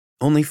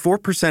Only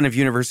 4% of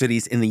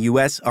universities in the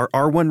U.S. are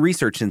R1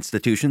 research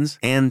institutions,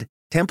 and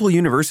Temple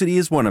University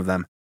is one of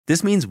them.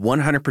 This means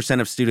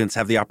 100% of students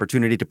have the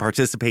opportunity to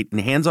participate in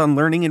hands-on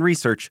learning and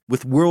research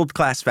with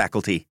world-class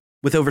faculty.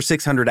 With over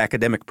 600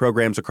 academic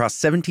programs across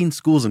 17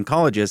 schools and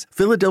colleges,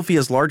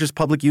 Philadelphia's largest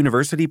public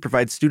university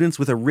provides students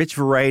with a rich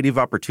variety of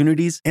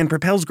opportunities and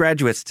propels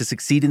graduates to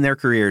succeed in their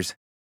careers.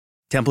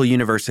 Temple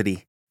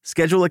University.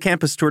 Schedule a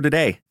campus tour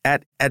today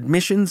at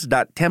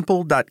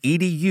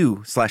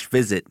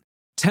admissions.temple.edu/visit.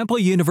 Temple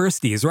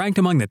University is ranked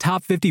among the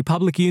top 50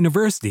 public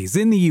universities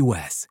in the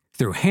U.S.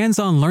 Through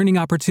hands-on learning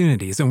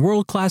opportunities and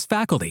world-class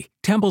faculty,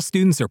 Temple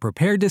students are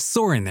prepared to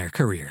soar in their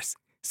careers.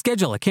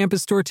 Schedule a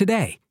campus tour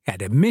today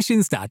at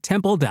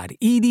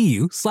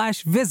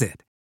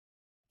admissions.temple.edu/visit.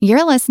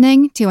 You're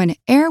listening to an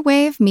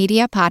Airwave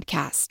Media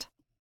Podcast.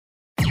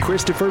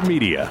 Christopher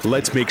Media.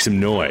 Let's make some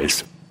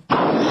noise.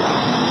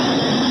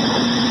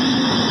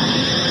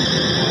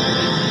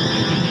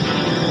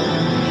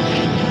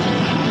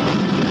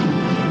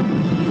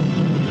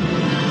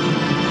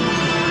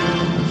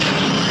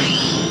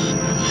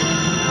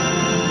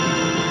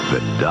 The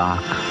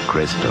Dark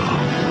Crystal.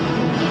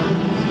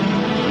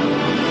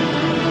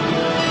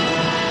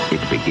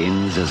 It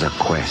begins as a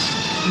quest.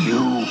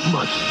 You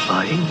must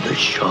find the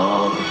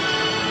shard.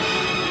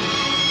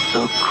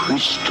 The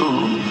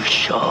crystal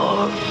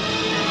shard.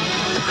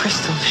 The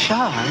crystal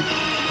shard?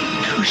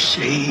 To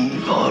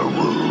save our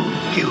world,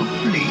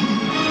 gelfling.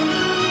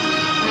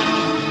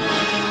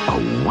 A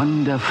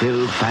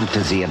wonder-filled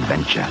fantasy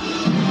adventure.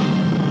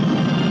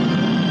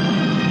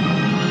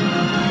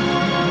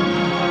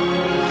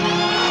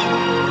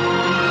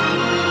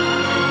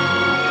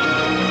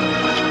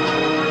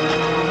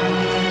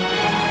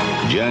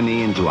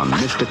 Journey into a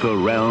mystical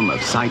realm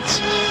of sights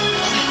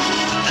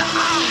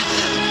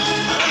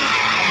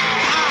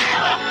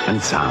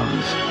and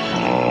sounds.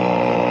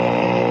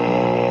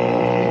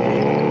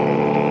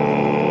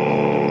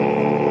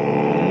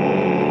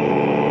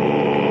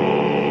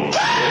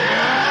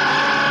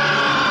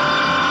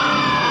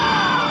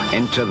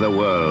 Enter the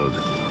world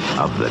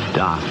of the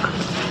Dark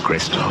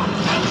Crystal.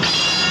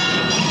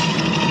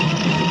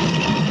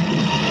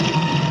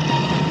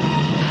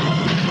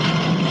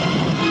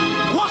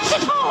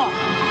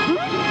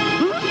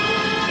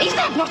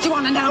 What you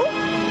want to know?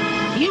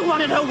 You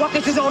want to know what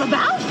this is all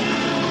about?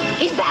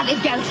 Is that it,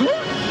 gelfling?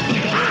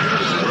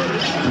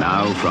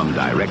 Now from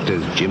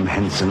directors Jim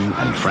Henson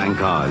and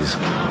Frank Oz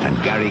and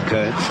Gary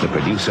Kurtz, the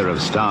producer of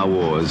Star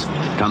Wars,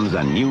 comes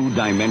a new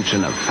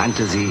dimension of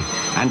fantasy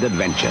and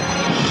adventure.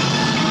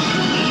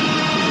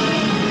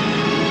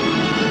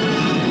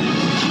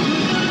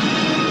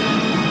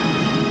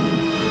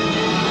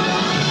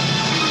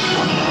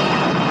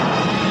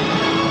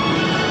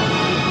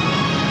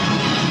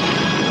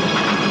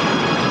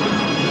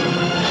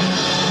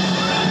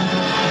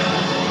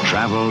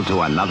 Travel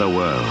to another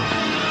world,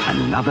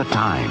 another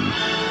time,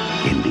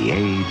 in the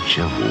age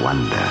of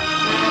wonder.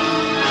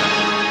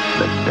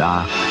 The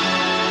Dark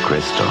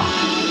Crystal.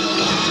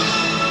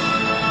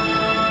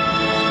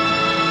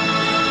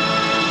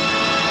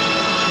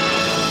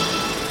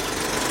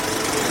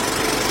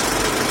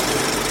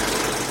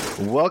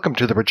 Welcome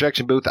to the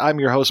projection booth. I'm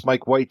your host,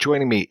 Mike White.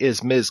 Joining me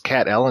is Ms.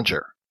 Kat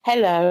Ellinger.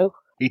 Hello.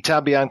 Y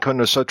también con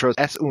nosotros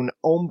es un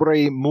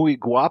hombre muy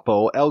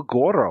guapo, El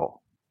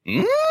Goro.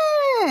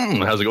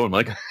 How's it going,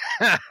 Mike?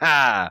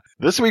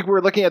 This week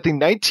we're looking at the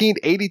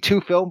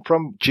 1982 film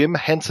from Jim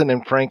Henson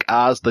and Frank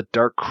Oz, The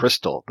Dark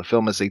Crystal. The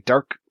film is a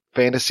dark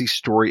fantasy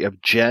story of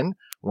Jen,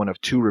 one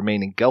of two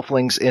remaining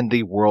gelflings in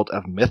the world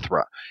of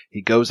Mithra.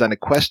 He goes on a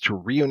quest to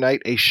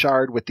reunite a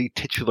shard with the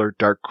titular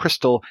Dark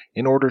Crystal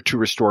in order to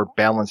restore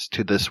balance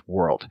to this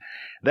world.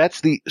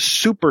 That's the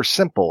super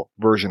simple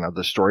version of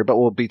the story, but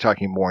we'll be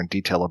talking more in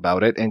detail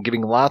about it and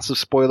giving lots of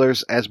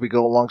spoilers as we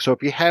go along. So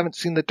if you haven't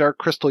seen The Dark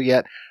Crystal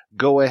yet,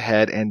 go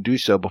ahead and do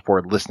so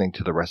before listening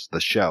to the rest of the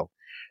show.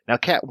 Now,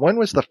 Kat, when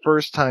was the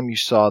first time you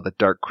saw The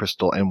Dark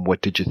Crystal and what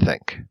did you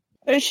think?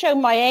 It'll show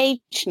my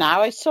age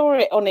now. I saw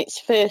it on its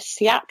first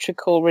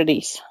theatrical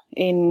release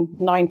in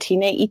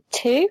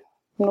 1982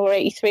 or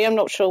 83. I'm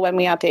not sure when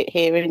we had it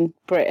here in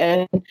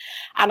Britain.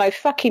 And I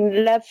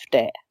fucking loved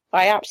it.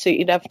 I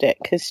absolutely loved it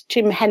because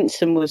Jim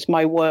Henson was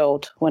my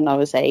world when I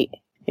was 8.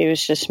 It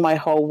was just my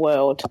whole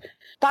world.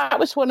 That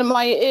was one of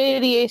my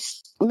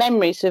earliest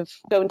memories of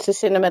going to the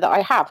cinema that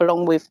I have,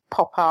 along with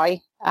Popeye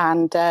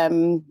and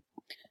The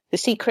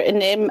Secret of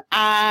Nim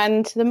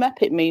and the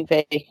Muppet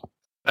movie.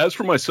 As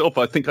for myself,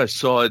 I think I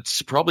saw it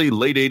probably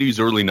late 80s,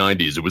 early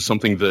 90s. It was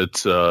something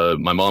that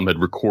my mom had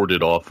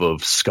recorded off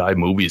of Sky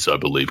Movies, I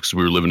believe, because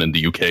we were living in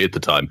the UK at the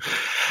time.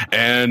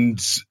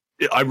 And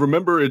I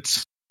remember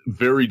it's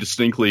very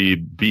distinctly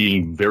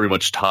being very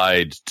much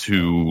tied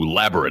to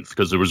Labyrinth,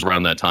 because it was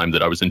around that time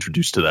that I was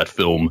introduced to that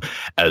film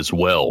as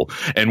well.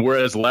 And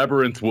whereas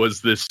Labyrinth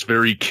was this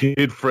very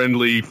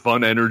kid-friendly,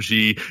 fun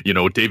energy,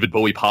 David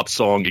Bowie pop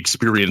song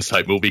experience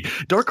type movie,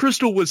 Dark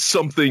Crystal was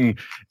something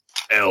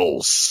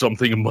else,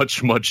 something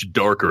much, much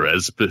darker,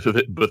 as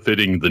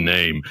befitting the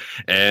name.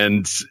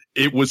 And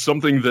it was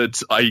something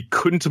that I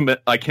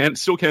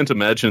still can't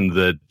imagine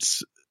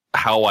that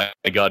how I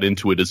got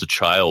into it as a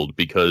child,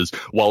 because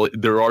while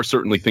there are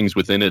certainly things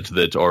within it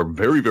that are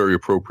very, very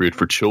appropriate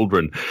for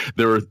children,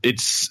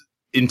 its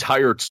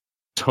entire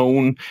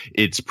tone,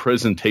 its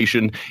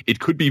presentation, it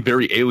could be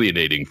very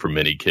alienating for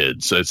many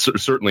kids,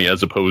 certainly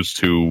as opposed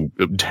to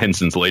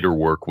Henson's later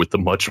work with the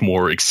much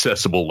more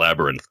accessible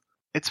Labyrinth.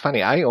 It's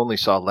funny, I only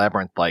saw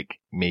Labyrinth like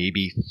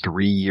maybe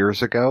 3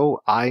 years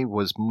ago. I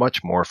was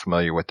much more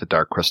familiar with The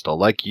Dark Crystal.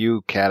 Like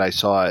you, Kat, I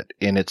saw it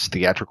in its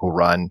theatrical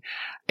run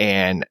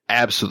and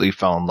absolutely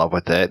fell in love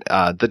with it.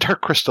 The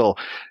Dark Crystal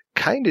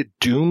kind of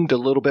doomed a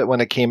little bit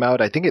when it came out.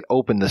 I think it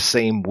opened the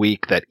same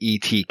week that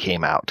E.T.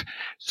 came out.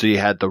 So you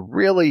had the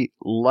really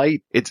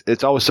light,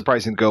 it's always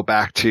surprising to go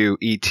back to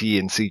E.T.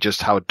 and see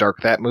just how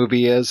dark that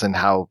movie is and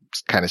how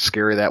kind of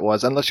scary that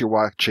was, unless you're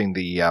watching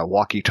the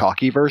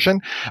walkie-talkie version.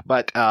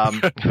 But,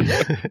 Dark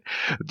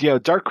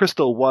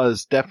Crystal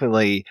was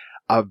definitely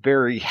a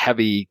very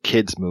heavy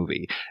kids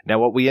movie. Now,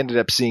 what we ended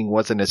up seeing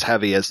wasn't as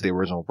heavy as the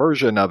original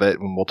version of it,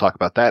 and we'll talk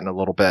about that in a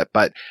little bit.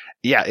 But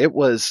yeah, it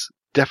was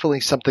definitely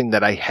something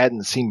that I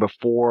hadn't seen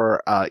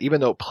before, even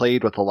though it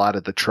played with a lot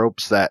of the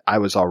tropes that I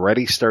was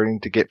already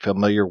starting to get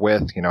familiar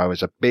with. I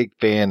was a big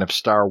fan of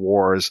Star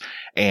Wars,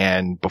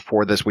 and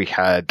before this we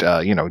had,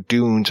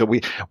 Dune. So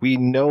we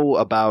know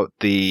about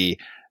the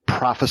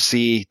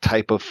prophecy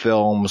type of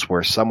films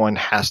where someone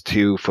has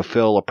to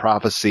fulfill a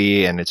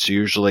prophecy, and it's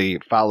usually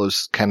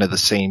follows kind of the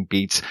same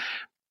beats.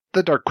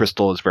 The Dark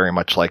Crystal is very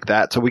much like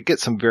that. So we get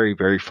some very,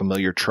 very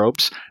familiar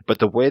tropes, but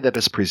the way that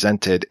it's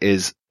presented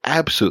is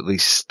absolutely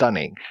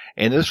stunning.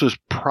 And this was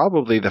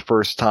probably the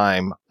first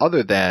time,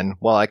 other than,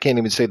 well, I can't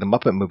even say the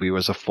Muppet movie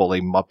was a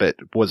fully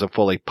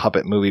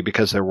puppet movie,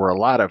 because there were a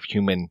lot of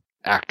human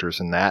actors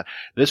in that.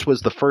 This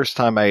was the first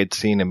time I had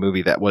seen a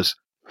movie that was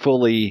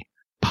fully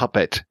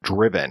puppet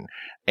driven,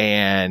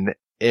 and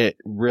it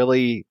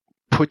really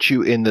put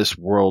you in this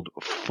world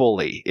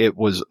fully. It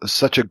was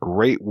such a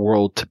great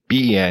world to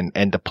be in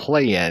and to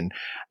play in,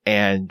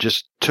 and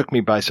just took me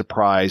by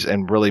surprise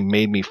and really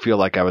made me feel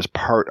like I was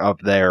part of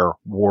their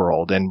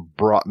world and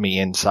brought me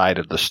inside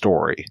of the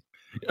story.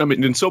 I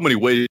mean, in so many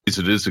ways,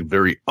 it is a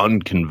very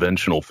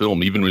unconventional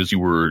film, even as you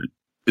were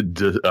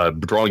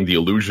drawing the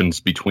allusions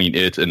between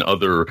it and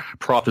other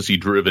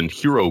prophecy-driven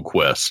hero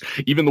quests.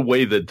 Even the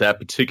way that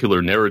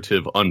particular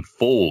narrative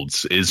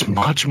unfolds is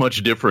much,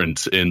 much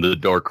different in The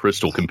Dark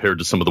Crystal compared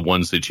to some of the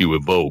ones that you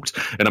evoked.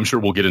 And I'm sure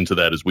we'll get into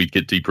that as we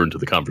get deeper into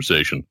the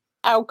conversation.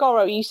 Oh,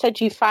 Goro, you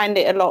said you find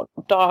it a lot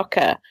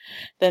darker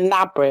than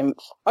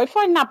Labyrinth. I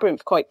find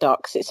Labyrinth quite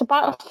dark because it's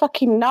about a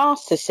fucking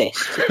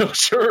narcissist.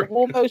 Sure.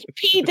 Almost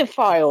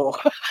paedophile.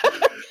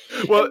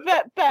 Well,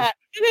 but we're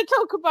going to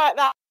talk about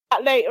that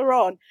later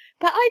on.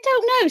 But I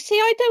don't know. See,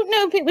 I don't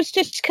know if it was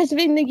just because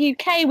in the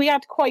UK we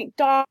had quite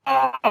dark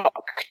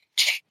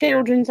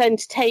children's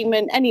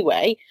entertainment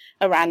anyway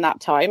around that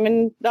time.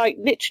 And like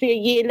literally a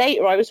year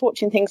later, I was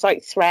watching things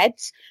like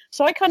Threads.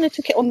 So I kind of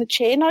took it on the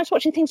chin. I was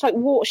watching things like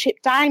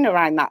Watership Down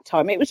around that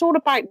time. It was all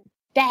about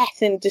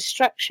death and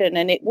destruction,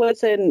 and it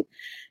wasn't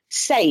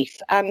safe.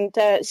 And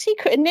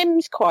Secret of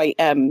Nim's quite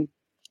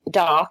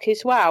dark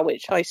as well,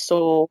 which I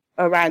saw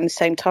around the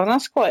same time.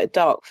 That's quite a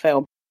dark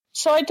film.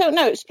 So I don't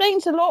know. It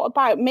explains a lot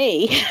about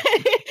me.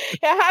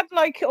 It had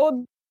like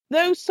all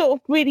those sort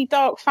of really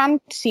dark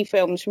fantasy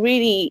films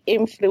really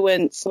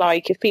influence,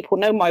 like if people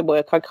know my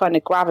work, I kind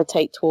of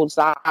gravitate towards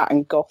that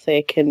and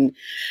gothic, and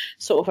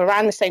sort of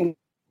around the same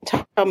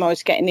time I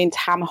was getting into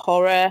Hammer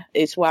horror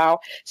as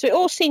well. So it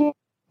all seemed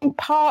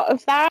part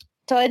of that.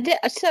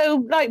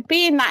 So like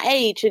being that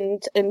age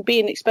and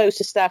being exposed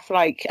to stuff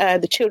like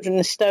the Children of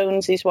the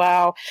Stones as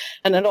well,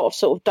 and a lot of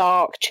sort of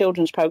dark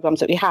children's programs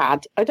that we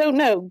had, I don't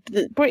know,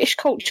 the British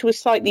culture was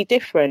slightly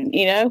different,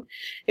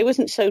 it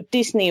wasn't so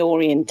Disney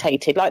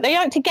orientated. Like they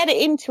like to get it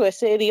into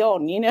us early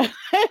on,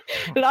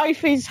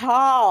 life is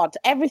hard,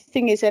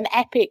 everything is an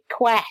epic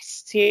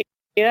quest,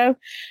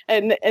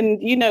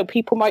 and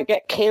people might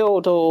get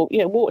killed, or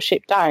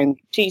Watership Down,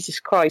 Jesus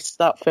Christ,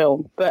 that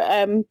film.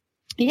 But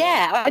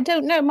yeah, I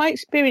don't know. My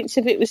experience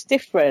of it was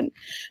different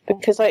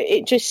because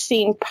it just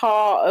seemed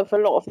part of a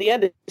lot of the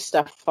other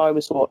stuff I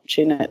was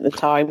watching at the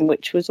time,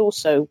 which was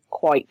also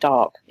quite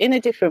dark in a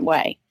different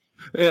way.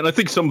 And I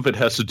think some of it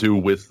has to do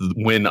with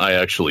when I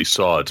actually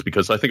saw it,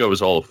 because I think I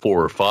was all of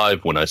 4 or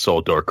 5 when I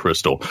saw Dark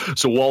Crystal.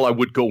 So while I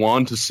would go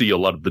on to see a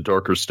lot of the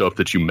darker stuff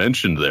that you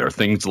mentioned there,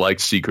 things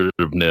like Secret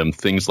of Nim,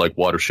 things like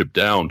Watership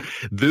Down,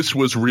 this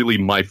was really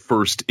my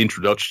first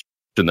introduction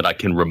that I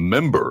can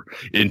remember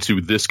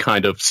into this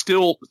kind of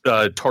still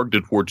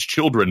targeted towards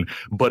children,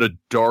 but a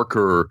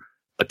darker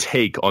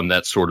take on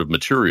that sort of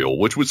material,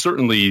 which was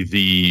certainly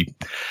the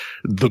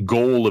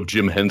goal of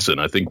Jim Henson.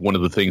 I think one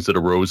of the things that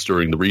arose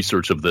during the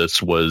research of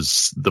this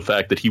was the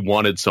fact that he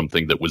wanted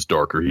something that was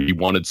darker. He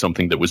wanted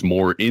something that was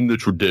more in the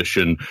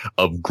tradition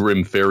of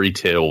grim fairy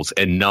tales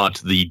and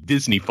not the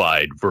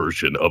Disney-fied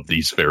version of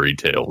these fairy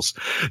tales.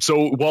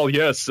 So while,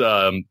 yes,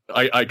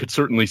 I could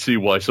certainly see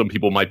why some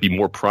people might be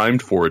more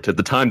primed for it at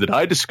the time that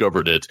I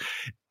discovered it,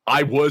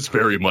 I was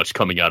very much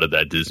coming out of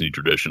that Disney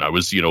tradition. I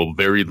was,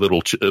 very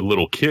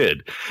little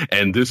kid,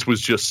 and this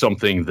was just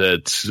something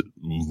that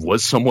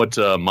was somewhat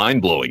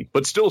mind-blowing,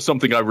 but still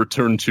something I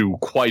returned to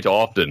quite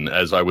often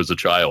as I was a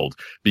child,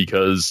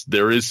 because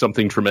there is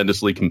something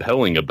tremendously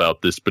compelling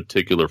about this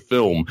particular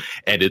film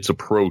and its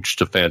approach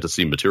to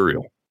fantasy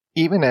material.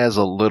 Even as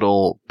a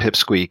little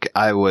pipsqueak,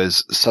 I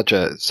was such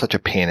a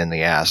pain in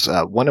the ass.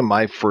 One of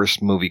my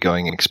first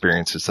movie-going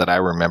experiences that I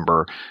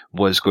remember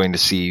was going to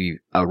see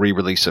a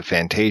re-release of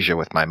Fantasia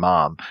with my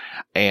mom.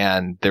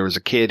 And there was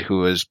a kid who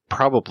was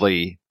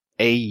probably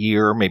a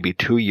year, maybe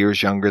 2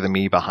 years younger than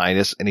me behind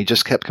us, and he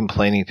just kept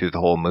complaining through the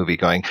whole movie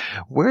going,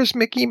 "Where's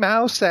Mickey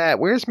Mouse at?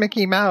 Where's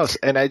Mickey Mouse?"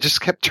 And I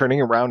just kept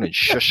turning around and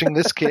shushing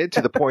this kid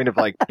to the point of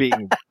like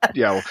being,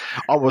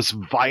 almost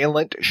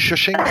violent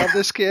shushing of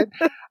this kid.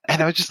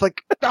 And I was just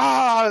like,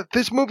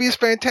 this movie is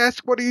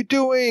fantastic. What are you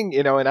doing?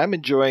 And I'm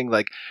enjoying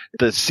like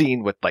the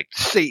scene with like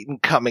Satan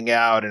coming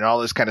out and all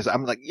this kind of stuff.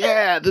 I'm like,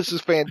 yeah, this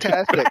is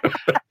fantastic.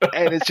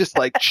 And it's just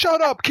like,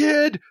 shut up,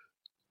 kid.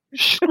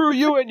 Screw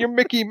you and your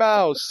Mickey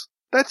Mouse.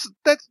 That's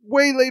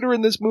way later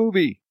in this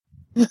movie.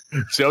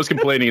 See, I was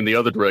complaining in the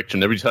other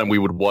direction. Every time we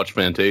would watch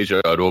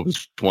Fantasia, I'd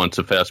always want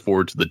to fast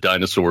forward to the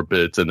dinosaur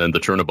bit and then the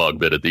Chernobog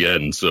bit at the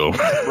end. So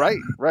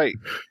Right.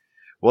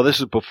 Well,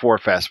 this was before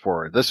Fast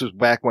Forward. This was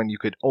back when you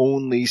could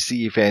only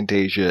see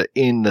Fantasia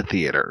in the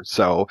theater.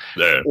 So,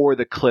 or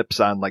the clips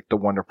on like The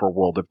Wonderful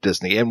World of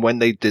Disney. And when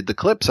they did the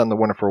clips on The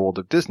Wonderful World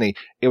of Disney,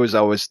 it was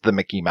always the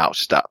Mickey Mouse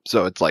stuff.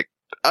 So it's like,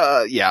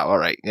 yeah, all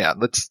right. Yeah,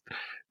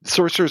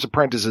 Sorcerer's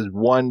Apprentice is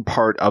one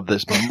part of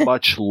this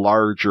much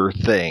larger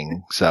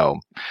thing.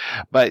 So,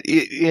 but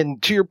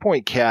to your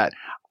point, Kat,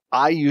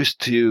 I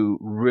used to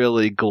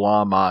really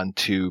glom on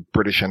to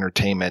British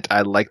entertainment.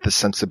 I like the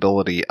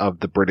sensibility of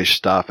the British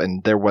stuff.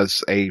 And there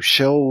was a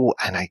show,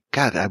 and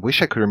I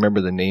wish I could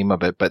remember the name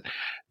of it, but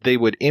they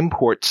would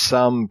import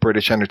some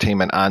British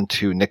entertainment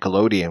onto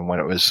Nickelodeon when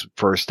it was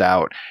first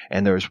out.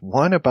 And there was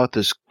one about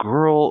this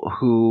girl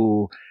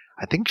who,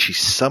 I think she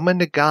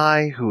summoned a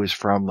guy who was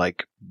from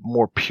like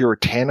more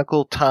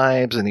puritanical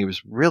times, and he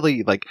was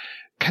really like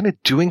kind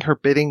of doing her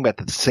bidding, but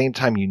at the same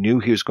time you knew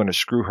he was going to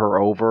screw her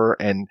over.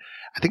 And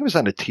I think it was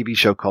on a TV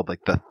show called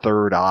like The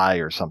Third Eye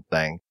or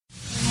something.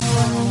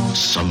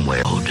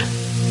 Somewhere,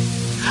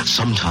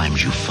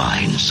 sometimes you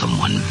find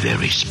someone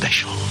very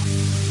special.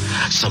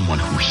 Someone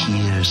who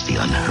hears the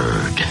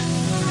unheard.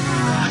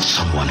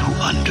 Someone who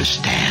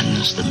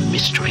understands the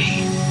mystery.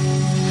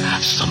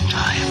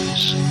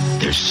 Sometimes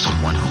there's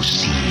someone who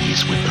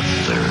sees with the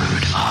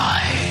third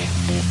eye.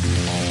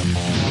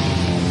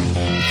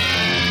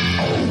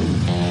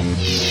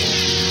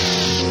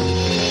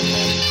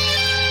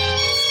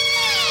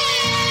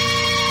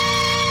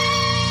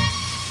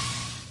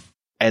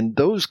 And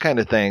those kind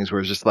of things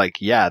were just like,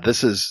 yeah,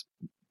 this is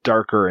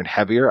darker and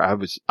heavier. I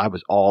was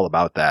all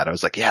about that. I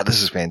was like, yeah,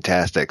 this is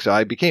fantastic. So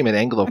I became an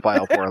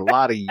Anglophile for a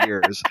lot of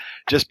years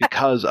just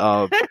because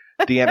of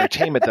the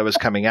entertainment that was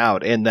coming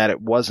out, and that it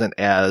wasn't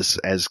as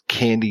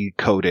candy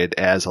coated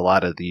as a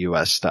lot of the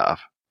US stuff.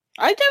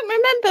 I don't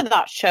remember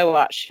that show,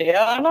 actually.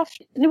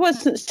 It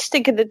wasn't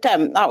Stig of the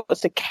Damp. That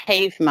was the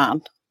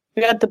Caveman.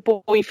 We had the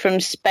boy from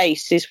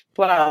space as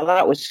well.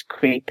 That was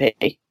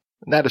creepy.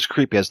 Not as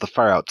creepy as the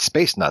Far Out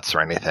Space Nuts or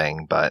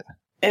anything, but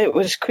it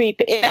was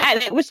creepy.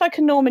 And it was like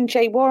a Norman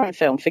J. Warren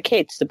film for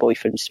kids, The Boy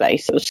from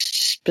Space. It was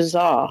just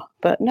bizarre.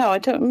 But no, I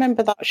don't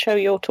remember that show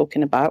you're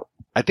talking about.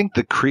 I think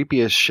the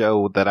creepiest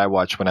show that I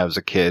watched when I was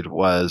a kid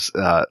was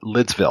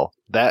Lidsville.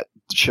 That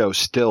show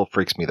still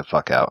freaks me the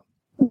fuck out.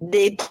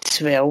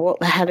 Lidsville? What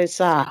the hell is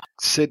that?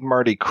 Sid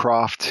Marty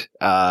Krofft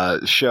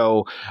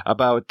show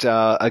about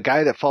a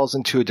guy that falls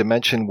into a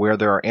dimension where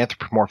there are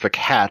anthropomorphic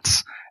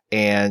hats,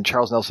 and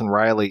Charles Nelson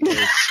Riley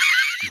is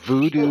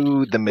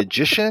Voodoo the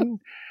magician,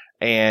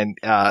 and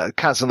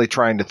constantly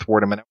trying to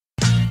thwart him.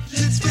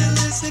 Lidsville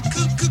is a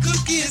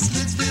cookiest.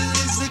 Lidsville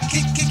is a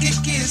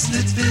kickiest.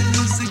 Lidsville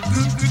is a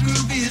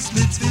grooviest.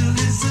 Lidsville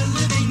is a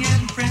living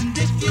and friend.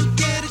 If you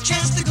get a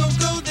chance to go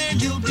there,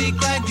 you'll be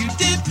glad you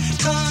did.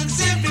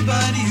 'Cause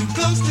everybody who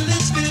goes to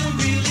Lidsville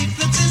really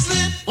flips his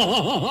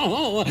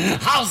lid.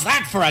 How's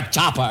that for a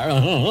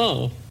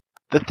topper?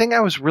 The thing I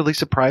was really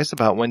surprised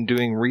about when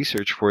doing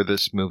research for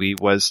this movie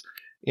was,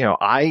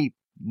 I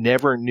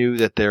never knew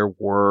that there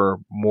were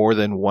more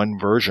than one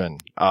version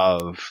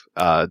of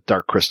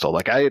Dark Crystal.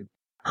 Like I had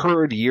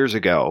heard years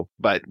ago,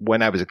 but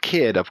when I was a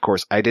kid, of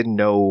course, I didn't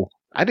know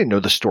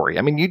the story.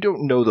 I mean, you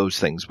don't know those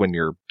things when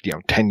you're,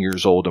 10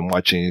 years old and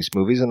watching these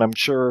movies. And I'm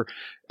sure,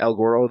 El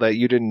Goro, that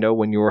you didn't know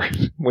when you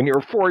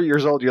were 4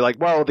 years old. You're like,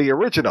 well, the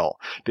original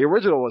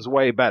was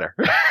way better.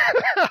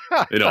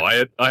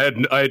 I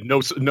had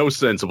no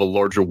sense of a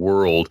larger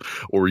world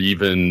or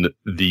even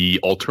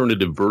the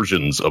alternative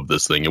versions of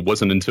this thing. It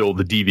wasn't until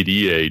the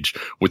DVD age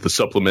with the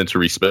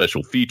supplementary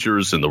special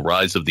features and the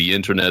rise of the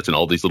internet and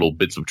all these little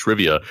bits of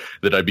trivia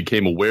that I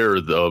became aware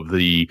of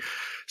the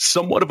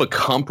somewhat of a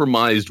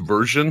compromised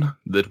version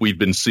that we've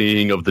been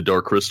seeing of the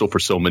Dark Crystal for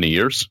so many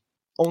years.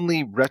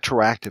 Only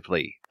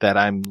retroactively that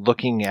I'm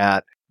looking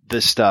at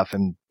this stuff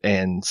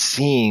and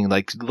seeing,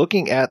 like,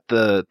 looking at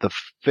the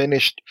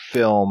finished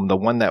film, the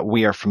one that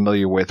we are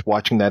familiar with,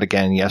 watching that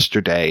again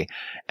yesterday,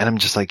 and I'm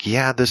just like,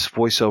 yeah, this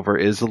voiceover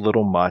is a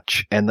little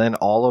much. And then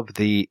all of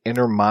the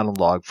inner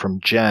monologue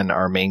from Jen,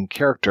 our main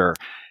character,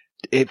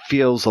 it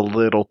feels a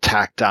little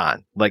tacked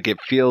on. Like, it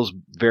feels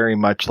very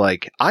much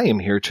like, I am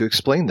here to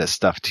explain this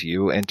stuff to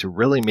you and to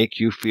really make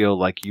you feel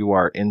like you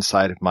are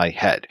inside of my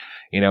head.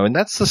 And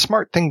that's the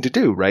smart thing to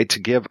do, right?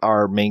 To give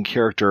our main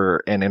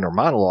character an inner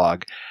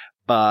monologue.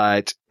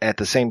 But at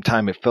the same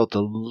time, it felt a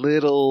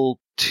little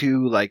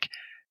too like,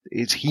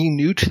 is he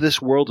new to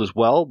this world as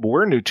well?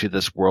 We're new to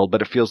this world,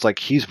 but it feels like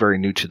he's very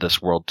new to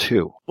this world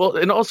too. Well,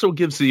 it also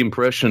gives the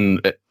impression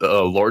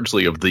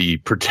largely of the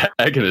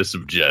protagonist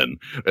of Jen,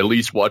 at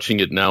least watching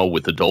it now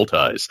with adult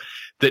eyes,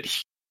 that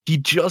he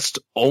just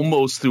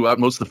almost throughout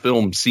most of the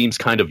film seems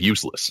kind of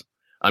useless.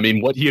 I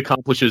mean, what he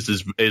accomplishes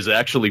is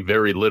actually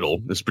very little,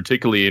 is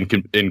particularly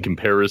in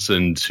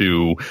comparison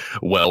to,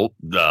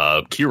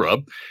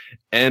 Kira.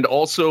 And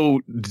also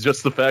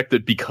just the fact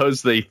that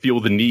because they feel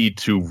the need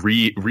to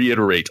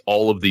reiterate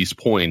all of these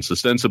points,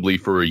 ostensibly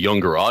for a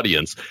younger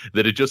audience,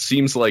 that it just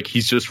seems like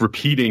he's just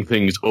repeating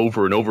things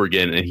over and over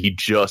again, and he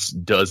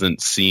just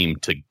doesn't seem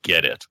to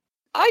get it.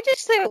 I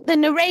just think the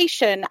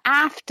narration,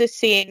 after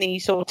seeing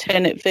these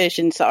alternate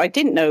versions that I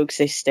didn't know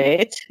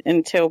existed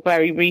until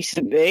very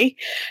recently,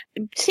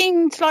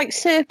 seemed like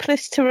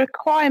surplus to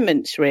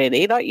requirements,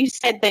 really. Like you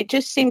said, they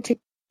just seem to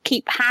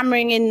keep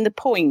hammering in the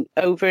point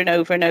over and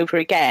over and over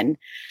again.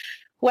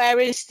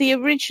 Whereas the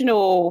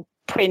original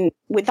print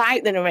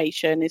without the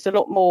narration is a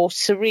lot more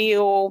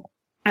surreal,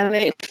 and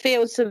it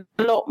feels a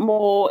lot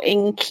more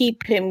in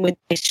keeping with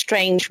this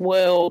strange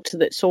world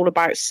that's all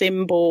about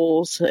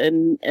symbols.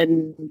 And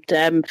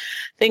I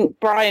think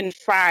Brian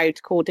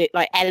Froud called it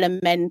like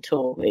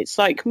elemental. It's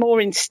like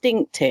more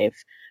instinctive,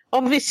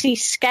 obviously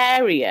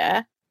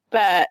scarier,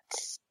 but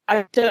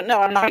I don't know.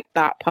 I like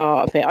that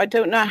part of it. I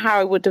don't know how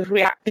I would have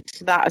reacted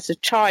to that as a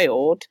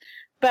child,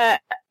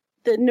 but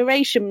the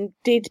narration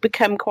did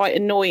become quite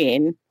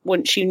annoying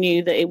once you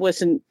knew that it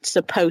wasn't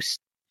supposed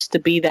to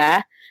be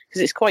there,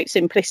 because it's quite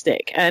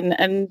simplistic.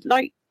 And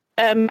like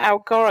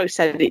Goro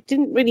said, it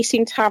didn't really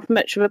seem to have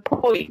much of a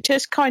point. It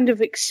just kind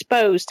of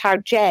exposed how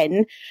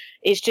Jen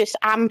is just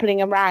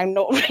ambling around,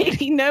 not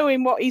really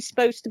knowing what he's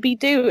supposed to be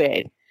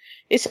doing.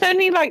 It's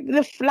only like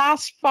the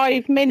last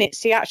 5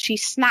 minutes he actually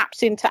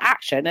snaps into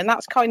action, and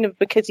that's kind of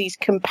because he's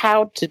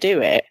compelled to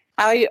do it.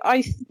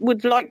 I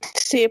would like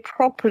to see a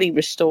properly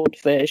restored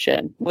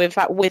version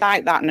without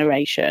that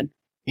narration.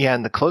 Yeah,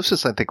 and the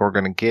closest I think we're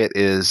going to get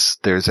is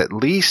there's at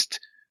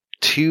least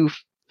 2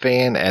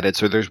 fan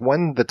edits, or there's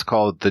one that's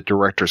called the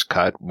director's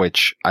cut,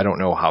 which I don't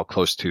know how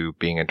close to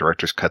being a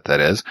director's cut that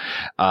is.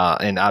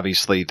 And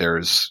obviously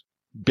there's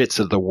bits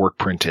of the work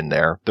print in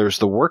there. There's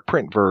the work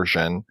print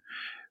version,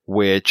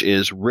 which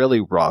is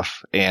really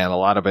rough, and a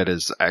lot of it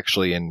is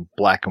actually in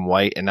black and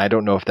white. And I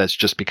don't know if that's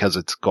just because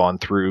it's gone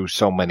through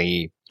so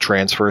many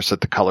transfers that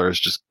the color is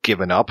just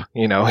given up.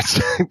 It's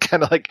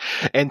kind of like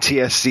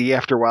NTSC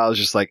after a while is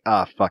just like,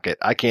 fuck it.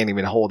 I can't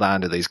even hold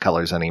on to these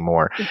colors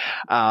anymore.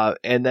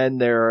 And then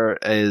there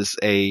is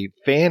a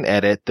fan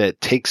edit that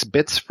takes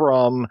bits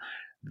from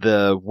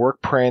the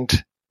work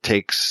print,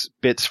 takes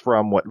bits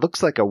from what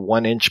looks like a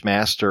 1-inch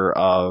master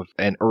of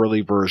an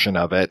early version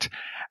of it,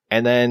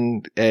 and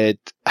then it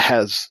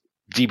has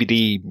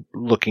DVD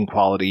looking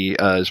quality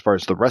as far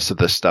as the rest of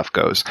this stuff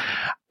goes.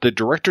 The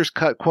director's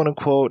cut, quote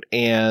unquote,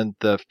 and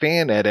the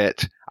fan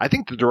edit, I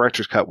think the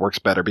director's cut works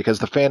better because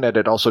the fan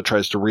edit also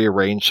tries to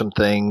rearrange some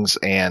things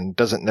and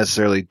doesn't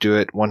necessarily do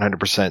it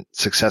 100%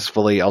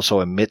 successfully.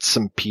 Also omits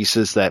some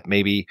pieces that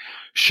maybe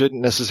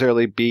shouldn't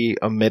necessarily be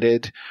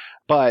omitted.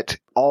 But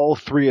all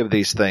 3 of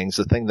these things,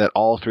 the thing that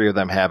all 3 of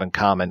them have in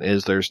common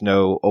is there's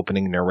no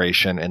opening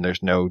narration and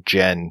there's no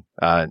Jen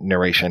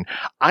narration.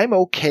 I'm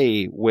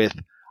okay with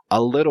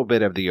a little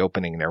bit of the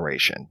opening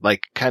narration,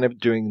 like kind of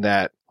doing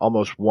that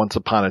almost once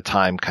upon a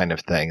time kind of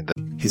thing.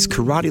 His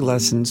karate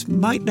lessons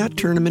might not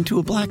turn him into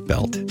a black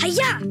belt.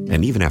 Hi-ya!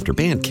 And even after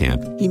band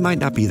camp, he might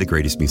not be the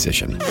greatest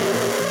musician.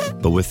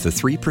 But with the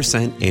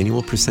 3%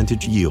 annual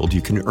percentage yield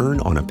you can earn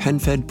on a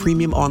PenFed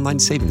premium online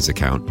savings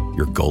account,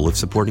 your goal of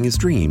supporting his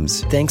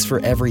dreams... Thanks for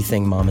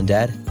everything, Mom and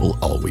Dad. ...will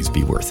always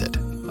be worth it.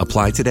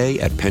 Apply today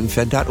at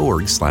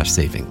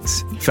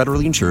PenFed.org/savings.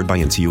 Federally insured by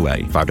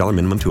NCUA. $5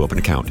 minimum to open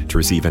account. To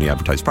receive any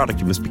advertised product,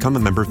 you must become a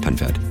member of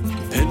PenFed.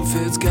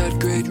 PenFed's got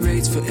great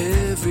rates for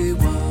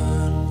everyone.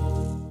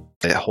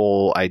 The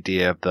whole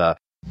idea of the...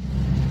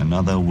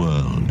 Another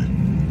world.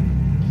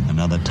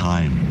 Another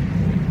time.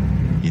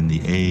 In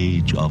the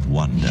age of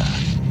wonder.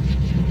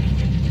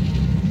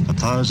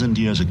 1,000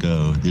 years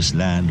ago, this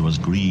land was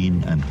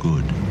green and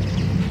good,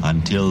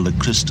 until the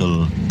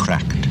crystal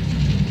cracked.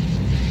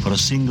 For a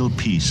single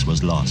piece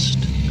was lost,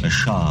 a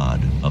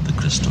shard of the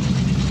crystal.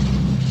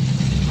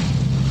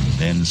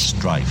 Then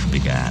strife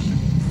began,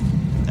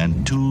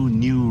 and 2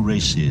 new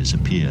races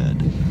appeared.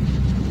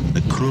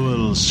 The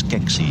cruel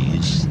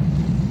Skeksis,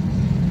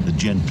 the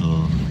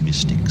gentle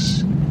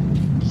mystics.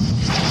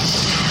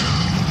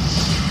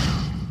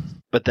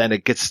 but then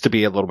it gets to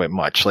be a little bit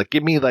much. Like,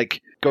 give me,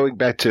 like, going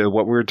back to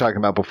what we were talking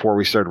about before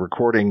we started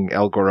recording,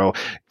 El Goro,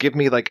 give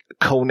me, like,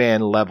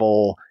 Conan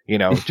level, you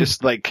know,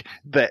 just like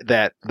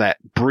that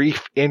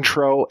brief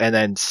intro and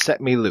then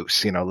set me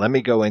loose, you know, let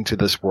me go into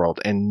this world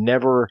and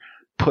never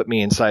put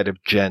me inside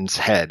of Jen's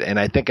head. And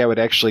I think I would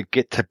actually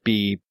get to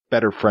be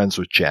better friends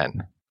with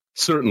Jen.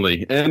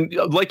 Certainly. And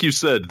like you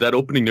said, that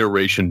opening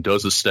narration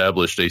does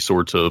establish a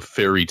sort of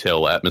fairy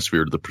tale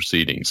atmosphere to the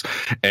proceedings.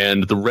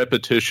 And the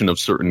repetition of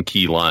certain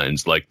key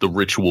lines, like the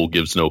ritual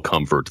gives no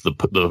comfort,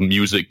 the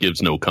music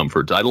gives no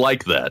comfort. I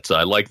like that.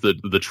 I like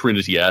the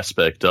Trinity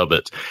aspect of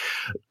it.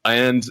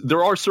 And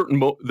there are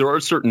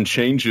certain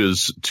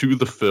changes to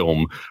the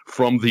film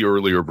from the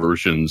earlier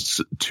versions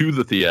to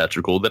the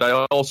theatrical that I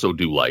also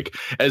do like.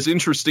 As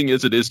interesting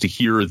as it is to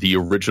hear the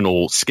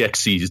original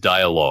Skeksis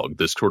dialogue,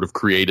 this sort of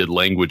created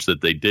language that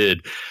they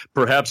did,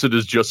 perhaps it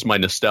is just my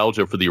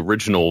nostalgia for the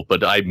original,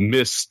 but I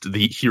missed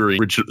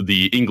hearing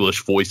the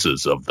English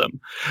voices of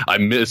them. I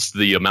missed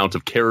the amount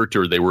of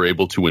character they were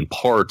able to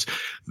impart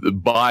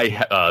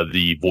by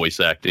the voice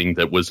acting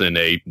that was in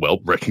a, well,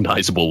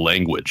 recognizable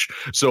language.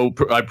 So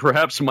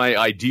perhaps my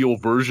ideal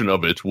version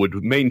of it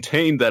would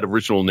maintain that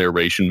original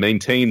narration,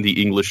 maintain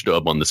the English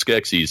dub on the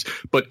Skeksis,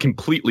 but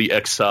completely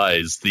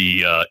excise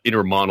the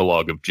inner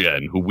monologue of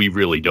Jen, who we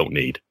really don't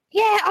need.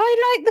 Yeah,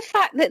 I like the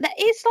fact that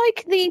it's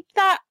like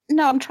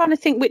I'm trying to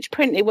think which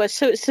print it was.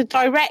 So it's the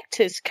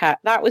director's cut.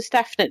 That was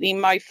definitely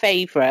my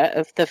favourite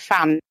of the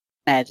fan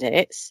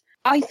edits.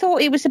 I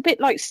thought it was a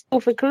bit like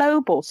Silver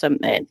Globe or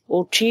something,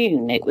 or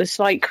Dune. It was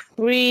like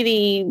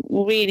really,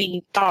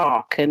 really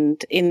dark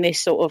and in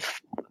this sort of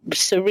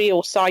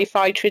surreal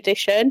sci-fi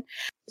tradition.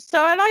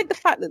 So I like the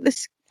fact that the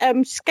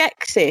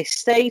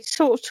Skeksis, they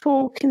sort of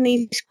talk in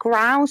these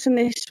growls and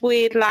this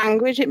weird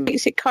language. It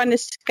makes it kind of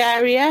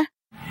scarier.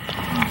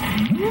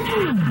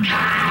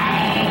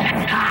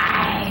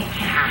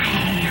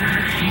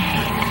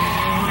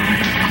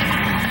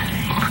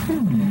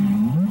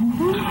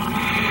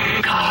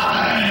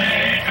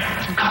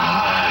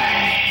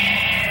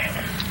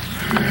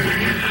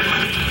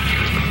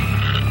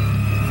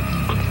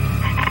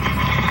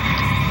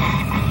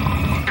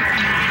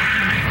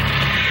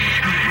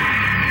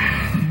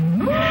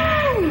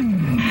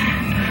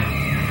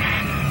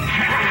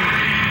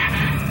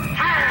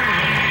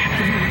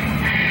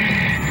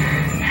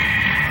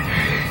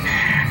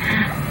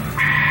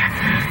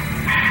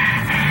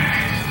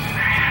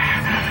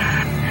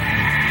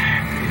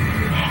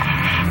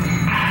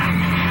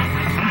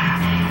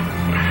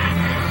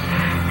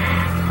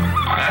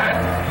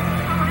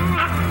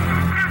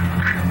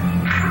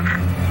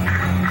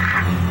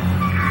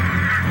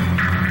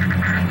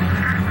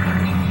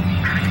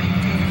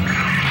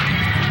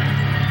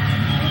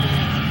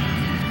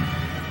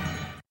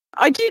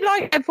 I do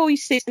like their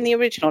voices in the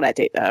original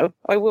edit, though.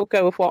 I will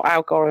go with what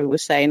Al Goro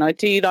was saying. I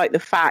do like the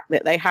fact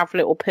that they have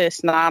little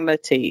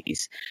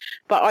personalities.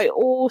 But I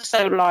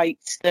also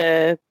liked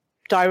the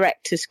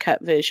director's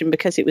cut version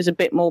because it was a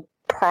bit more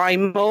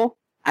primal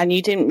and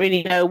you didn't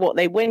really know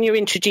when you're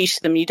introduced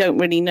to them, you don't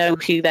really know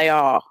who they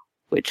are,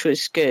 which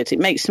was good. It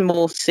makes them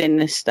more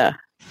sinister.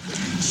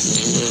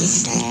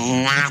 He's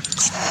not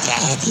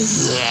dead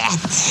yet,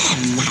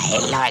 my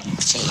Lord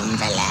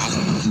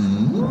Chamberlain.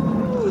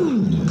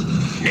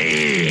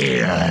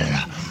 Kneel!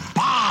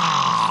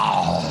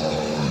 Bow!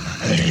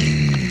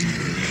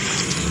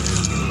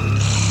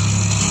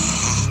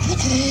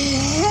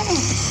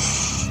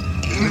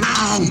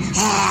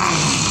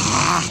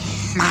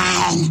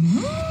 Mine.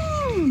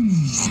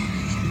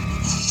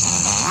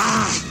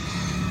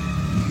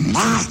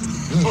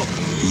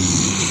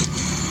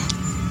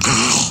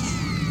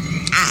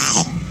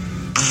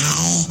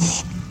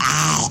 I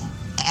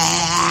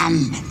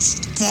am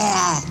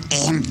still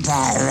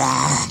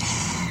Emperor.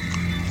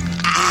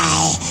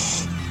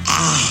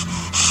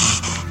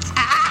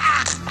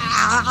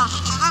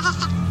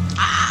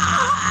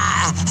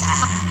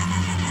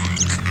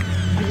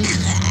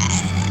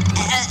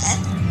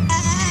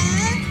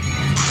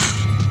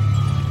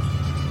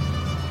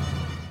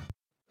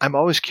 I'm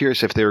always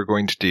curious if they were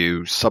going to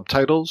do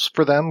subtitles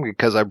for them,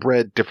 because I've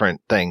read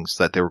different things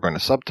that they were going to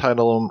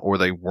subtitle them or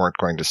they weren't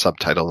going to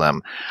subtitle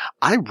them.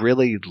 I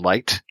really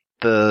liked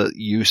the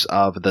use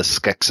of the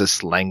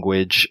Skeksis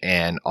language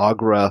and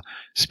Aughra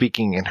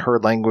speaking in her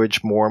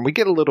language more. And we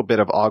get a little bit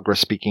of Aughra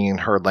speaking in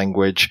her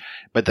language,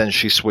 but then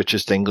she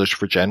switches to English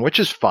for Jen, which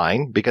is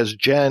fine because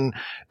Jen,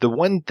 the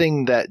one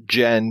thing that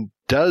Jen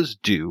does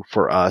do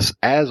for us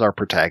as our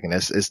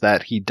protagonist is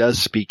that he does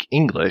speak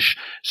English.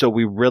 So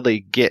we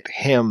really get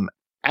him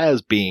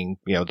as being,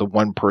 the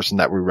one person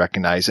that we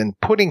recognize and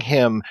putting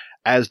him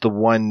as the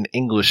one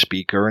English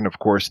speaker. And of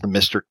course,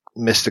 the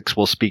mystics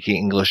will speak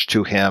English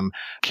to him.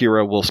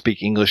 Kira will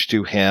speak English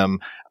to him.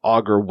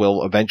 Aughra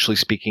will eventually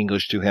speak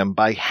English to him.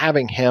 By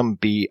having him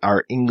be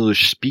our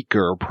English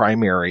speaker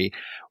primary,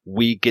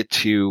 we get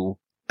to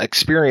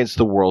experience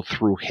the world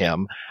through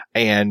him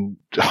and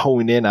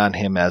hone in on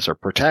him as our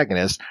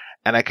protagonist.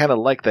 And I kind of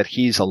like that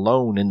he's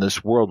alone in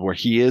this world where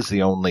he is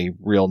the only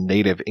real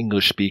native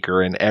English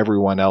speaker and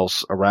everyone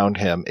else around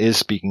him is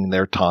speaking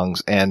their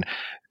tongues, and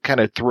kind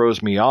of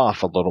throws me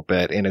off a little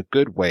bit in a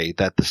good way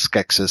that the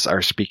Skeksis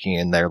are speaking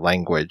in their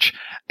language,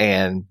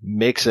 and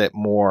makes it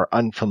more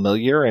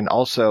unfamiliar, and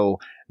also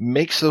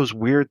makes those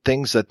weird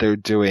things that they're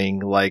doing,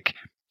 like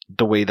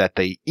the way that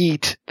they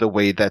eat, the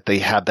way that they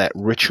have that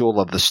ritual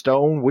of the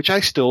stone, which I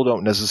still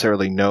don't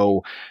necessarily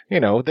know. You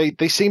know,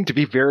 they seem to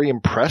be very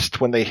impressed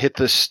when they hit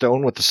this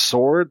stone with the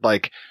sword,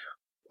 like,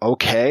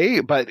 okay,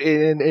 but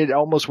it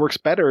almost works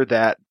better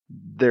that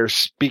they're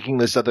speaking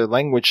this other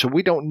language, so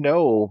we don't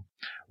know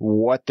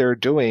what they're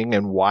doing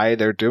and why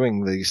they're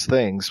doing these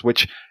things,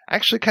 which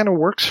actually kind of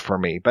works for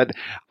me. But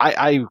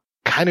I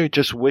kind of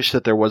just wish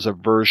that there was a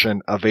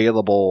version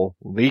available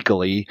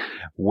legally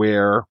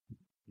where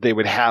they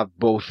would have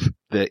both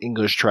the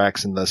English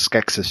tracks and the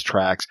Skeksis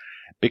tracks,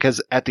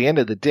 because at the end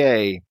of the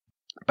day,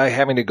 by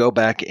having to go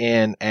back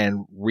in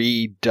and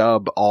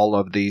redub all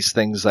of these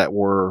things that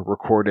were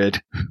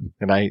recorded,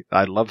 and I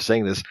love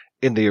saying this,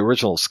 in the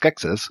original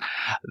Skeksis,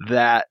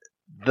 that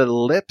the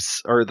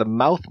lips or the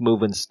mouth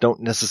movements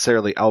don't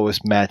necessarily always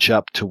match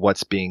up to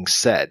what's being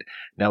said.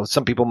 Now,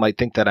 some people might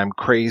think that I'm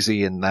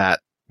crazy and that,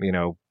 you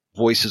know,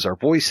 voices are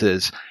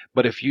voices,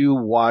 but if you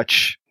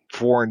watch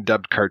foreign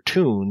dubbed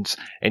cartoons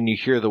and you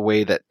hear the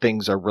way that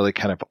things are really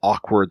kind of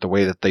awkward, the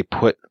way that they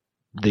put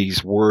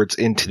these words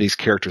into these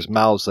characters'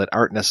 mouths that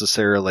aren't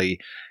necessarily,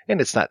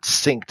 and it's not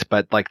synced,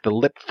 but like the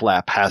lip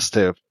flap has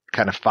to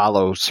kind of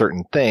follow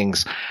certain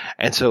things.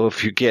 And so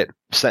if you get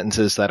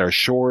sentences that are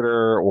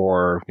shorter,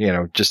 or, you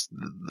know, just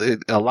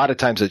a lot of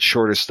times it's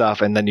shorter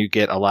stuff, and then you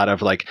get a lot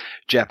of like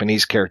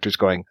Japanese characters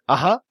going,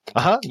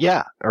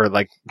 yeah, or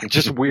like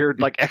just weird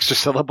like extra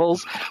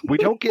syllables. We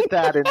don't get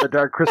that in the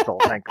Dark Crystal,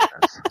 thank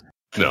goodness.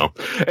 No.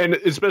 And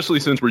especially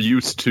since we're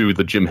used to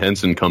the Jim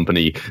Henson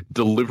Company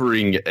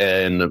delivering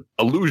an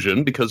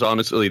illusion, because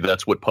honestly,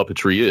 that's what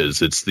puppetry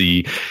is. It's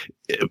the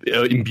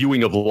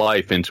imbuing of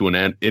life into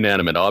an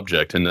inanimate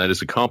object, and that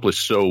is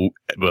accomplished so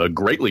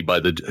greatly by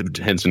the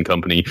Henson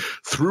Company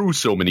through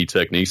so many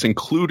techniques,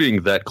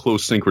 including that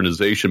close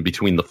synchronization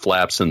between the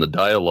flaps and the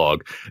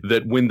dialogue,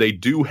 that when they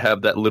do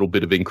have that little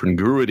bit of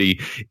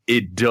incongruity,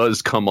 it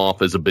does come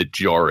off as a bit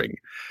jarring.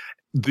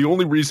 The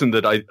only reason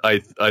that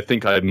I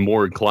think I'm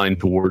more inclined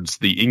towards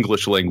the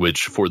English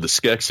language for the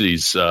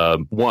Skeksis,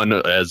 one,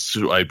 as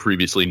I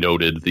previously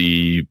noted,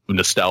 the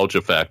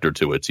nostalgia factor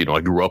to it. You know,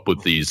 I grew up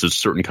with these. There's a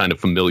certain kind of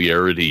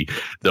familiarity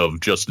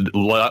of just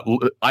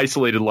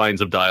isolated lines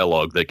of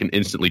dialogue that can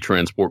instantly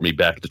transport me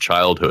back to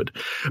childhood.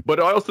 But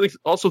I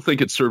also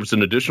think it serves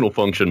an additional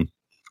function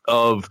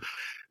of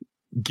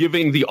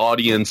giving the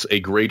audience a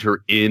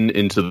greater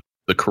into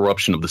the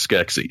corruption of the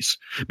Skeksis,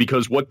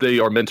 because what they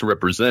are meant to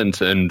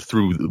represent, and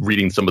through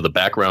reading some of the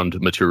background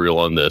material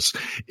on this,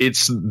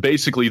 it's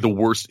basically the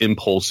worst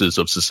impulses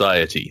of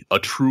society, a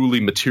truly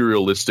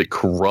materialistic,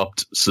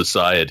 corrupt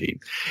society.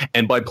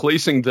 And by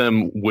placing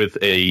them with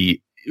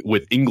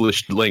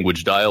English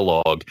language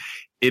dialogue,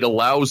 it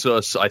allows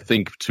us, I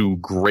think, to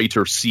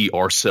greater see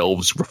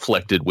ourselves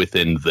reflected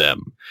within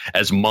them,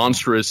 as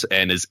monstrous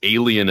and as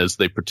alien as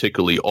they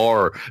particularly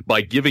are.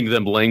 By giving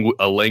them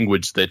a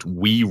language that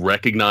we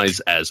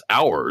recognize as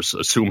ours,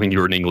 assuming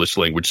you're an English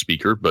language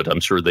speaker, but I'm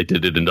sure they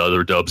did it in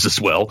other dubs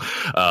as well.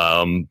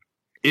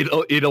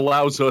 It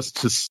allows us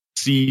to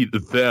see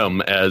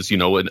them as, you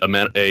know,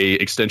 a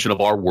extension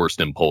of our worst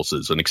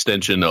impulses, an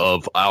extension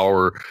of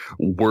our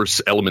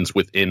worst elements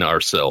within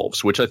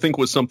ourselves, which I think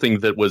was something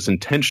that was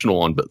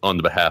intentional on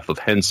the behalf of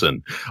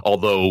Henson.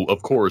 Although,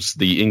 of course,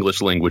 the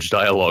English language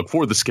dialogue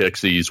for the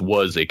Skeksis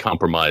was a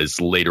compromise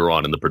later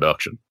on in the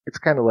production. It's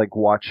kind of like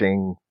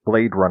watching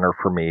Blade Runner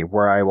for me,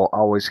 where I will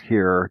always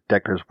hear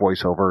Decker's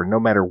voiceover no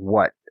matter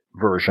what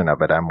version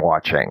of it I'm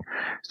watching.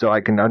 So I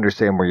can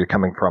understand where you're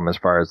coming from as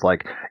far as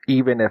like,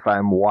 even if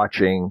I'm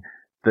watching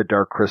the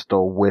Dark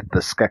Crystal with the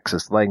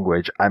Skeksis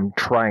language, I'm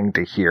trying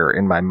to hear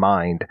in my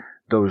mind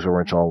those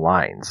original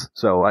lines.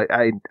 So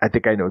I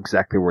think I know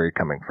exactly where you're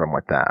coming from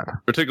with that.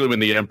 Particularly when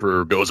the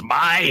Emperor goes,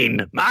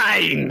 mine,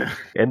 mine.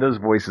 And those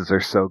voices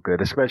are so good,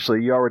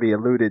 especially you already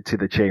alluded to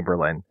the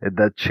Chamberlain.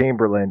 The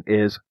Chamberlain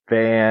is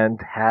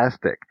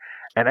fantastic.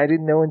 And I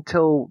didn't know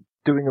until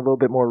doing a little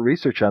bit more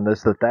research on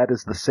this that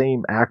is the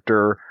same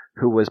actor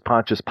who was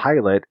Pontius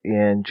Pilate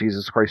in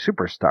Jesus Christ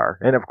Superstar.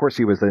 And of course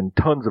he was in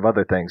tons of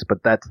other things,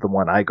 but that's the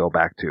one I go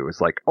back to.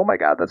 It's like, oh my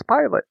God, that's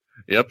Pilate.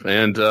 Yep,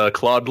 and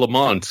Claude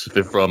Lamont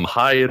from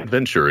High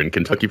Adventure in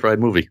Kentucky Fried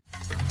Movie.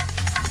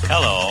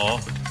 Hello.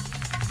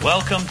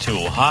 Welcome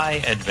to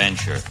High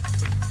Adventure.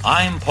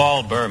 I'm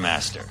Paul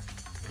Burmaster.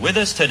 With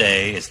us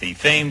today is the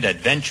famed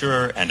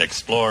adventurer and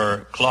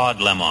explorer Claude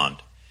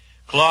Lamont.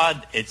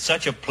 Claude, it's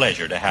such a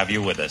pleasure to have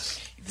you with us.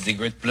 It's a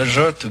great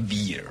pleasure to be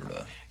here.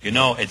 You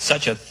know, it's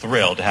such a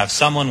thrill to have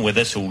someone with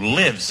us who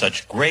lives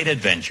such great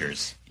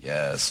adventures.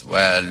 Yes,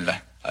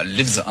 well, I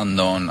live the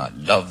unknown, I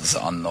love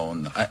the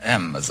unknown, I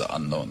am the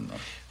unknown.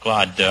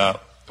 Claude,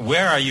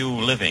 where are you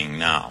living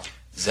now?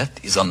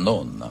 That is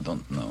unknown, I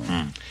don't know.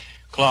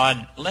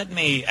 Claude, let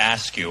me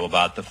ask you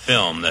about the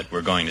film that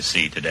we're going to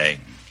see today.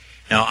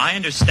 Now, I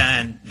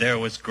understand there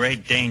was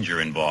great danger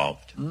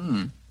involved.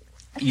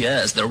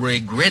 Yes, there were a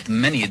great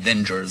many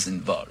dangers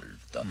involved.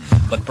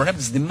 But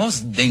perhaps the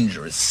most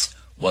dangerous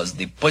was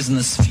the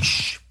poisonous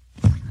fish.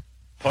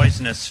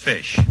 Poisonous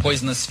fish.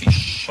 Poisonous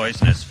fish.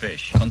 Poisonous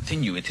fish.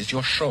 Continue, it is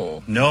your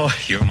show. No,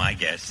 you're my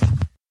guest.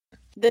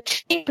 The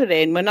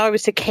Chamberlain, when I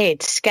was a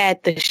kid,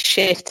 scared the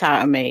shit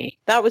out of me.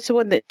 That was the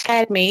one that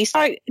scared me. He's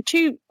like,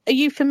 are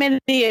you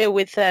familiar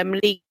with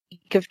League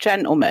of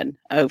Gentlemen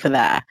over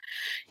there?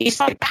 He's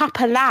like,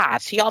 Papa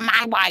lad, you're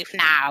my wife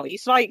now.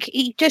 He's like,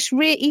 he's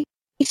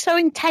so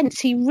intense.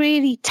 He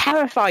really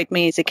terrified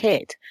me as a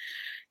kid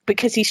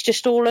because he's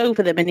just all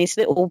over them and his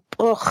little,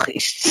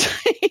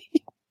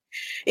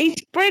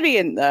 he's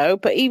brilliant though,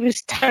 but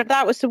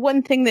that was the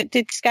one thing that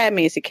did scare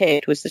me as a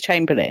kid was the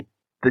Chamberlain.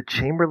 The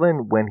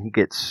Chamberlain, when he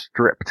gets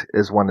stripped,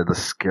 is one of the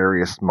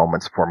scariest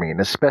moments for me,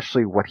 and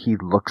especially what he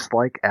looks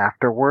like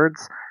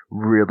afterwards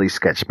really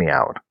sketched me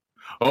out.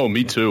 Oh,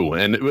 me too.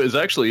 And it was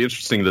actually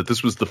interesting that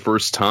this was the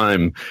first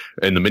time,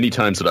 and the many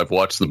times that I've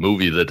watched the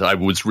movie, that I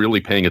was really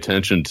paying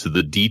attention to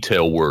the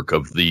detail work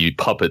of the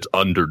puppet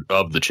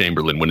of the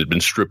Chamberlain when it had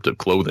been stripped of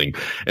clothing.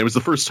 And it was the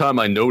first time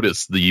I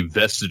noticed the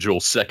vestigial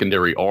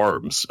secondary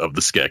arms of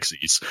the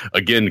Skeksis,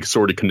 again,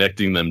 sort of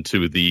connecting them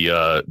to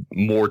the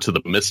more to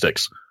the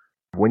mystics.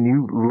 When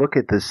you look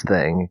at this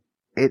thing,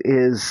 it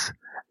is,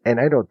 and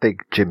I don't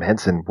think Jim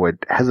Henson would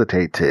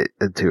hesitate to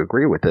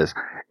agree with this,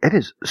 it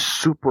is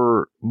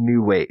super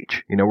new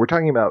age. You know, we're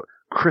talking about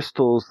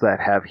crystals that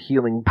have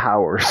healing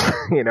powers,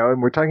 you know,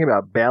 and we're talking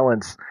about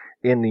balance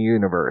in the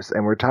universe,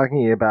 and we're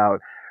talking about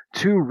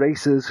two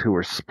races who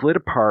are split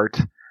apart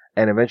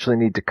and eventually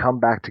need to come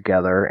back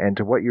together. And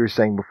to what you were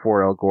saying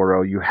before, El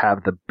Goro, you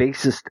have the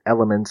basest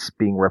elements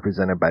being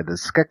represented by the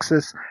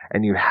Skeksis,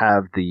 and you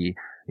have the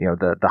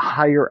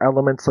higher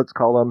elements, let's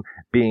call them,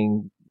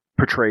 being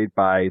portrayed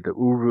by the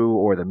Uru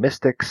or the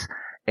mystics.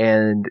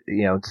 And,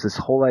 you know, it's this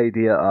whole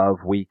idea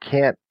of we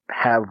can't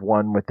have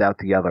one without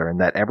the other,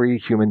 and that every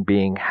human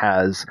being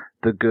has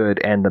the good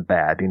and the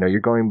bad. You know,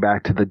 you're going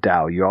back to the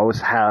Tao. You always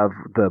have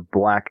the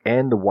black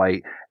and the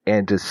white,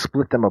 and to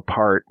split them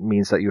apart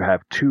means that you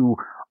have two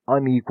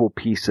unequal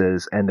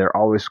pieces, and they're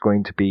always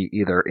going to be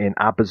either in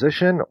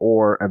opposition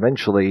or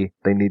eventually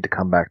they need to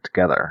come back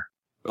together.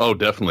 Oh,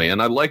 definitely.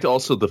 And I liked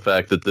also the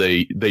fact that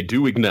they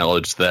do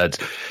acknowledge that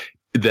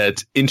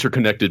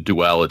interconnected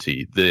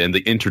duality and the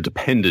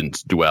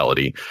interdependent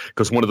duality.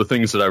 Because one of the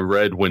things that I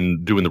read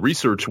when doing the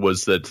research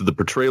was that the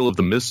portrayal of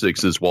the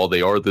mystics is, while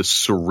they are this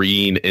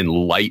serene,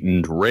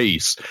 enlightened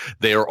race,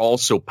 they are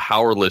also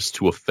powerless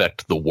to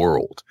affect the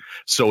world.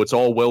 So it's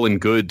all well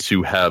and good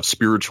to have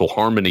spiritual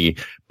harmony,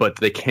 but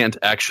they can't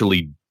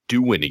actually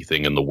do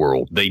anything in the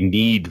world. They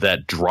need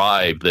that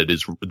drive that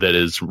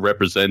is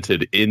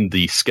represented in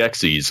the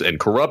Skeksis and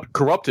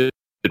corrupted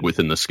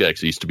within the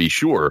Skeksis, to be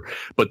sure,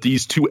 but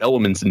these two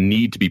elements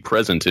need to be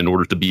present in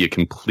order to be a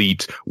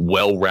complete,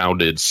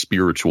 well-rounded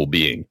spiritual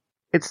being.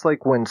 It's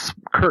like when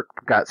Kirk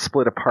got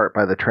split apart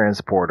by the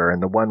transporter, and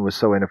the one was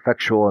so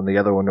ineffectual and the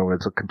other one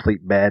was a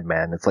complete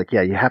madman. It's like,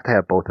 yeah, you have to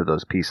have both of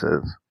those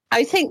pieces.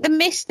 I think the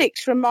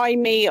mystics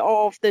remind me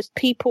of the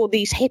people,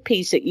 these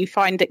hippies that you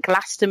find at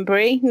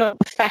Glastonbury, not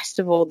the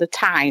festival, the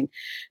town,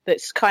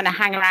 that's kind of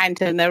hang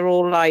around and they're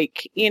all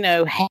like, you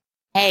know,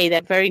 hey,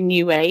 they're very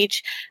new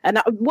age. And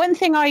one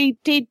thing I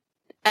did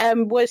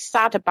was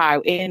sad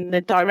about in the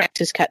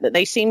director's cut that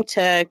they seemed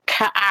to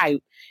cut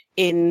out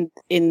in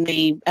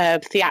the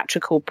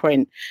theatrical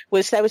print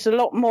was there was a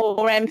lot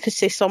more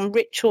emphasis on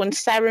ritual and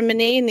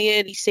ceremony in the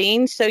early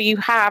scenes. So you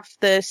have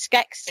the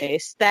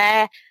Skeksis,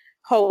 their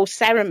whole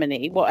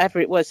ceremony, whatever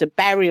it was, a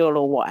burial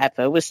or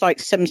whatever, was like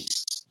some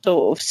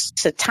sort of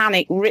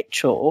satanic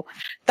ritual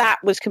that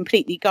was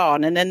completely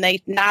gone. And then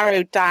they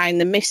narrowed down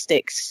the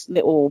mystics'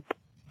 little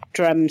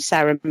drum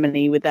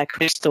ceremony with their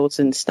crystals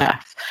and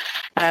stuff.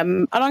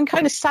 And I'm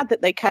kind of sad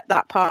that they cut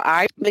that part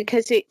out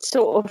because it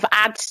sort of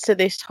adds to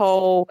this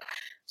whole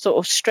sort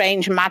of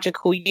strange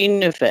magical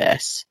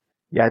universe.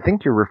 Yeah, I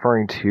think you're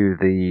referring to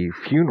the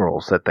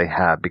funerals that they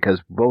have, because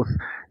both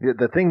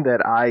the thing that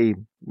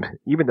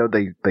even though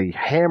they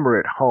hammer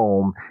it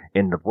home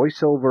in the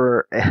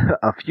voiceover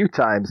a few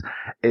times,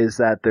 is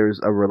that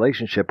there's a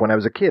relationship. When I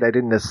was a kid, I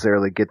didn't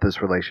necessarily get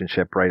this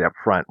relationship right up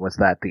front, was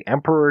that the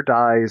emperor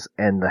dies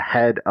and the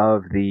head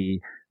of the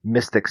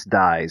mystics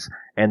dies,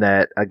 and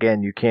that,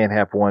 again, you can't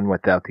have one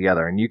without the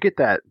other. And you get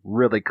that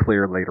really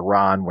clear later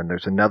on when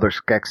there's another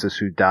Skeksis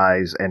who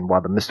dies, and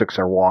while the mystics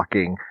are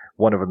walking,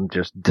 one of them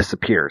just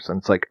disappears. And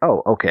it's like,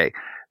 oh, okay,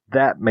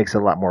 that makes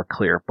it a lot more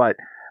clear. But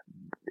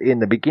in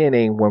the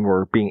beginning, when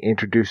we're being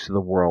introduced to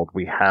the world,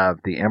 we have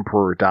the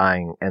emperor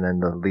dying and then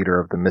the leader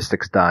of the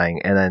mystics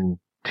dying. And then,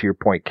 to your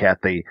point, Kat,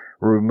 they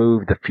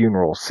remove the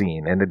funeral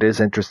scene. And it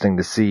is interesting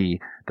to see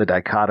the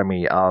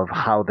dichotomy of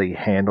how they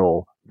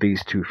handle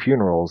these two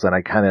funerals. And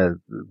I kind of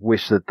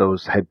wish that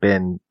those had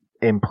been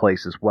in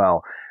place as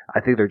well. I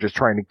think they're just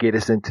trying to get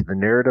us into the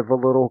narrative a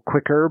little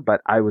quicker,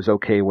 but I was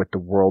okay with the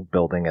world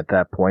building at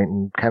that point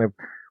and kind of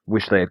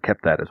wish they had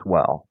kept that as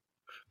well.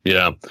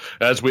 Yeah,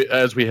 as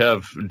we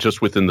have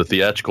just within the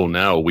theatrical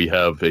now, we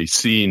have a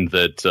scene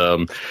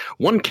that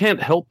one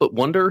can't help but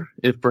wonder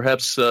if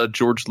perhaps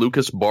George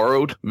Lucas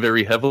borrowed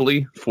very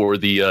heavily for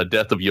the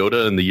death of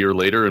Yoda and the year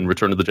later in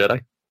Return of the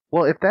Jedi.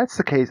 Well, if that's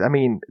the case, I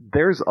mean,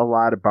 there's a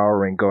lot of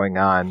borrowing going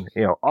on.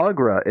 You know,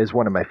 Aughra is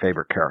one of my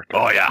favorite characters.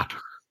 Oh, yeah.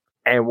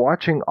 And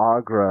watching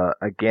Aughra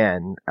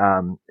again,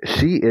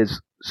 she is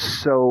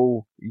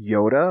so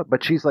Yoda,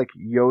 but she's like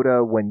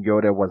Yoda when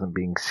Yoda wasn't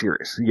being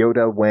serious.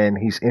 Yoda when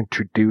he's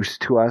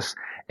introduced to us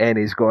and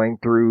he's going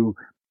through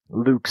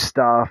Luke's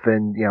stuff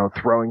and, you know,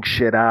 throwing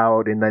shit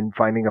out and then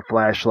finding a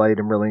flashlight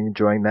and really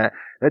enjoying that.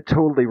 That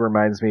totally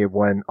reminds me of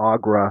when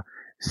Aughra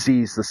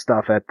sees the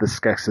stuff at the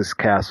Skeksis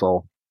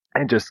castle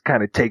and just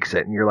kind of takes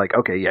it, and you're like,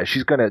 okay, yeah,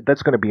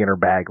 that's gonna be in her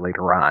bag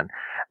later on.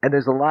 And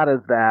there's a lot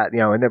of that, you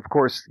know, and of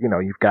course, you know,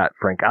 you've got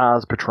Frank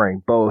Oz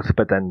portraying both,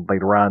 but then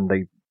later on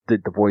they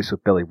did the voice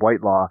with Billy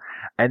Whitelaw,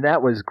 and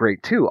that was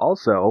great too.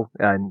 Also,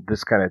 and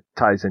this kind of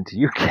ties into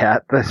you,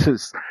 Kat,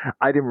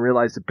 I didn't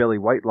realize that Billy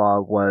Whitelaw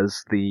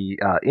was the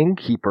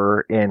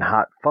innkeeper in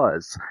Hot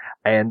Fuzz.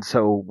 And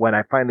so when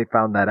I finally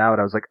found that out,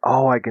 I was like,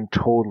 oh, I can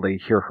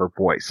totally hear her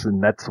voice.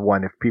 And that's the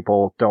one, if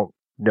people don't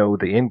know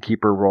the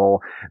innkeeper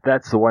role,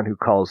 that's the one who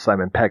calls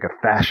Simon Pegg a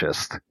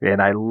fascist,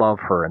 and I love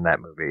her in that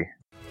movie.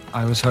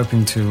 I was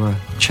hoping to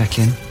check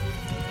in.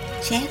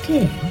 Check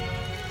in?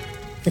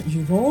 But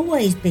you've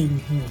always been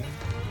here.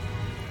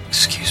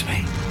 Excuse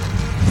me?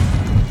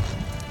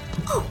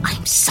 Oh,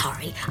 I'm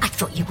sorry. I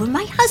thought you were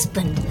my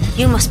husband.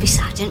 You must be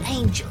Sergeant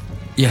Angel.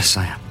 Yes,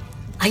 I am.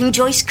 I'm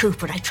Joyce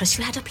Cooper. I trust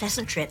you had a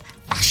pleasant trip.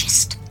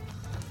 Fascist.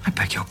 I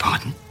beg your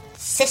pardon?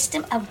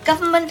 System of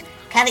government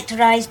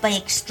characterized by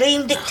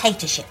extreme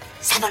dictatorship.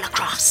 7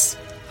 across.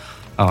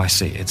 Oh, I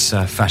see. It's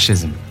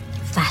fascism.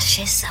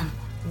 Fascism.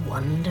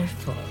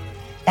 Wonderful.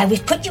 Now,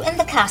 we've put you in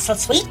the castle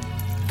suite.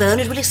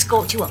 Bernard will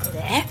escort you up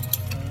there.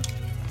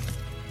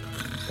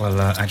 Well,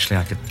 actually,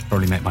 I could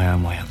probably make my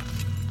own way up.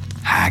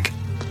 Hag.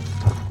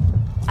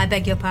 I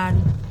beg your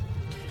pardon?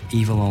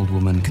 Evil old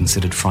woman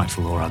considered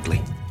frightful or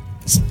ugly.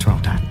 It's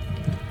 12 down.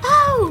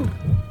 Oh,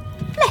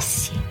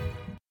 bless you.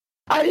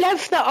 I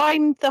love that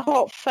I'm the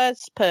hot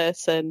fuzz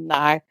person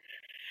now.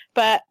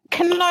 But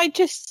can I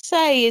just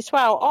say as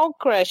well,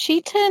 Aughra,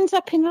 she turns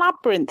up in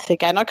Labyrinth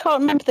again. I can't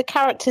remember the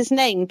character's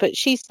name, but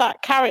she's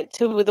that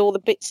character with all the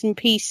bits and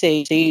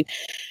pieces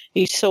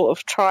who's sort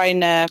of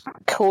trying to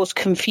cause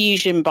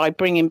confusion by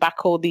bringing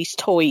back all these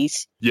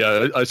toys.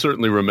 Yeah, I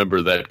certainly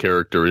remember that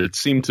character. It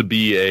seemed to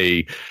be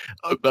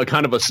a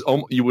kind of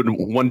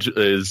one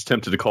is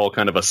tempted to call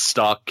kind of a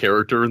stock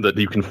character that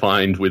you can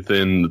find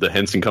within the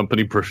Henson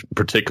Company,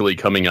 particularly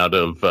coming out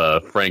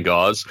of Frank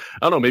Oz.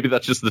 I don't know, maybe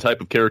that's just the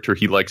type of character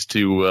he likes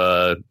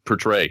to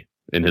portray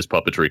in his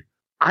puppetry.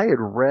 I had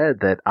read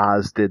that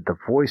Oz did the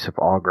voice of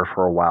Aughra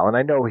for a while, and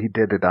I know he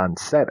did it on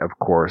set, of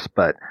course,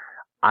 but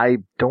I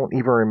don't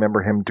even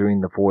remember him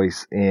doing the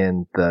voice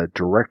in the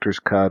director's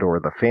cut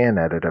or the fan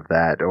edit of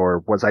that,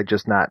 or was I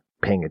just not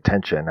paying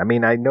attention? I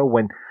mean, I know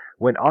when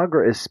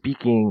Aughra is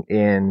speaking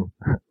in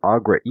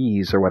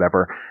Aughra-ese or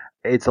whatever,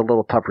 it's a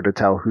little tougher to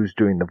tell who's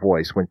doing the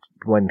voice.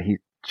 When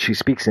she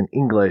speaks in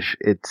English,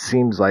 it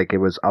seems like it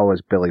was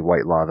always Billy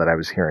Whitelaw that I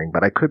was hearing,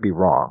 but I could be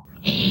wrong.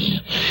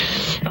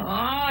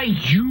 Are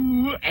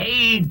you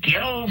a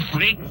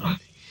gelfling?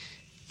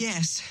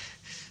 Yes.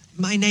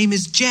 My name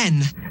is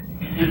Jen.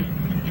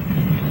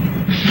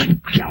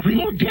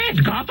 Gelfling or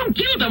dead. Gotham,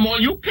 kill them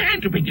all you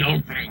can to be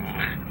gelfling.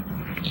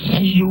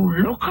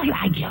 You look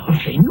like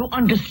gelfling. You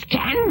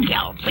understand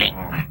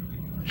gelfling.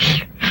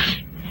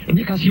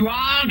 Because you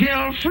are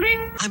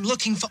gelfling? I'm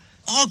looking for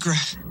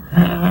Aughra.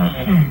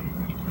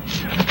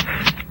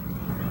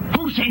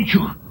 Who sent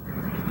you?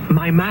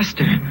 My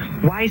master,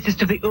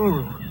 wisest of the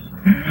Uru.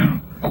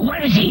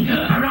 Where is he?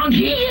 Around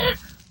here?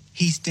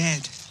 He's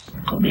dead.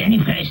 Could be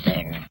any place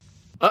then.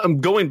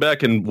 I'm going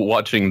back and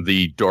watching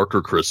the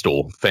Darker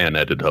Crystal fan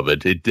edit of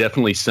it. It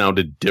definitely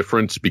sounded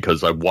different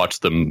because I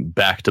watched them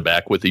back to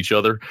back with each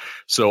other.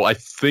 So I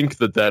think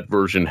that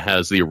version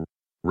has the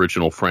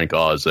original Frank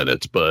Oz in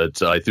it,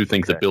 but I do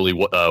think that Billy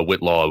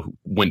Whitelaw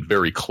went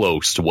very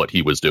close to what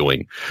he was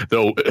doing.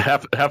 Though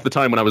half the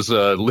time when I was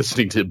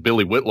listening to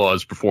Billy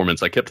Whitlaw's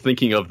performance, I kept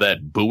thinking of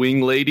that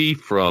booing lady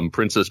from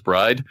Princess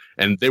Bride,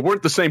 and they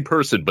weren't the same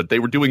person, but they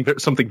were doing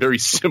something very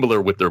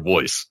similar with their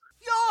voice.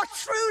 Your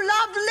true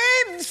love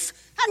lives,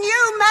 and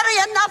you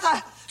marry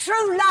another.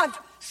 True love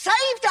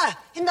saved her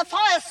in the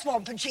fire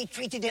swamp, and she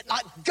treated it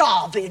like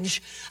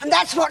garbage. And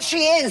that's what she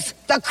is,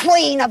 the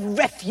queen of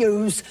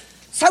refuse.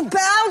 So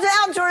bow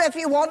down to her if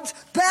you want.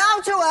 Bow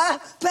to her.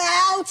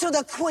 Bow to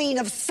the queen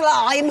of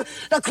slime,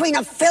 the queen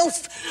of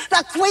filth,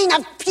 the queen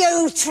of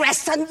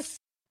putrescence.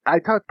 I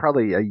talked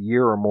probably a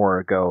year or more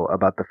ago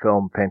about the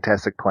film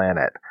Fantastic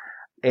Planet.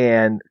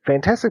 And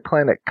Fantastic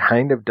Planet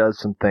kind of does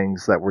some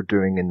things that we're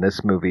doing in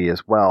this movie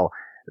as well,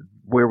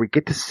 where we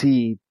get to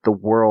see the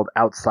world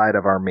outside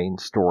of our main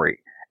story.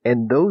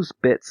 And those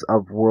bits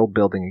of world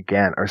building,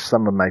 again, are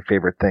some of my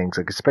favorite things,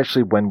 like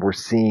especially when we're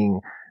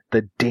seeing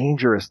the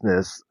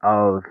dangerousness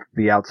of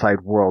the outside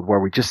world, where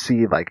we just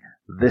see like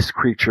this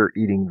creature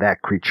eating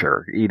that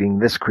creature, eating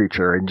this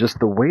creature, and just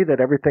the way that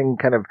everything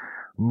kind of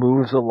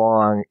moves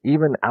along,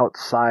 even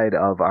outside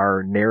of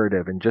our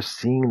narrative, and just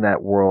seeing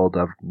that world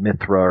of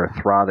Mithra or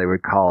Thra, they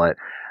would call it.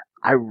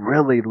 I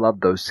really love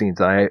those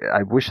scenes. I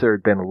wish there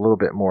had been a little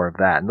bit more of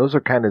that. And those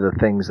are kind of the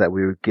things that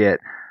we would get,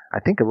 I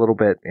think, a little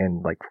bit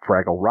in like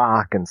Fraggle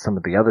Rock and some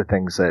of the other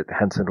things that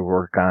Henson would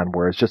work on,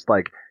 where it's just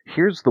like,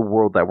 here's the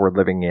world that we're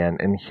living in,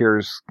 and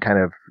here's kind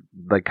of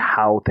like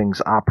how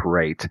things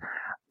operate.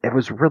 It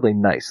was really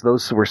nice.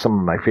 Those were some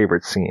of my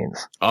favorite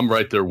scenes. I'm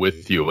right there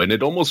with you. And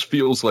it almost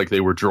feels like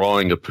they were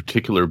drawing a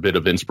particular bit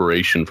of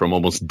inspiration from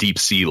almost deep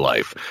sea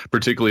life,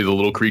 particularly the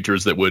little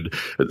creatures that would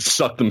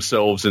suck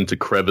themselves into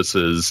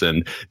crevices,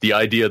 and the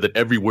idea that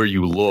everywhere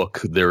you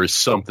look, there is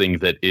something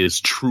that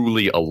is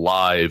truly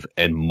alive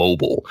and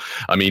mobile.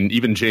 I mean,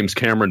 even James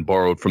Cameron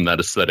borrowed from that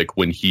aesthetic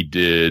when he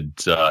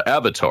did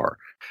Avatar.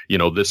 You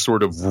know, this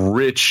sort of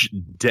rich,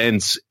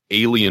 dense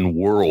alien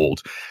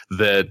world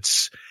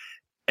that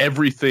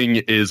everything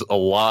is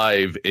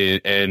alive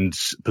and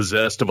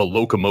possessed of a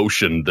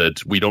locomotion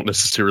that we don't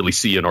necessarily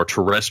see in our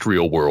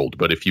terrestrial world.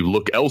 But if you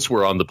look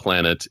elsewhere on the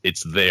planet,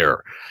 it's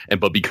there.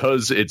 But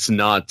because it's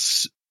not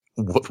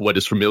what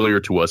is familiar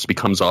to us,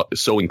 becomes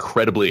so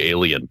incredibly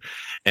alien.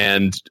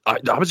 And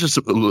I was just,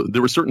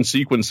 there were certain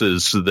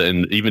sequences,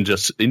 then even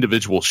just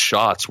individual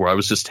shots, where I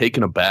was just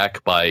taken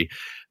aback by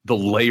the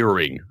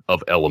layering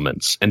of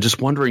elements, and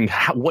just wondering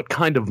what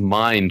kind of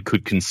mind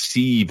could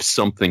conceive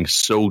something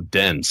so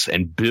dense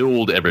and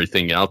build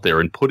everything out there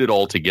and put it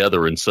all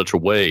together in such a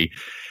way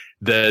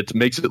that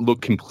makes it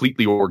look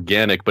completely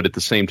organic, but at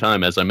the same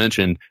time, as I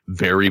mentioned,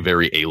 very,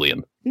 very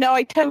alien. No,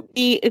 I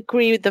totally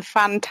agree with the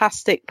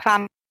Fantastic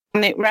Planet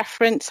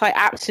reference. I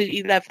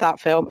absolutely love that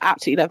film.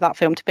 Absolutely love that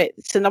film to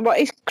bits. And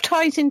it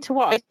ties into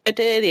what I said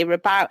earlier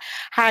about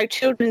how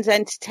children's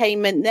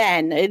entertainment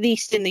then, at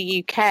least in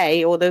the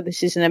UK, although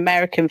this is an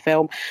American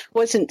film,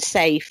 wasn't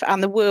safe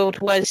and the world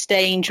was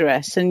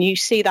dangerous. And you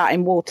see that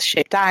in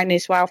Watership Down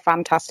as well.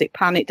 Fantastic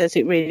Planet does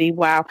it really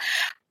well.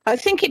 I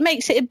think it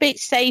makes it a bit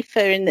safer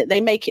in that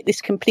they make it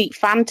this complete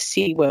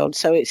fantasy world.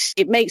 So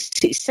it makes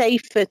it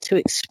safer to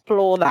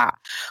explore that.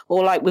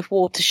 Or like with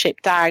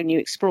Watership Down, you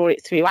explore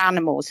it through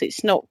animals.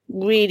 It's not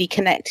really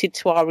connected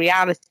to our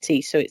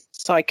reality. So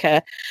it's like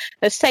a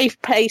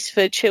safe place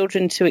for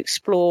children to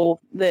explore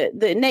the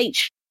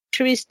nature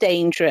is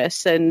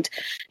dangerous. And,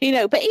 you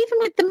know, but even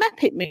with the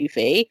Muppet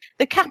movie,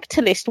 the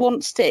capitalist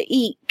wants to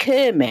eat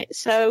Kermit.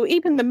 So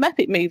even the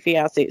Muppet movie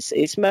has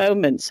its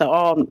moments that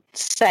aren't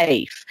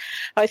safe.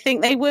 I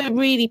think they were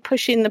really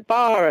pushing the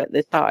bar at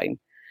the time,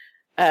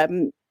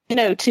 you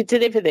know, to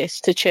deliver this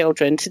to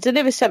children, to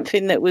deliver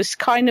something that was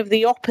kind of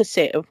the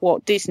opposite of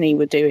what Disney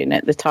were doing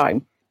at the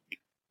time.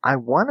 I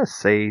want to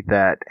say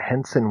that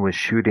Henson was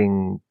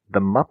shooting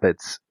the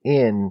Muppets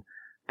in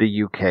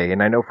the UK,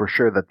 and I know for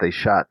sure that they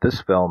shot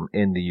this film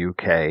in the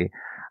UK,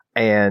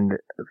 and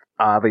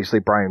obviously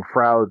Brian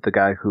Froud, the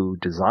guy who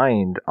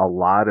designed a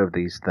lot of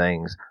these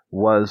things,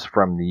 was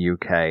from the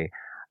UK,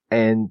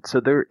 and so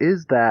there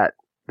is that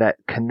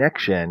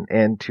connection.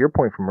 And to your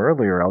point from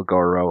earlier, El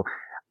Goro,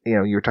 you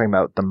know, you were talking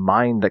about the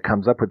mind that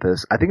comes up with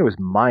this. I think it was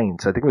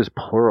minds. I think it was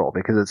plural,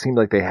 because it seemed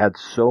like they had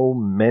so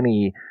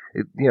many.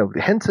 You know,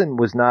 Henson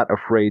was not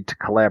afraid to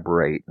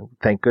collaborate,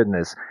 thank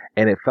goodness,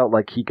 and it felt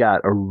like he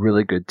got a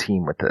really good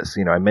team with this.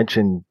 You know, I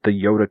mentioned the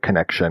Yoda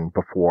connection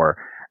before,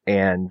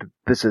 and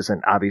this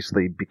isn't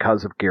obviously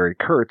because of Gary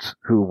Kurtz,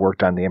 who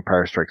worked on The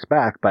Empire Strikes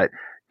Back, but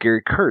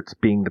Gary Kurtz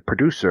being the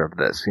producer of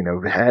this, you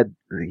know,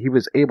 he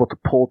was able to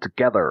pull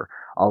together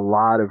a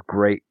lot of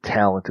great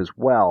talent as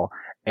well.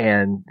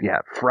 And yeah,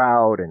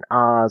 Froud and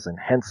Oz and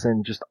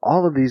Henson, just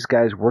all of these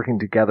guys working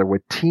together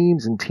with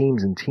teams and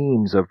teams and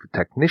teams of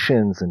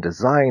technicians and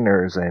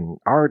designers and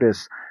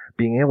artists,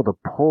 being able to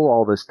pull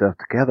all this stuff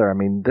together. I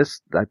mean,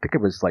 I think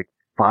it was like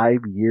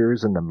 5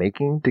 years in the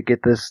making to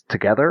get this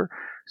together.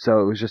 So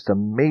it was just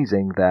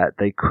amazing that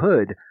they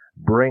could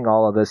bring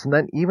all of this. And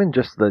then even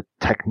just the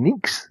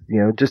techniques,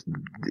 you know, just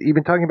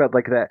even talking about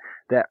like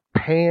that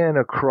pan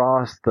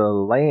across the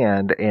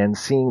land and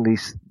seeing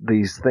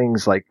these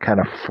things like kind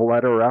of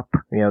flutter up,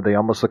 you know, they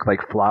almost look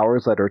like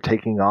flowers that are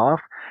taking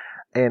off.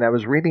 And I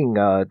was reading,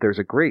 there's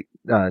a great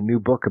new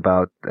book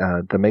about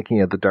the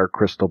making of the Dark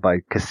Crystal by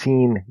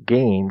Cassine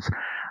Gaines.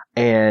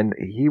 And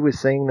he was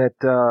saying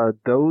that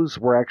those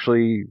were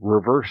actually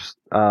reverse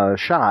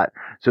shot.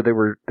 So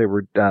we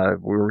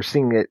were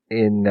seeing it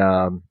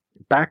in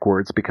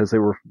backwards because they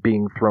were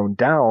being thrown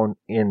down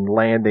in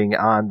landing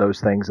on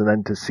those things, and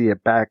then to see it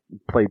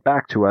played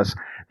back to us,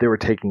 they were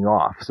taking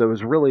off. So it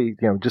was really,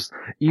 you know, just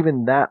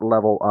even that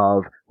level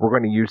of we're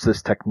going to use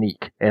this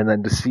technique, and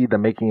then to see the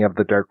making of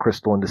the Dark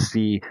Crystal and to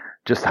see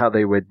just how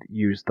they would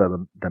use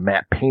the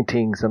matte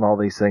paintings and all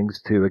these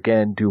things to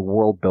again do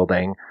world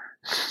building.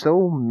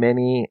 So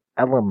many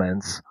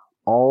elements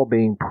all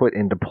being put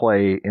into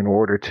play in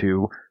order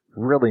to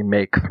really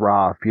make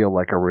Thra feel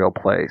like a real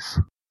place.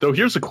 So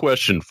here's a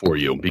question for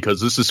you, because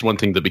this is one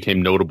thing that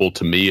became notable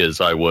to me as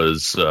I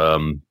was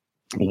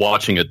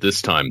watching it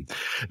this time,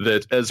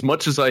 that as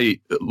much as I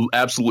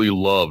absolutely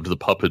loved the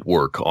puppet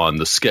work on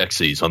the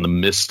Skeksis, on the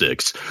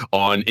Mystics,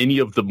 on any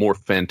of the more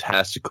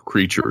fantastical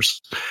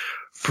creatures,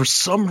 for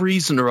some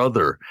reason or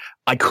other,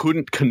 I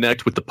couldn't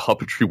connect with the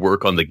puppetry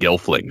work on the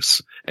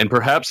gelflings. And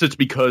perhaps it's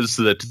because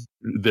that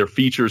their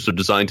features are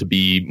designed to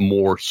be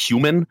more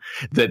human,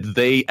 that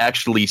they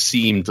actually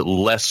seemed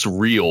less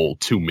real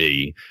to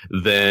me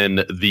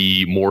than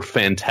the more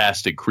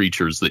fantastic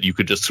creatures that you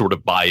could just sort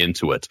of buy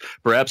into it.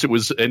 Perhaps it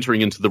was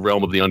entering into the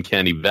realm of the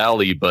uncanny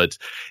valley, but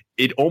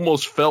it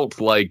almost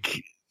felt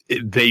like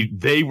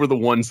they were the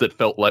ones that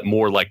felt like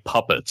more like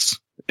puppets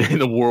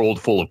in a world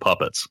full of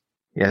puppets.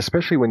 Yeah,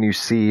 especially when you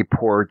see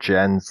poor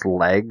Jen's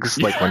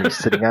legs, like when he's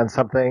sitting on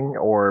something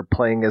or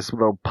playing his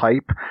little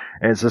pipe,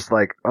 and it's just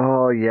like,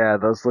 oh yeah,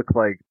 those look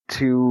like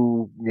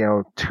two,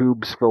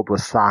 tubes filled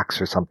with socks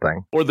or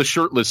something. Or the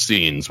shirtless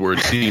scenes where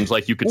it seems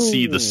like you could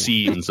see the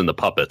seams in the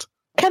puppet.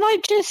 Can I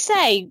just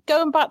say,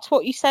 going back to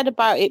what you said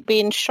about it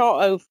being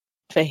shot over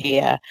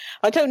here,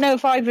 I don't know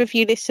if either of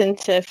you listened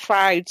to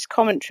Froud's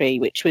commentary,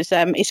 which was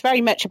it's very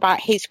much about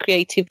his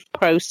creative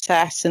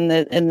process and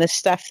the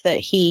stuff that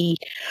he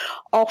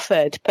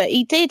offered, but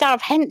he did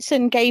have,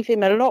 Henson gave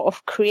him a lot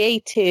of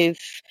creative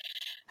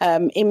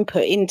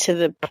input into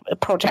the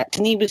project,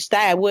 and he was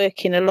there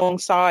working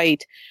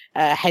alongside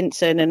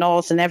Henson and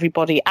Oz and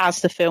everybody as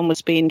the film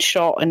was being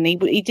shot, and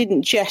he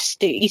didn't just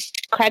he's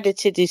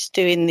credited as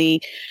doing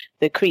the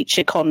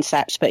creature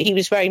concepts, but he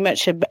was very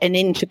much an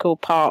integral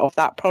part of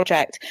that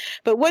project.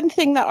 But one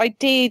thing that I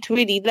did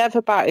really love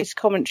about his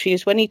commentary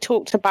is when he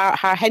talked about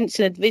how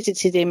Henson had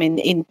visited him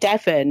in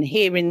Devon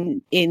here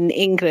in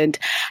England,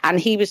 and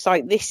he was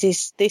like, this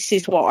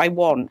is what I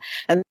want.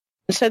 And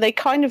so they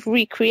kind of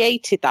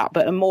recreated that,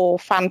 but a more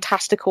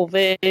fantastical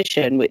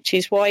version, which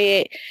is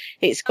why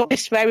it's got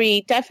this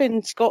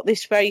Devon's got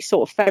this very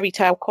sort of fairy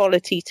tale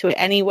quality to it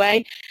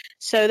anyway.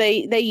 So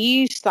they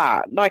used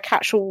that like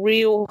actual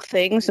real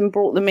things and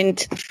brought them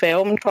into the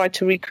film and tried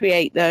to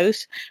recreate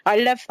those. I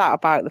love that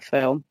about the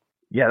film.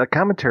 Yeah, the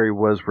commentary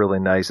was really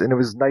nice, and it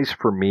was nice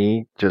for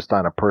me, just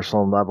on a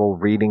personal level,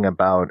 reading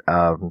about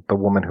the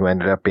woman who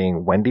ended up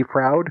being Wendy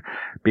Froud,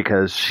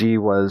 because she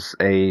was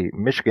a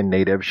Michigan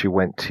native. She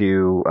went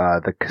to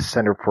the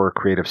Center for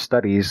Creative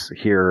Studies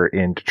here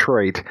in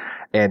Detroit,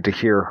 and to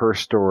hear her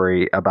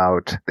story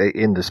about,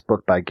 in this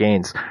book by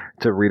Gaines,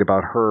 to read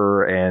about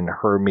her and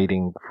her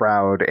meeting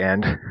Froud,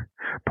 and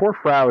poor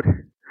Froud,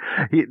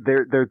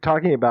 they're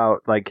talking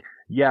about, like,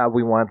 yeah,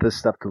 we want this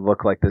stuff to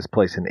look like this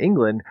place in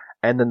England.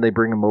 And then they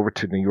bring him over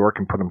to New York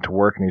and put him to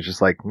work. And he's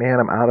just like, man,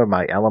 I'm out of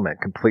my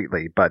element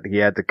completely. But he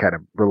had to kind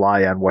of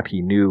rely on what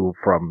he knew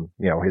from,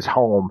 his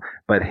home.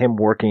 But him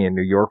working in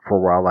New York for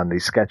a while on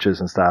these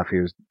sketches and stuff, he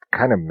was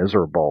kind of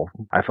miserable.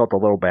 I felt a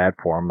little bad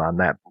for him on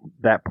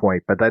that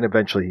point. But then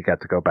eventually he got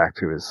to go back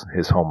to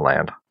his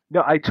homeland.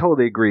 No, I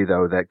totally agree,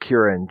 though, that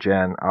Kira and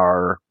Jen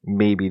are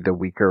maybe the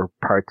weaker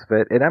parts of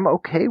it. And I'm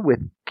okay with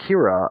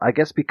Kira, I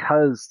guess,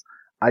 because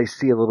I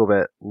see a little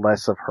bit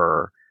less of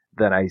her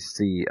than I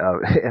see,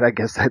 and I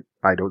guess that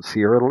I don't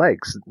see her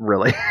legs,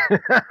 really.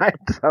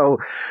 So,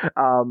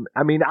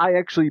 I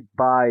actually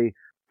buy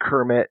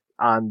Kermit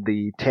on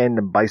the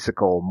tandem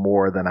bicycle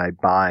more than I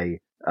buy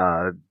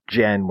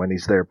Jen when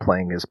he's there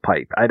playing his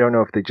pipe. I don't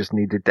know if they just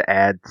needed to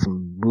add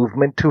some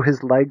movement to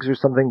his legs or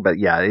something, but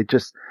yeah,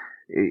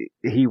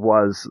 he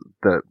was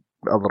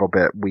a little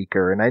bit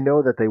weaker. And I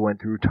know that they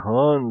went through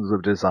tons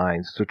of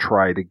designs to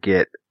try to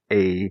get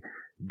a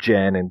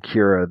Jen and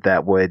Kira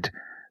that would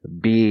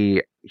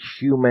be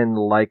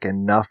human-like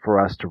enough for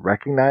us to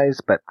recognize,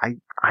 but I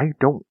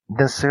don't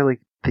necessarily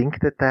think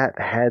that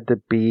had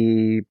to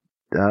be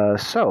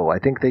so. I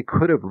think they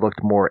could have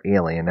looked more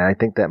alien, and I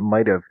think that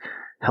might have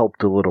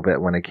helped a little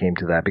bit when it came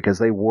to that, because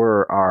they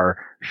were our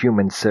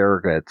human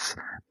surrogates.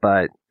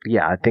 But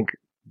yeah, I think,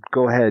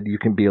 go ahead, you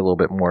can be a little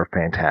bit more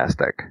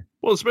fantastic.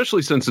 Well,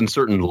 especially since in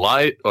certain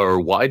light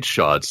or wide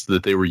shots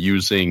that they were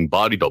using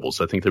body doubles.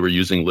 I think they were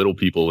using little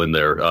people in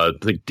there. I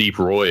think Deep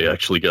Roy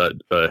actually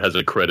has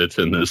a credit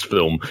in this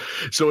film.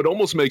 So it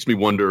almost makes me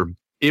wonder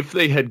if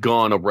they had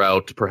gone a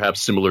route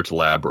perhaps similar to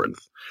Labyrinth,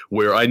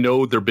 where I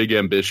know their big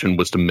ambition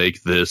was to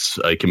make this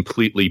a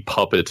completely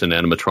puppet and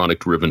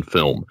animatronic-driven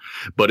film.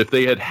 But if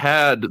they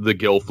had the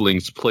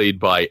Gelflings played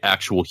by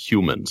actual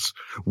humans,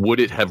 would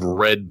it have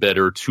read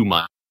better to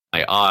my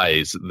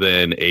eyes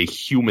than a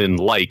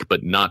human-like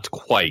but not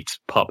quite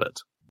puppet?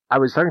 I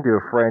was talking to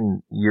a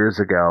friend years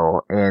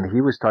ago, and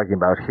he was talking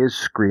about his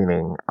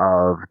screening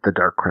of The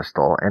Dark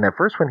Crystal. And at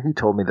first when he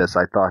told me this,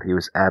 I thought he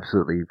was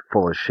absolutely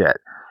full of shit.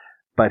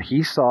 But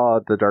he saw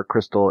The Dark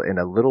Crystal in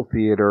a little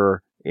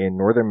theater in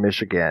northern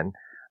Michigan,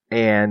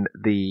 and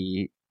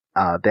the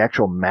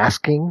actual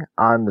masking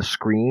on the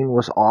screen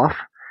was off.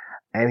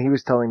 And he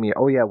was telling me,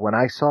 oh yeah, when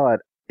I saw it,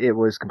 it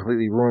was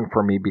completely ruined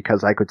for me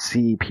because I could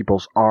see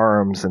people's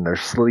arms and their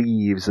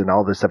sleeves and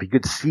all this stuff. You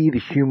could see the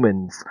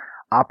humans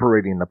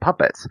operating the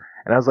puppets.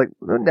 And I was like,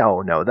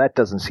 no, that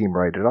doesn't seem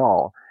right at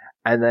all.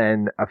 And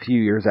then a few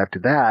years after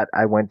that,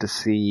 I went to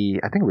see,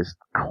 I think it was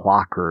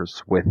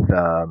Clockers with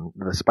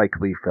the Spike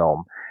Lee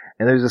film.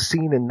 And there's a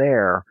scene in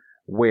there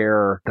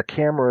where the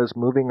camera is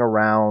moving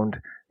around.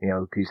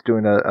 He's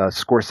doing a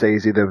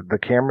Scorsese. The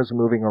camera's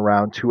moving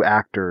around two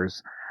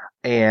actors,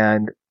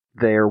 and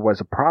there was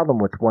a problem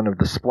with one of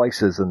the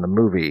splices in the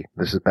movie.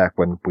 This is back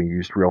when we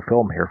used real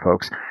film here,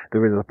 folks.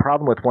 There was a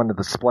problem with one of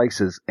the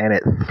splices, and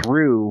it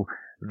threw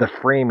the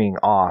framing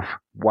off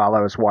while I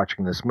was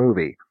watching this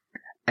movie.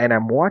 And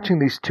I'm watching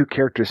these two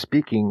characters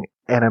speaking,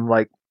 and I'm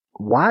like,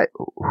 why?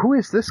 Who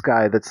is this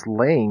guy that's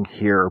laying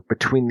here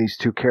between these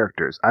two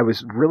characters? I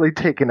was really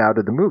taken out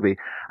of the movie.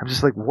 I'm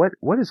just like,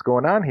 what is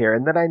going on here?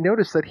 And then I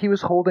noticed that he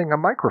was holding a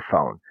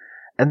microphone.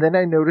 And then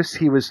I noticed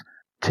he was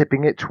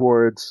tipping it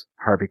towards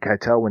Harvey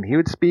Keitel when he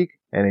would speak,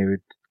 and he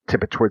would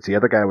tip it towards the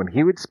other guy when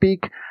he would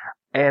speak.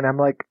 And I'm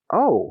like,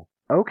 oh,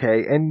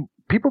 okay. And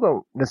people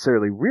don't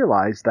necessarily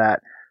realize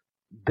that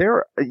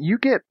you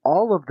get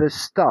all of this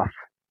stuff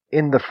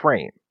in the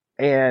frame.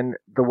 And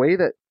the way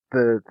that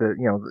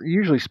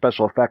usually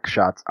special effects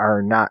shots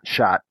are not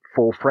shot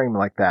full frame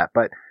like that,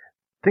 but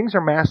things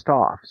are masked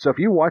off. So if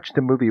you watch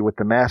the movie with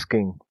the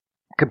masking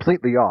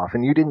completely off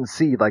and you didn't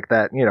see like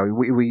that,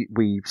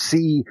 we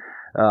see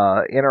in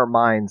our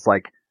minds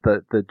like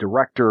the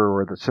director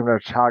or the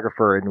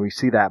cinematographer, and we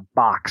see that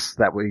box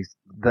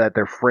that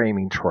they're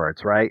framing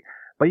towards, right?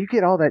 But you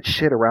get all that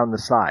shit around the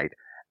side.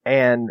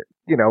 And,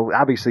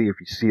 obviously if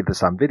you see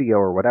this on video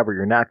or whatever,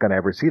 you're not going to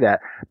ever see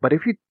that. But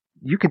if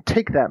you can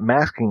take that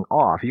masking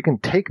off. You can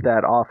take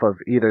that off of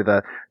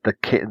either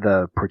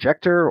the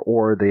projector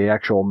or the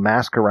actual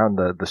mask around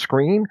the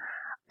screen.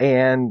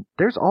 And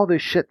there's all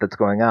this shit that's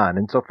going on.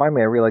 And so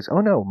finally I realized,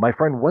 oh no, my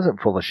friend wasn't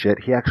full of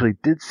shit. He actually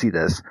did see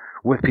this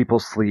with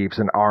people's sleeves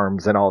and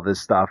arms and all this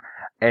stuff.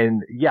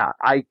 And yeah,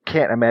 I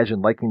can't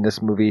imagine liking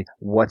this movie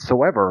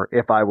whatsoever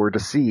if I were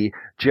to see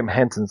Jim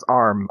Henson's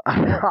arm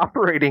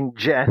operating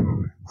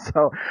Jen.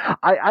 So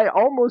I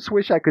almost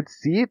wish I could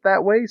see it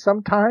that way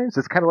sometimes.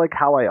 It's kind of like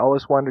how I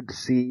always wanted to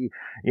see,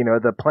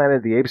 the Planet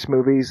of the Apes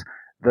movies,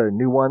 the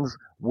new ones,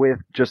 with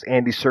just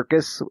Andy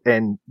Serkis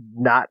and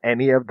not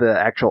any of the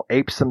actual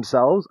apes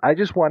themselves. I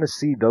just want to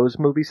see those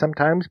movies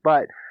sometimes.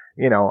 But,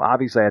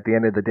 obviously at the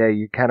end of the day,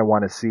 you kind of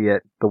want to see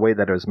it the way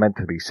that it was meant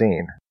to be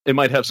seen. It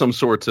might have some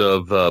sort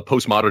of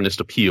postmodernist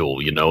appeal,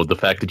 the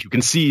fact that you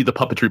can see the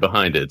puppetry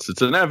behind it.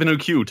 It's an Avenue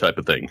Q type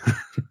of thing.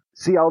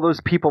 See all those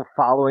people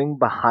following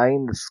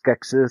behind the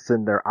Skeksis,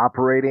 and they're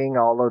operating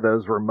all of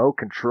those remote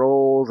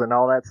controls and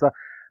all that stuff.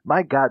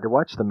 My God, to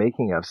watch the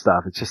making of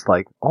stuff, it's just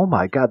like, oh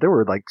my God, there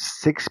were like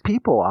 6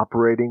 people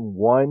operating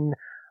one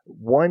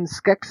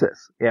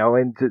Skeksis,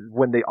 and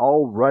when they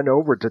all run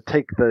over to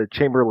take the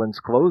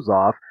Chamberlain's clothes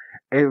off,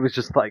 it was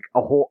just like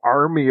a whole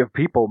army of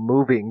people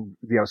moving,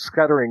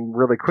 scuttering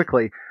really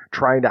quickly,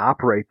 trying to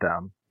operate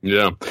them.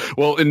 Yeah.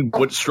 Well, and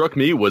what struck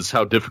me was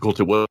how difficult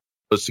it was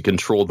to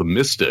control the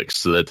mystics.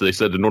 So that they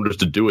said in order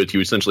to do it, you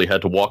essentially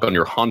had to walk on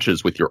your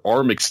haunches with your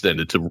arm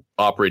extended to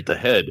operate the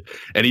head.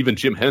 And even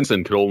Jim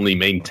Henson could only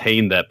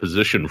maintain that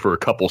position for a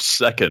couple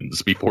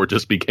seconds before it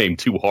just became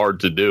too hard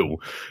to do.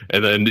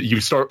 And then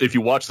if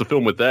you watch the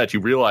film with that, you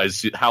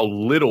realize how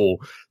little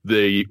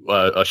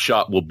a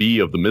shot will be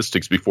of the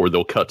mystics before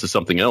they'll cut to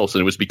something else.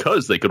 And it was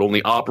because they could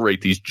only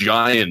operate these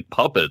giant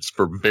puppets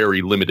for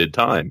very limited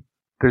time.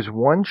 There's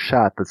one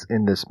shot that's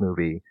in this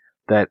movie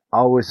that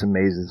always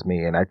amazes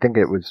me, and I think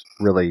it was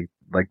really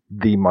like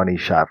the money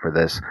shot for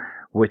this,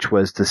 which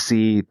was to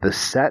see the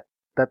set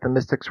that the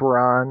mystics were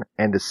on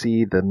and to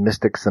see the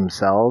mystics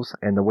themselves,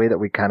 and the way that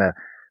we kind of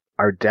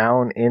are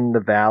down in the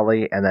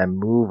valley and then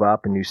move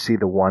up, and you see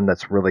the one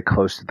that's really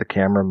close to the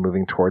camera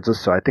moving towards us.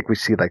 So I think we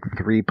see like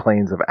 3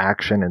 planes of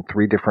action and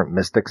 3 different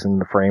mystics in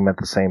the frame at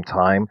the same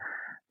time.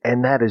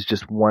 And that is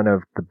just one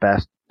of the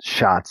best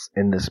shots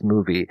in this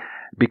movie,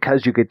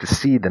 because you get to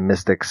see the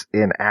mystics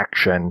in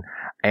action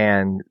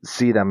and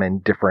see them in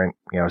different,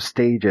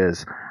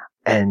 stages.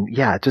 And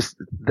yeah, just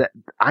that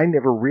I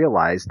never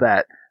realized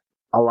that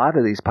a lot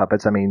of these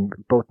puppets,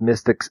 both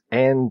mystics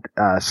and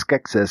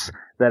Skeksis,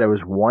 that it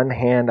was one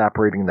hand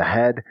operating the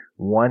head,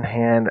 one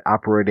hand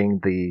operating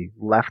the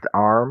left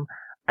arm,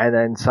 and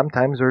then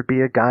sometimes there'd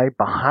be a guy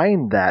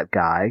behind that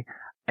guy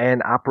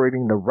and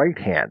operating the right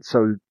hand.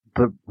 So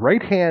the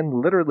right hand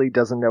literally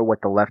doesn't know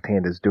what the left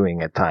hand is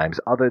doing at times,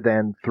 other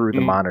than through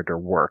the monitor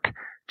work.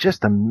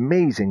 Just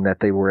amazing that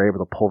they were able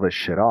to pull this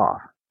shit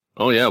off.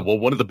 Oh, yeah. Well,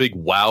 one of the big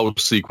wow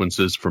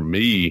sequences for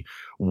me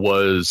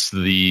was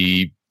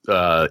the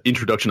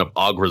introduction of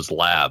Agra's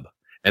lab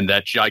and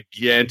that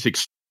gigantic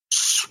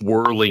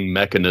swirling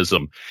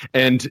mechanism.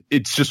 And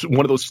it's just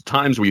one of those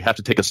times where you have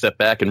to take a step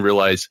back and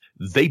realize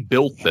they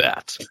built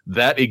that.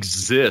 That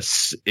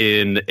exists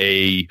in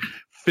a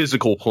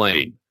physical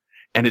plane.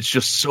 And it's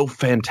just so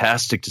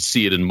fantastic to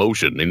see it in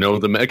motion.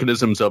 The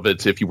mechanisms of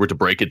it, if you were to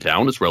break it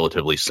down, is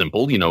relatively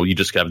simple. You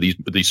just have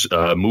these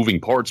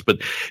moving parts,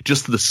 but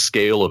just the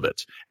scale of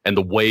it and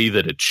the way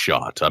that it's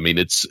shot.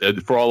 It's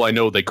for all I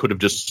know, they could have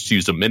just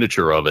used a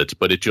miniature of it,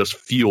 but it just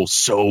feels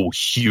so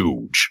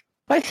huge.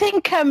 I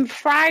think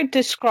Froud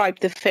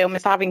described the film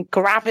as having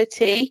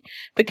gravity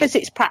because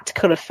it's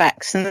practical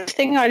effects. And the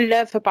thing I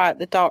love about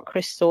The Dark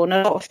Crystal and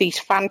a lot of these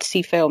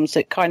fantasy films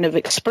that kind of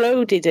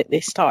exploded at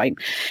this time,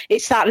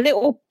 it's that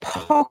little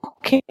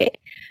pocket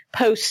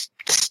post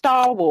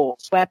Star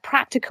Wars where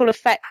practical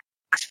effects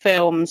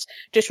films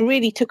just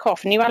really took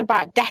off, and you had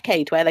about a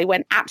decade where they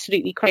went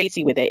absolutely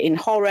crazy with it in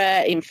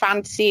horror, in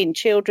fantasy, in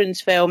children's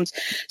films.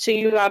 So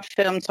you had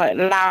films like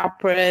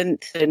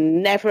Labyrinth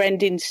and Never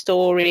Ending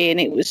Story, and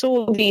it was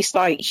all these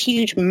like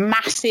huge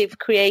massive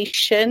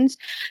creations,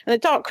 and The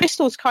Dark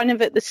Crystal's kind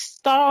of at the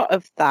start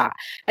of that,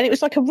 and it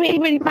was like a really,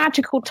 really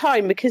magical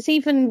time, because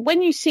even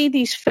when you see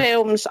these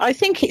films, I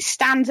think it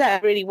stands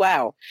out really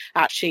well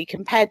actually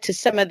compared to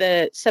some of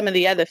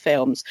the other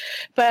films.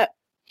 But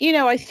you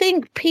know, I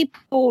think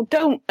people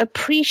don't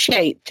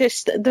appreciate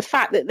just the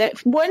fact that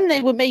when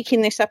they were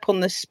making this up on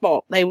the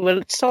spot, they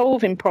were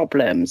solving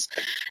problems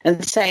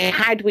and saying,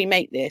 how do we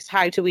make this?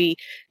 How do we,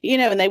 you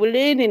know, and they were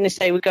learning as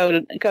they were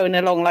going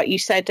along. Like you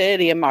said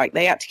earlier, Mike,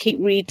 they had to keep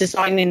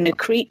redesigning the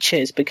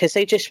creatures because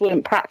they just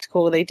weren't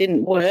practical. They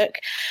didn't work.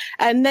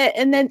 And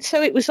then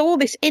so it was all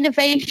this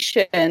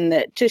innovation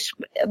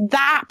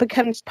that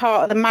becomes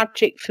part of the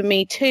magic for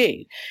me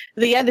too.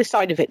 The other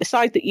side of it, the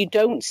side that you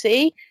don't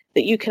see,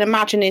 that you can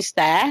imagine is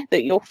there,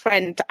 that your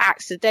friend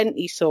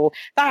accidentally saw,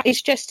 that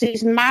is just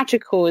as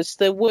magical as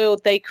the world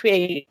they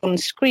create on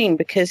screen,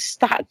 because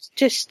that's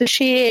just the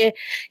sheer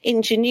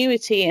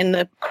ingenuity and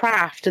the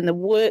craft and the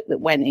work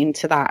that went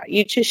into that.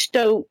 You just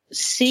don't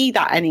see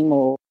that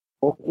anymore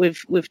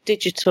with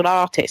digital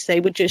artists. They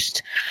would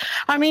just,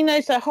 I mean,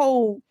 there's a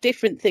whole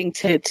different thing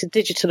to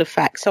digital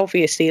effects.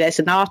 Obviously, there's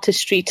an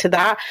artistry to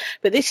that,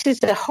 but this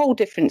is a whole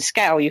different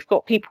scale. You've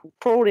got people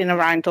crawling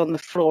around on the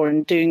floor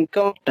and doing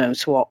God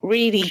knows what,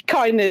 really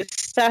kind of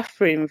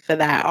suffering for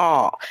their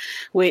art,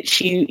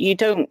 which you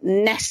don't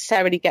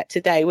necessarily get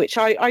today, which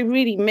I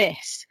really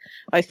miss,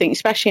 I think,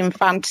 especially in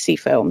fantasy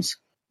films.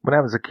 When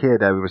I was a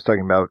kid, I was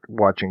talking about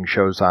watching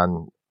shows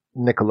on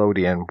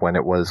Nickelodeon when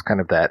it was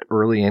kind of that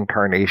early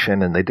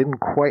incarnation, and they didn't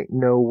quite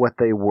know what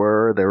they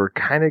were. They were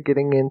kind of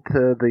getting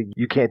into the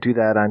you can't do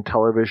that on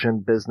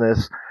television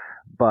business,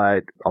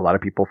 but a lot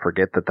of people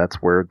forget that that's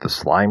where the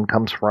slime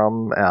comes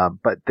from.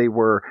 But they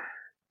were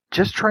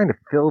just trying to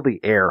fill the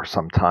air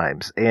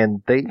sometimes,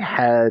 and they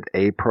had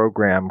a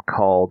program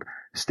called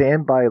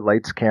Standby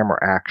Lights Camera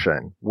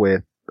Action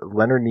with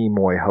Leonard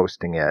Nimoy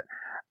hosting it,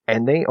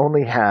 and they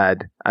only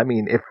had, I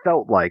mean, it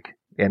felt like,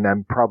 and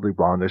I'm probably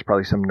wrong, there's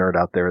probably some nerd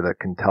out there that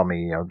can tell me,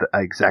 you know,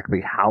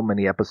 exactly how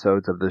many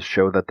episodes of this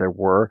show that there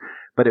were,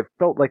 but it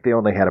felt like they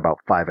only had about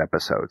 5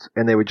 episodes,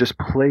 and they would just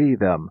play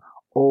them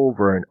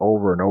over and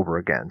over and over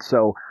again.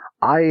 So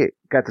I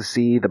got to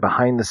see the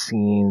behind the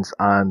scenes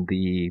on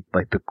the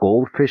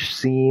goldfish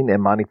scene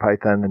in Monty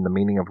Python and the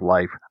Meaning of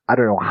Life. I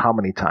don't know how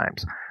many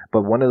times,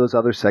 but one of those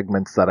other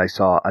segments that I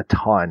saw a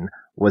ton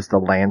was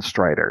the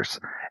Landstriders.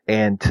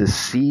 And to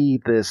see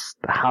this,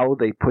 how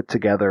they put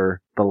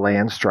together the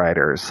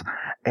Landstriders,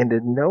 and to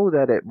know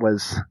that it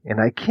was,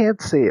 and I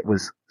can't say it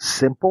was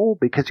simple,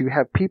 because you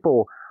have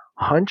people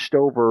hunched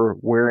over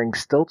wearing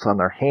stilts on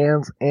their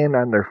hands and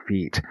on their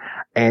feet,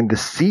 and to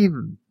see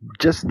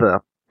just the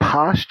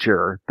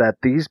posture that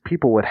these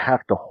people would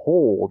have to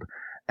hold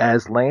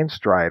as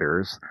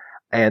Landstriders,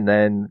 and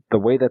then the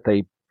way that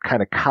they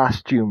kind of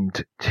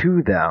costumed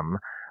to them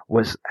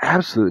was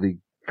absolutely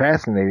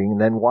fascinating.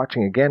 And then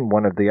watching again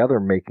one of the other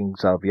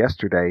makings of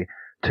yesterday,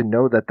 to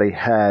know that they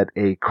had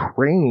a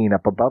crane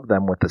up above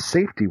them with a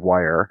safety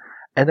wire,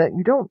 and that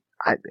you don't,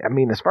 I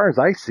mean, as far as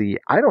I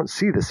don't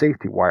see the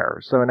safety wire.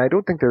 So, and I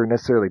don't think they're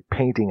necessarily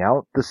painting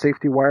out the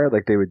safety wire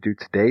like they would do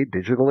today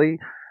digitally,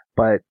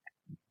 but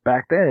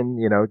back then,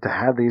 you know, to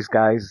have these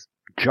guys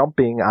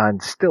jumping on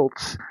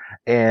stilts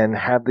and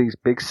have these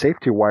big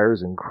safety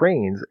wires and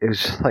cranes, it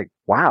was just like,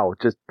 wow,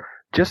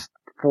 just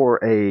for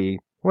a,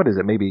 what is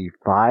it, maybe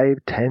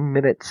 5-10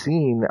 minute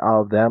scene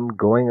of them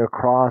going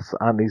across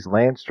on these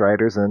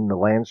Landstriders and the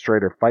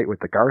Landstrider fight with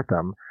the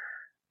Gartham.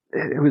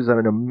 It was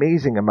an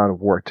amazing amount of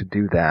work to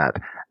do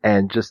that.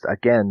 And just,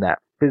 again, that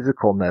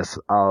physicalness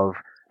of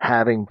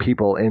having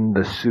people in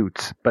the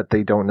suits, but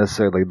they don't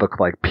necessarily look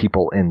like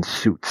people in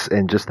suits,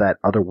 and just that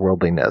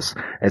otherworldliness.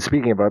 And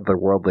speaking of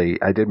otherworldly,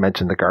 I did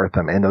mention the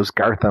Gartham, and those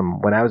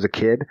Gartham, when I was a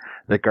kid,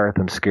 the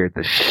Gartham scared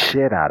the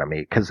shit out of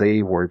me, because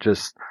they were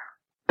just,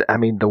 I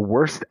mean, the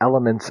worst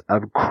elements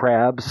of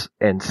crabs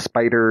and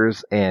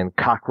spiders and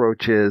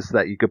cockroaches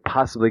that you could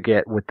possibly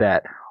get, with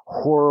that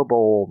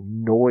horrible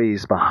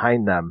noise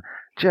behind them,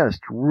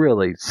 just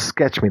really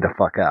sketch me the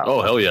fuck out.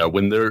 Oh, hell yeah.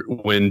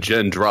 When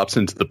Jen drops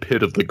into the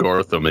pit of the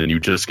Gartham and you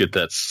just get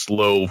that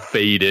slow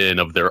fade in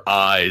of their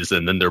eyes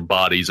and then their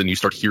bodies, and you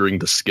start hearing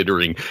the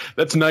skittering,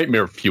 that's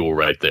nightmare fuel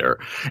right there.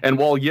 And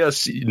while,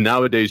 yes,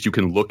 nowadays you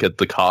can look at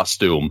the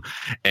costume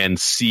and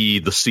see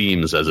the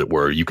seams, as it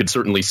were, you can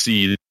certainly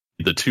see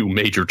the 2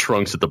 major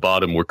trunks at the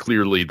bottom where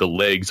clearly the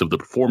legs of the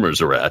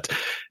performers are at.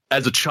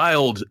 As a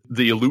child,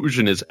 the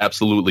illusion is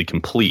absolutely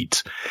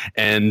complete,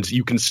 and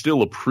you can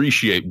still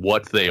appreciate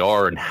what they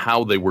are and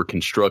how they were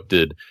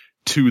constructed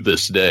to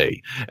this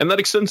day. And that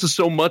extends to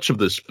so much of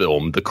this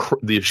film,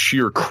 the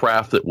sheer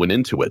craft that went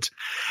into it.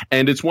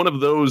 And it's one of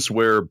those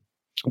where,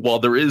 while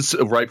there is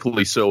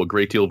rightfully so a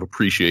great deal of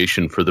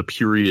appreciation for the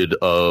period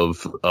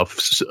of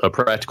a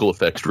practical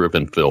effects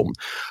driven film,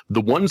 the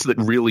ones that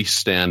really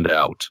stand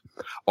out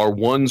are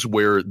ones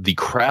where the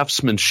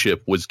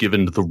craftsmanship was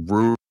given the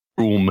room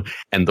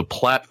and the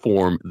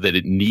platform that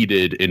it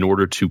needed in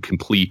order to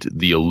complete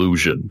the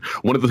illusion.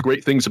 One of the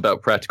great things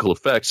about practical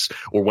effects,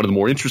 or one of the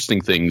more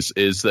interesting things,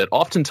 is that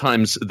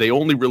oftentimes they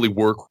only really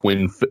work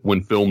when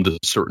filmed a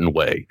certain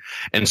way.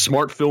 And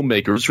smart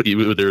filmmakers,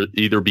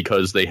 either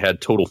because they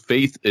had total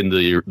faith in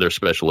their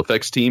special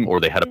effects team, or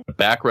they had a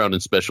background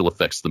in special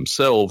effects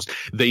themselves,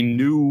 they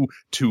knew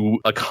to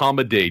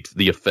accommodate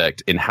the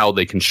effect in how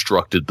they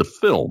constructed the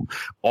film.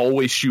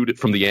 Always shoot it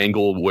from the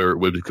angle where it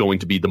was going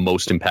to be the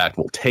most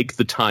impactful. Take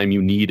the time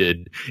you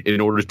needed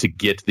in order to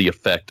get the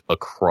effect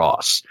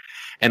across.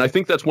 And I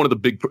think that's one of the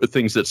big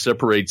things that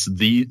separates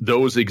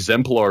those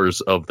exemplars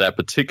of that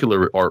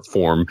particular art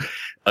form.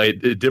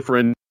 It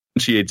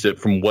differentiates it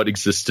from what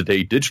exists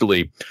today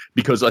digitally,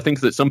 because I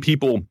think that some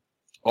people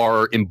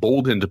are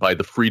emboldened by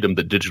the freedom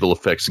that digital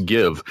effects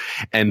give,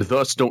 and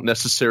thus don't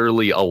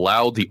necessarily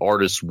allow the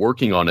artists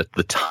working on it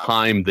the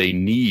time they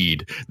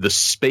need, the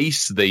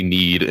space they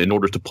need in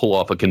order to pull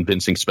off a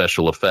convincing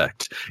special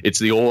effect. It's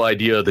the old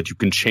idea that you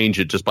can change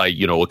it just by,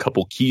 a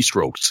couple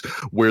keystrokes,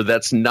 where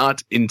that's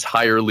not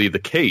entirely the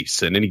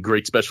case. And any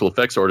great special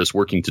effects artist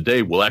working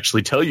today will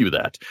actually tell you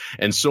that.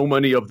 And so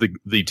many of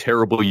the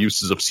terrible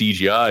uses of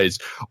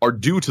CGIs are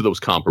due to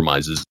those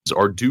compromises,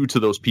 are due to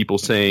those people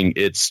saying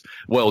it's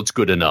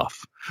good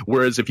enough.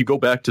 Whereas if you go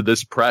back to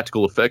this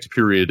practical effects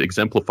period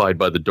exemplified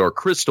by the Dark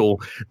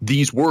Crystal,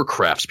 these were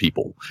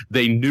craftspeople.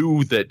 They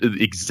knew that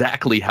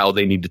exactly how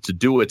they needed to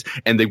do it,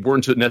 and they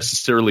weren't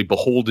necessarily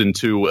beholden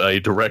to a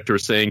director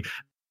saying,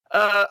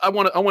 I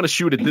want to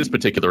shoot at this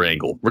particular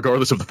angle,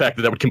 regardless of the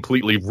fact that would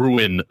completely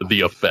ruin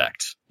the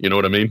effect. You know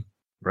what I mean?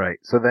 Right.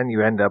 So then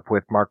you end up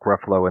with Mark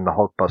Ruffalo in the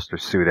Hulkbuster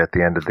suit at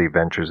the end of the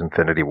Avengers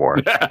Infinity War.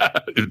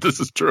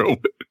 This is true.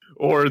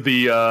 Or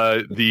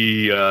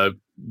the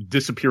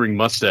disappearing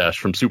mustache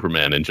from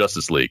Superman in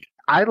Justice League.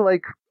 I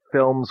like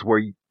films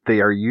where they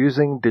are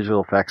using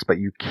digital effects, but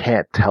you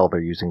can't tell they're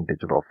using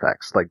digital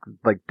effects.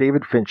 Like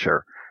David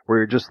Fincher, where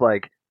you're just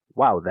like,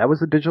 wow, that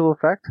was a digital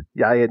effect?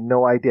 Yeah, I had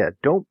no idea.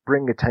 Don't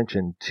bring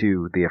attention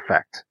to the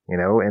effect,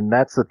 and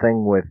that's the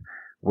thing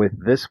with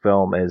this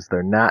film, is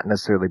they're not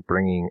necessarily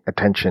bringing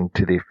attention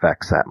to the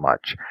effects that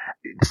much.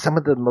 Some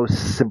of the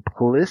most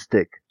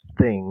simplistic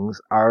things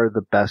are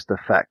the best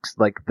effects,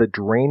 like the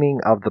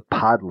draining of the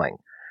podling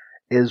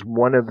is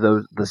one of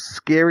the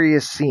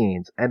scariest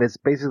scenes, and it's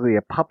basically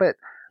a puppet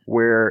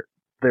where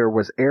there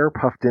was air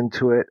puffed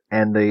into it,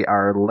 and they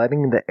are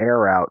letting the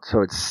air out, so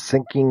it's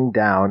sinking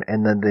down,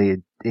 and then they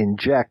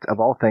inject,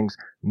 of all things,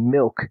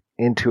 milk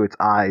into its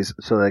eyes,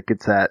 so that it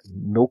gets that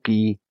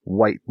milky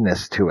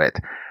whiteness to it.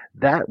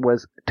 That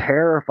was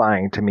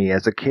terrifying to me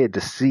as a kid, to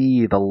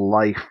see the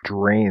life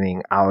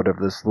draining out of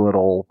this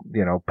little,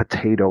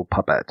 potato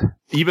puppet.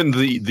 Even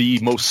the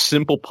most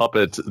simple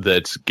puppet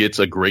that gets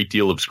a great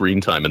deal of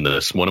screen time in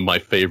this, one of my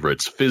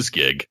favorites,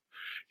 Fizzgig.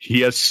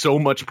 He has so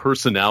much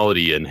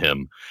personality in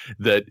him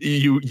that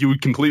you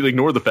completely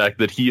ignore the fact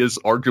that he is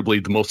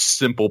arguably the most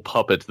simple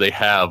puppet they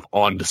have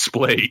on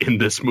display in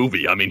this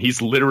movie. I mean,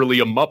 he's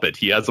literally a Muppet.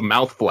 He has a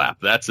mouth flap.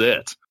 That's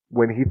it.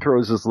 When he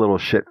throws his little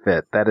shit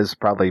fit, that is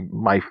probably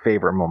my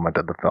favorite moment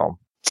of the film.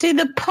 See,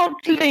 the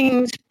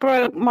podlings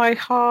broke my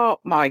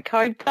heart, Mike.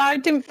 I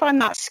didn't find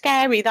that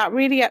scary. That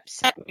really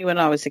upset me when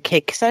I was a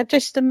kid, because they're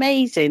just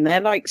amazing.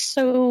 They're like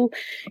so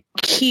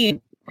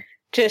cute.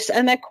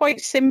 And they're quite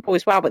simple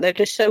as well, but they're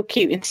just so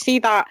cute. And see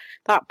that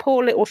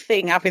poor little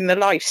thing having the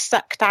life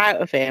sucked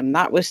out of him.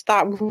 That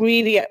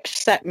really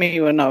upset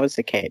me when I was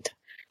a kid.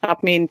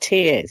 Had me in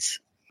tears.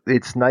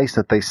 It's nice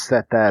that they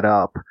set that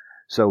up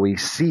so we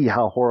see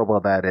how horrible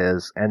that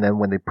is. And then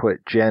when they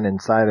put Jen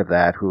inside of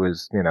that, who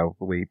is,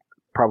 we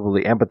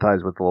probably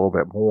empathize with a little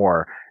bit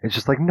more, it's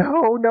just like,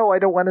 no, I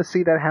don't want to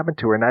see that happen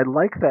to her. And I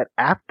like that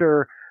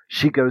after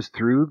she goes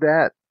through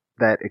that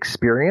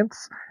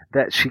experience,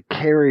 that she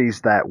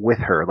carries that with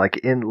her. Like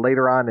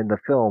later on in the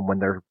film, when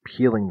they're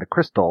healing the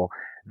crystal,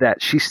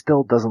 that she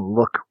still doesn't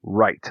look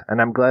right.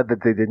 And I'm glad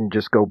that they didn't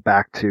just go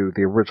back to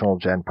the original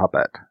Jen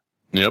puppet.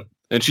 Yep.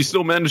 And she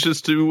still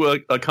manages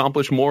to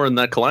accomplish more in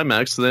that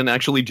climax than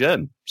actually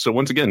Jen. So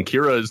once again,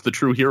 Kira is the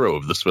true hero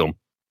of this film.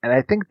 And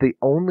I think the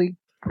only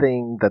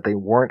thing that they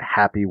weren't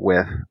happy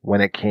with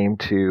when it came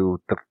to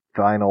the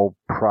final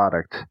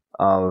product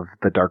of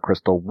the Dark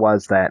Crystal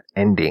was that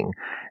ending,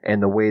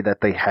 and the way that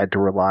they had to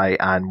rely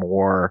on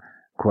more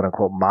quote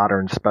unquote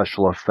modern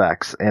special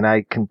effects. And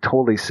I can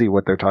totally see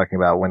what they're talking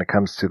about when it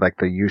comes to like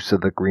the use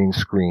of the green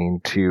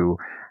screen to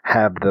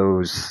have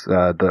those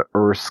the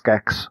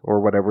Skeks,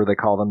 or whatever they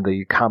call them,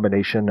 the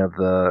combination of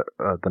the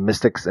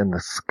mystics and the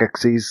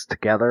Skeksis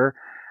together.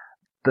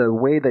 the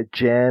way that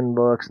Jen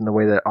looks and the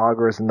way that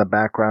Augur is in the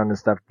background and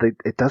stuff,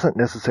 it doesn't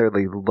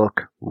necessarily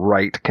look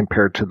right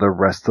compared to the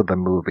rest of the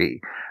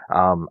movie.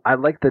 I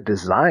like the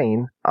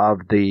design of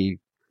the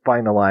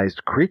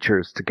finalized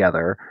creatures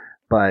together,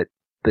 but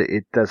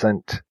it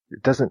doesn't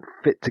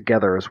fit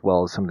together as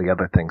well as some of the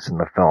other things in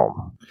the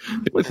film.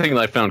 The only thing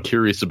that I found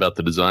curious about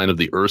the design of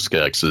the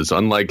Urskeks is,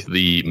 unlike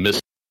the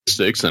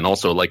Mystics and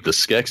also like the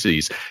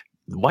Skeksis,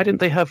 why didn't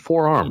they have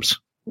 4 arms?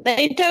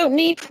 They don't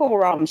need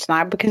 4 arms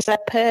now because they're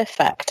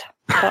perfect.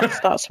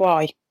 That's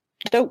why.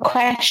 Don't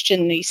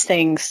question these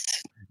things.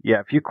 Yeah,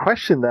 if you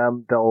question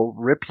them, they'll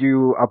rip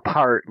you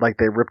apart like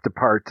they ripped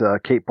apart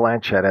Kate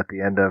Blanchett at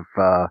the end of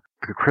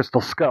The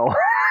Crystal Skull.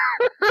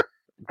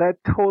 That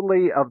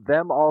totally, of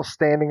them all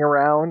standing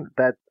around,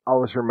 that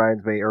always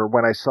reminds me, or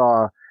when I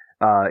saw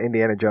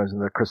Indiana Jones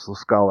and the Crystal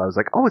Skull, I was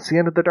like, oh, it's the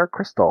end of the Dark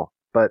Crystal.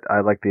 But I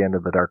like the end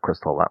of the Dark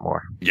Crystal a lot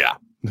more. Yeah.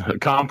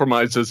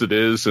 Compromised as it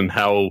is and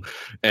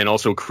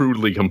also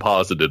crudely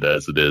composited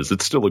as it is,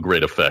 it's still a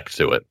great effect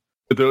to it.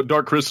 The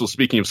Dark Crystal,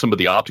 speaking of some of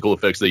the optical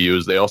effects they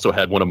used, they also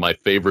had one of my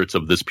favorites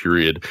of this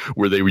period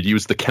where they would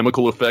use the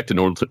chemical effect in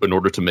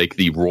order to make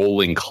the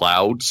rolling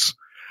clouds.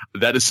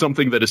 That is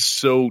something that is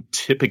so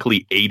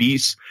typically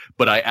 80s,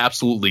 but I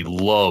absolutely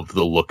love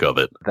the look of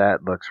it.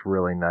 That looks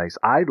really nice.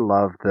 I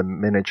love the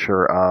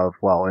miniature of,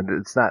 well, and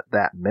it's not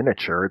that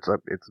miniature,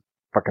 it's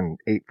fucking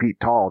 8 feet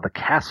tall, the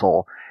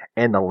castle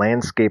and the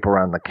landscape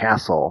around the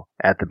castle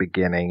at the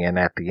beginning and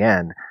at the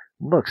end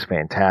looks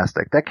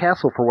fantastic. That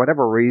castle, for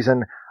whatever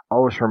reason,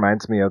 always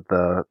reminds me of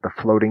the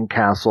floating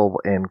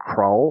castle in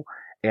Krull,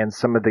 and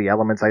some of the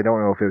elements, I don't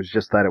know if it was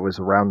just that it was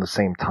around the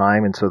same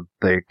time, and so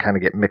they kind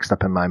of get mixed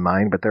up in my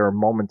mind, but there are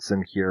moments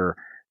in here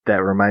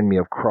that remind me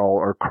of Krull,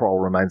 or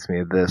Krull reminds me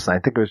of this, and I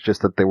think it was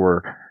just that they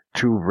were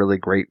 2 really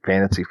great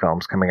fantasy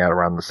films coming out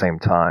around the same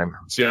time.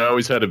 See, I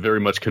always had it very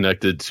much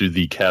connected to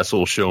the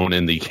castle shown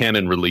in the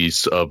canon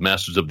release of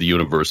Masters of the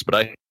Universe, but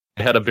I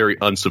had a very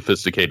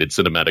unsophisticated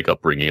cinematic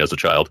upbringing as a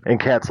child. And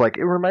Kat's like,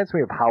 it reminds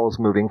me of Howl's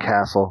Moving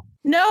Castle.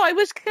 No, I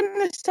was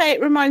going to say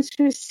it reminds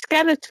me of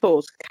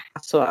Skeletor's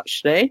castle,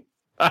 actually.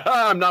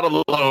 I'm not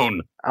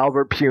alone.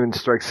 Albert Pune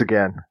strikes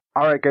again.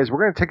 All right, guys,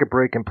 we're going to take a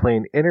break and play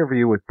an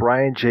interview with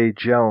Brian J.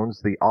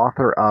 Jones, the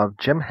author of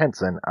Jim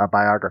Henson, a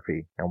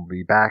biography, and we'll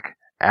be back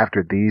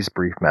after these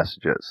brief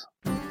messages.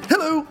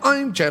 Hello,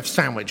 I'm Jeff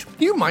Sandwich.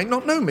 You might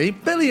not know me,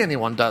 barely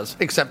anyone does,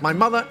 except my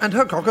mother and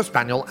her Cocker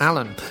Spaniel,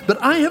 Alan.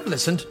 But I have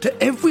listened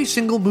to every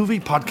single movie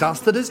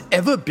podcast that has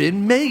ever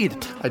been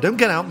made. I don't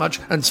get out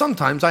much, and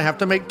sometimes I have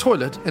to make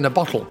toilet in a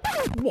bottle.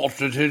 What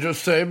did he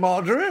just say,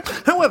 Marjorie?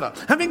 However,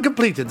 having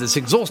completed this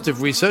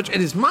exhaustive research, it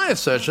is my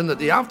assertion that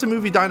the After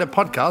Movie Diner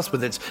podcast,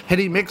 with its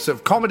heady mix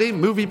of comedy,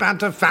 movie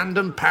banter,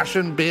 fandom,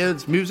 passion,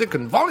 beards, music,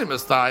 and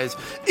voluminous thighs,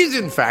 is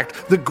in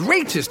fact the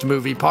greatest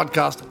movie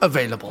podcast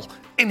available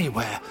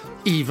anywhere,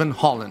 even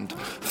Holland.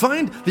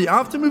 Find the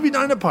After Movie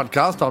Diner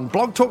podcast on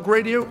Blog Talk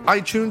Radio,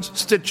 iTunes,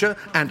 Stitcher,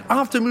 and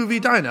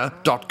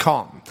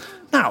aftermoviediner.com.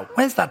 Now,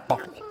 where's that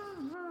bottle?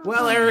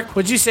 Well, Eric,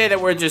 would you say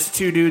that we're just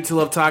 2 dudes who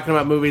love talking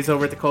about movies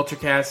over at the Culture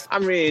Cast? I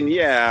mean,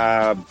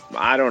 yeah,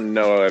 I don't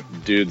know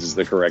if dudes is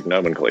the correct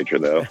nomenclature,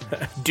 though.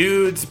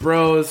 Dudes,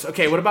 bros.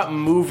 Okay, what about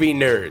movie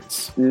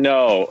nerds?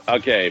 No,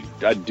 okay,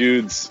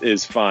 dudes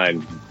is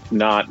fine.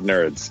 Not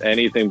nerds.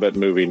 Anything but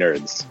movie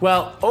nerds.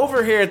 Well,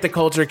 over here at the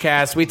Culture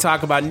Cast, we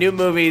talk about new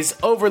movies,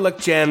 overlooked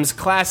gems,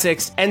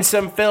 classics, and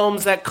some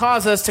films that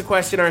cause us to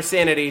question our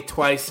sanity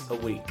twice a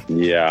week.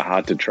 Yeah,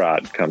 Hot to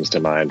Trot comes to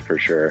mind for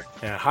sure.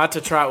 Yeah, Hot to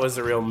Trot was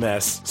a real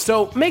mess.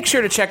 So make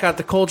sure to check out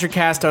the Culture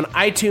Cast on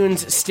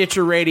iTunes,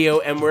 Stitcher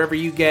Radio, and wherever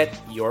you get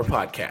your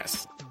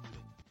podcasts.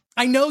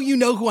 I know you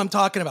know who I'm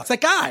talking about. It's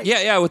that guy.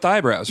 Yeah, with the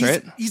eyebrows,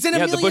 right? He's in a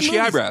million the bushy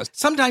movies. eyebrows.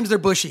 Sometimes they're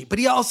bushy, but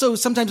he also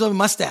sometimes has a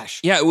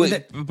mustache. Yeah,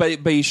 but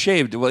he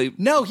shaved. Well,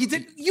 no, he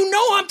did. You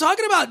know who I'm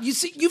talking about. You've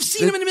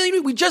seen him in a million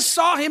movies. We just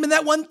saw him in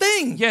that one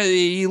thing. Yeah,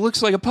 he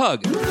looks like a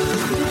pug.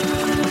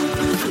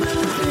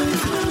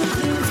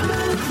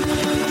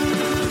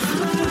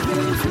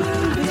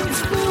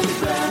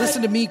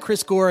 Listen to me,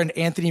 Chris Gore, and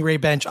Anthony Ray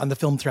Bench on the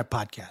Film Threat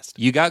Podcast.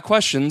 You got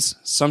questions.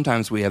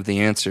 Sometimes we have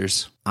the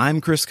answers. I'm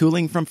Chris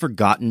Cooling from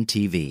Forgotten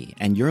TV,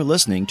 and you're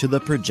listening to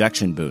The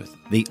Projection Booth,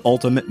 the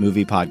ultimate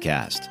movie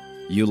podcast.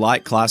 You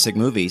like classic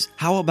movies?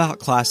 How about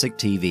classic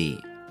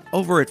TV?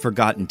 Over at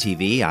Forgotten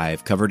TV,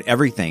 I've covered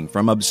everything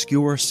from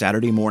obscure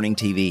Saturday morning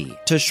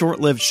TV to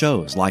short-lived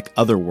shows like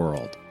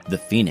Otherworld, The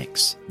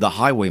Phoenix, The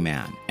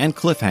Highwayman, and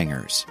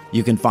Cliffhangers.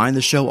 You can find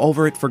the show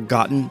over at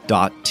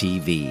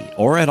Forgotten.tv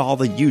or at all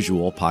the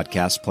usual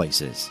podcast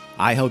places.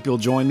 I hope you'll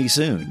join me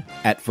soon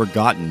at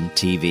Forgotten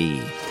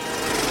TV.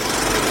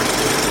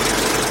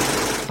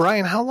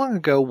 Brian, how long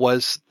ago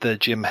was the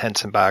Jim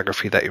Henson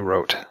biography that you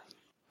wrote?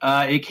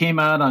 It came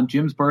out on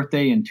Jim's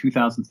birthday in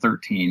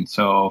 2013,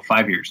 so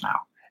 5 years now.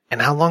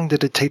 And how long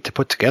did it take to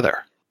put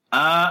together?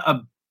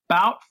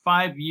 About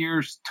 5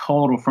 years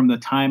total from the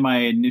time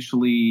I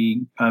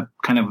initially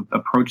kind of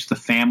approached the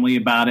family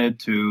about it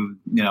to,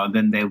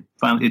 then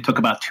it took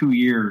about 2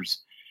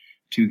 years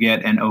to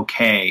get an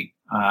okay.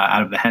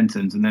 out of the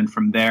Hensons. And then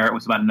from there, it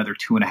was about another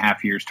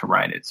 2.5 years to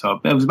write it. So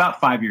it was about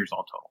 5 years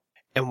all total.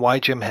 And why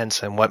Jim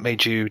Henson? What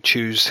made you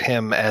choose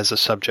him as a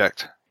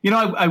subject?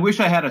 I wish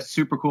I had a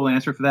super cool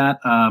answer for that.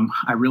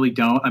 I really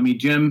don't. I mean,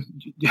 Jim's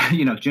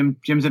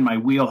in my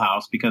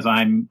wheelhouse because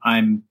I'm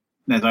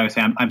as I was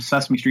saying, I'm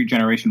Sesame Street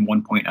Generation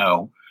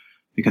 1.0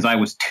 because I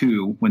was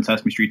 2 when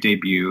Sesame Street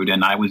debuted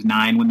and I was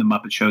 9 when the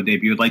Muppet Show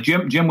debuted. Like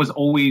Jim was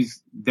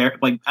always there.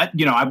 Like,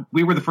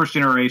 we were the first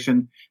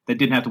generation that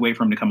didn't have to wait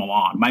for him to come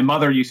along. My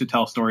mother used to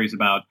tell stories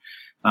about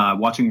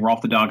watching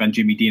Rolf the dog on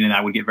Jimmy Dean, and I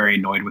would get very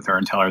annoyed with her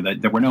and tell her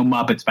that there were no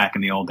Muppets back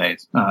in the old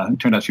days. It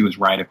turned out she was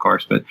right, of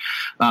course. But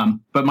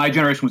my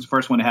generation was the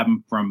first one to have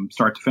them from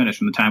start to finish,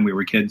 from the time we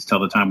were kids till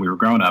the time we were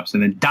grown-ups,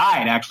 and then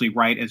died actually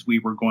right as we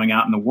were going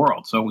out in the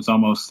world. So it was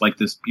almost like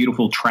this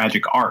beautiful,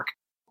 tragic arc.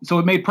 So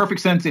it made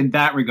perfect sense in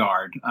that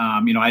regard.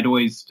 I'd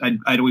always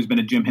been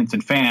a Jim Henson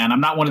fan.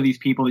 I'm not one of these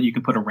people that you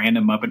can put a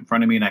random Muppet in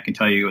front of me and I can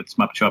tell you it's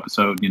Muppet Show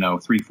episode,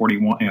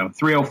 341,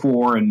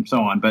 304, and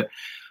so on. But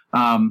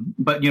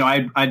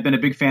I'd been a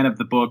big fan of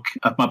the book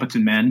of Muppets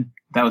and Men.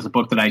 That was a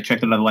book that I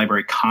checked out of the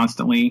library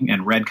constantly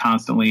and read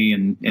constantly.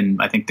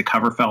 And I think the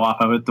cover fell off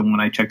of it, the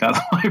one I checked out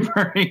of the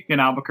library in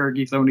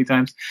Albuquerque so many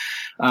times,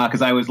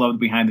 because I always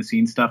loved behind the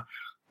scenes stuff.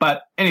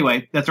 But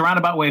anyway, that's a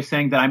roundabout way of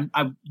saying that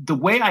the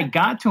way I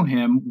got to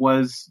him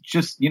was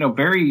just,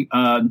 very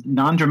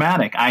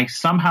non-dramatic. I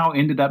somehow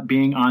ended up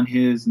being on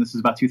his, and this is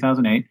about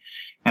 2008.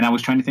 And I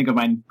was trying to think of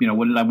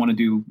what did I want to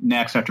do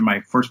next after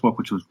my first book,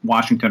 which was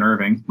Washington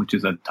Irving, which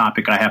is a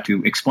topic I have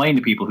to explain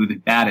to people who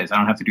that is. I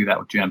don't have to do that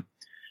with Jim.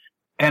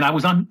 And I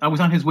was on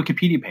his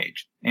Wikipedia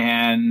page,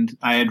 and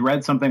I had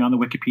read something on the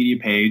Wikipedia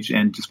page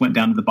and just went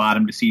down to the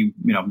bottom to see,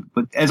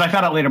 but as I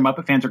found out later,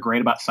 Muppet fans are great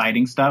about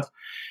citing stuff.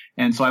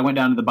 And so I went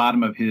down to the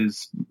bottom of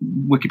his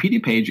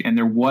Wikipedia page, and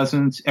there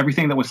wasn't –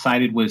 everything that was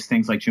cited was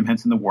things like Jim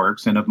Henson the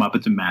Works and of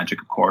Muppets and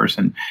Magic, of course,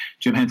 and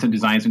Jim Henson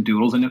Designs and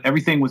Doodles. And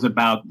everything was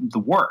about the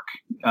work,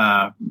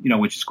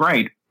 which is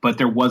great, but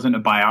there wasn't a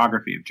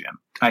biography of Jim.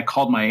 I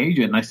called my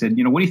agent and I said,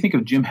 what do you think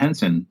of Jim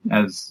Henson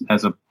as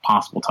a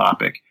possible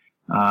topic?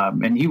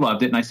 And he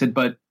loved it. And I said,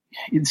 but –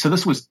 so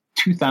this was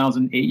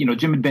 2008.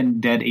 Jim had been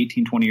dead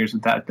 18, 20 years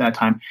at that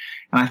time.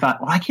 And I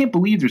thought, well, I can't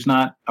believe there's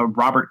not a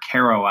Robert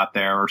Caro out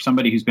there or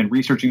somebody who's been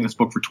researching this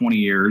book for 20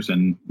 years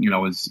and,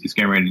 is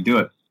getting ready to do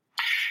it.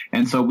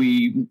 And so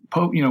we,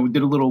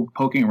 did a little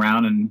poking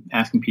around and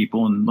asking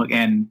people and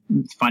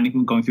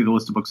going through the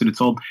list of books that had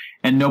sold,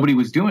 and nobody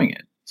was doing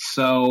it.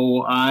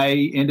 So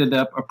I ended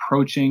up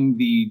approaching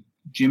the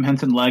Jim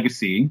Henson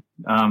legacy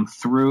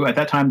through, at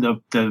that time,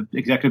 the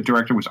executive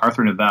director was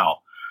Arthur Novell,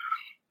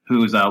 who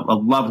was a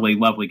lovely,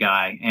 lovely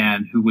guy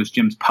and who was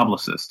Jim's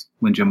publicist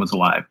when Jim was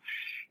alive.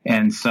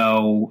 And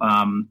so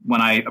when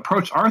I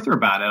approached Arthur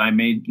about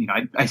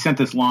it, I sent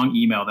this long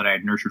email that I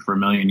had nurtured for a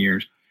million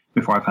years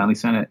before I finally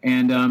sent it.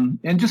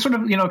 And just sort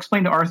of,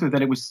 explained to Arthur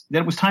that it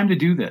was time to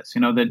do this,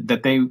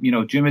 that they,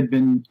 Jim had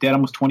been dead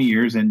almost 20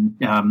 years and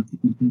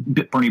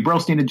Bernie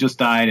Brillstein had just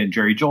died and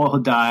Jerry Joel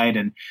had died.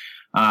 And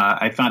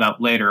I found out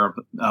later,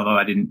 although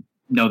I didn't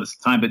know this at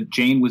the time, but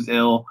Jane was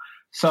ill.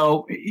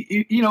 So,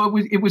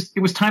 it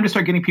was time to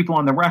start getting people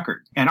on the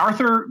record. And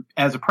Arthur,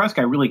 as a press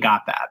guy, really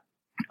got that.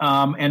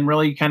 And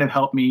really kind of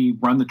helped me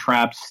run the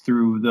traps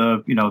through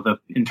the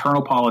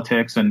internal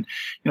politics. And,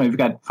 you've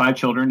got 5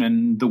 children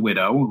and the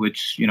widow,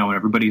 which,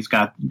 everybody's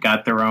got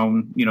their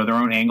own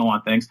angle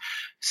on things.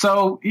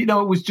 So, it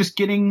was just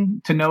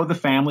getting to know the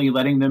family,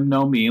 letting them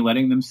know me,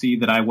 letting them see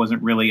that I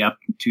wasn't really up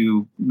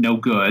to no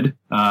good,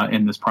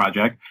 in this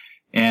project.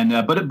 And,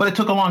 but it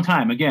took a long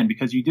time, again,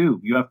 because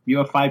you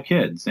have 5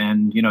 kids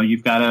and,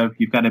 you've got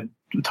to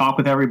talk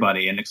with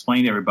everybody and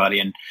explain to everybody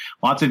and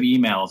lots of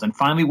emails. And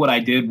finally, what I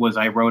did was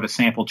I wrote a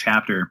sample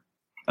chapter,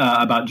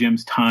 about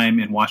Jim's time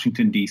in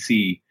Washington,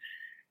 DC,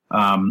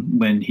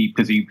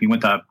 because he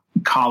went to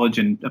college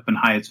up in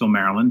Hyattsville,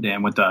 Maryland,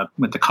 and went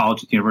to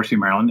college at the University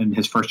of Maryland. And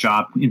his first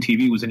job in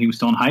TV was when he was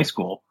still in high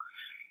school.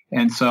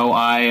 And so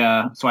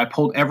I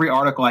pulled every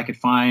article I could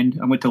find.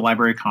 I went to the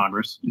Library of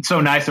Congress. It's so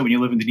nice that when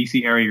you live in the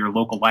DC area, your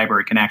local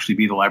library can actually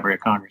be the Library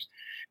of Congress.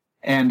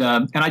 And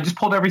I just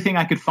pulled everything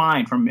I could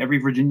find from every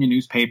Virginia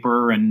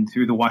newspaper and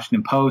through the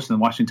Washington Post and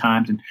the Washington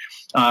Times and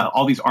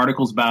all these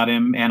articles about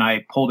him. And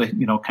I pulled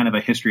kind of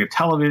a history of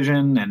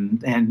television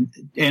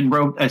and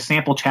wrote a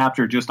sample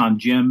chapter just on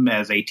Jim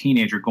as a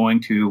teenager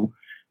going to,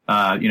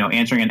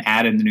 answering an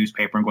ad in the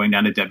newspaper and going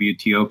down to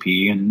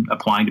WTOP and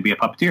applying to be a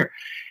puppeteer.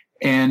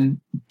 And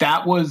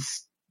that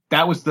was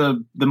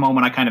the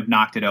moment I kind of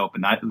knocked it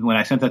open. When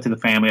I sent that to the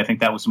family, I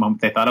think that was the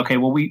moment they thought, okay,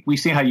 well, we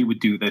see how you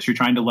would do this. You're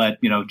trying to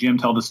let, Jim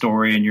tell the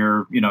story and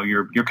you're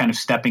kind of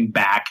stepping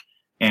back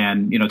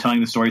and, telling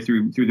the story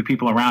through the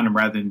people around him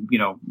rather than,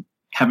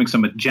 having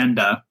some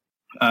agenda,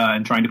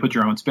 and trying to put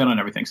your own spin on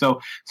everything.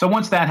 So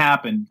once that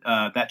happened,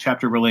 that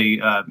chapter really,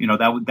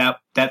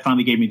 that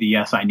finally gave me the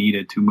yes I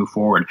needed to move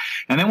forward.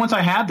 And then once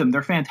I had them,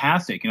 they're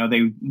fantastic.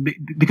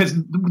 Because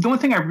the one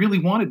thing I really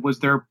wanted was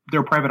their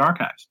private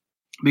archives.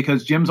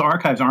 because Jim's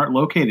archives aren't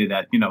located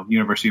at,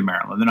 University of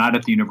Maryland. They're not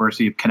at the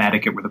University of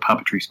Connecticut where the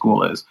puppetry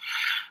school is.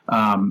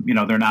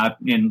 They're not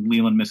in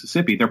Leland,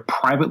 Mississippi. They're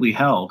privately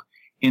held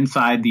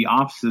inside the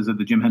offices of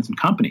the Jim Henson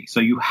Company. So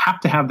you have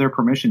to have their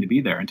permission to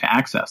be there and to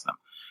access them.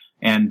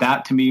 And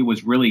that to me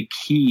was really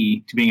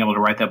key to being able to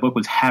write that book,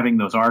 was having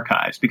those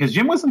archives, because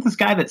Jim wasn't this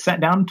guy that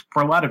sat down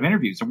for a lot of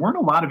interviews. There weren't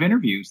a lot of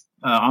interviews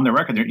on the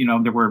record.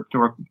 There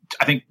were,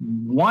 I think,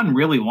 one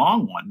really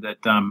long one that,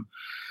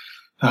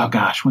 oh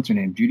gosh, what's her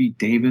name? Judy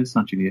Davis,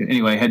 not Judy.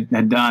 Anyway,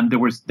 had done, that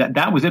was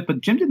it.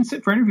 But Jim didn't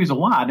sit for interviews a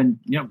lot and,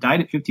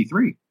 died at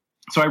 53.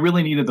 So I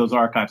really needed those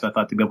archives, I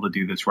thought, to be able to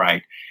do this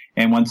right.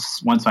 And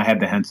once I had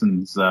the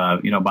Hensons,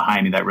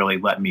 behind me, that really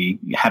let me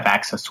have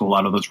access to a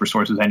lot of those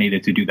resources I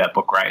needed to do that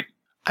book right.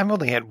 I've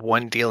only had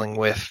one dealing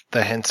with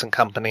the Henson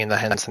Company and the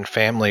Henson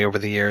family over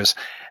the years,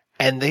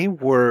 and they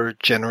were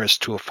generous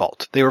to a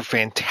fault. They were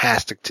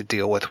fantastic to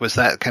deal with. Was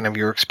that kind of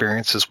your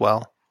experience as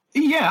well?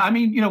 Yeah, I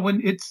mean,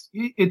 when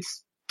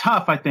it's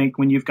tough, I think,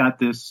 when you've got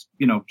this,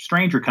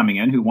 stranger coming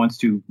in who wants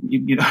to,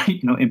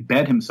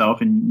 embed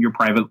himself in your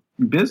private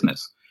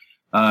business,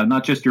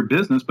 not just your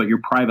business, but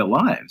your private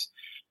lives.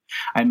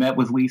 I met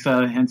with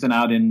Lisa Henson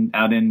out in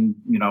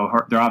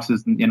their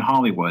offices in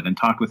Hollywood and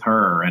talked with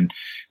her, and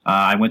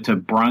I went to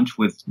brunch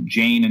with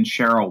Jane and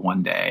Cheryl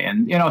one day,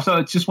 and so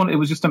it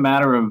was just a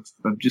matter of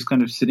just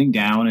kind of sitting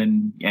down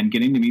and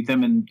getting to meet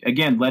them, and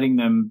again letting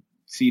them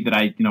see that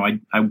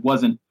I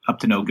wasn't up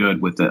to no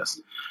good with this.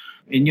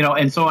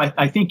 And so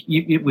I think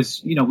it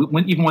was,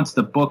 even once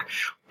the book,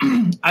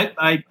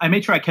 I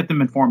made sure I kept them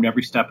informed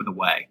every step of the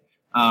way.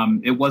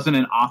 It wasn't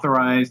an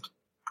authorized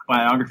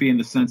biography in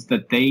the sense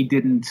that they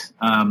didn't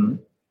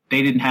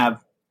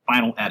have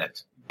final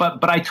edits,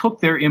 but I took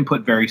their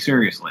input very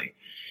seriously,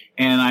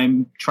 and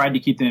I tried to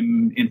keep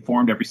them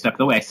informed every step of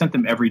the way. I sent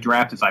them every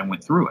draft as I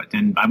went through it,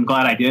 and I'm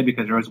glad I did,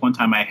 because there was one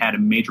time I had a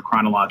major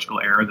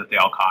chronological error that they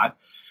all caught.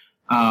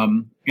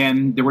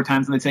 And there were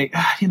times when they'd say,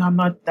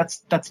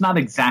 that's not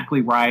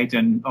exactly right.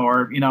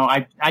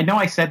 I know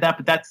I said that,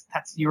 but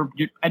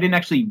I didn't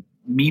actually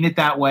mean it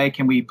that way.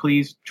 Can we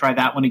please try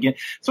that one again?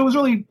 So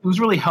it was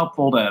really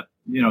helpful to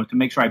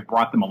make sure I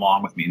brought them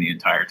along with me the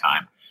entire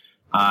time.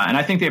 And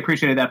I think they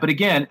appreciated that. But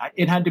again,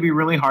 it had to be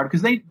really hard,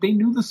 because they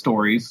knew the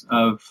stories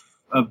of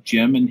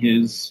Jim and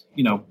his,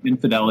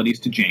 infidelities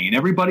to Jane.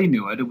 Everybody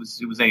knew it. It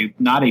was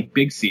not a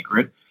big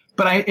secret.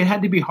 But it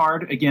had to be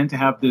hard, again, to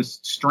have this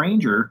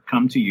stranger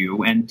come to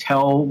you and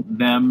tell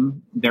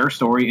them their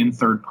story in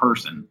third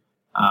person.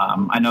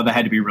 I know that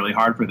had to be really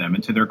hard for them.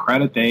 And to their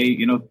credit, they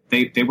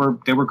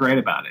were great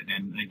about it.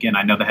 And again,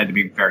 I know that had to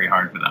be very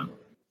hard for them.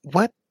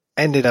 What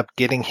ended up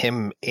getting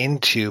him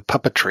into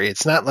puppetry?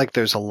 It's not like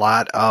there's a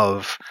lot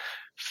of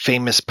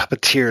famous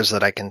puppeteers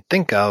that I can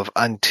think of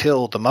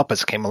until the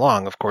Muppets came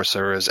along. Of course,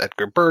 there was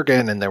Edgar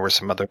Bergen, and there were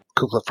some other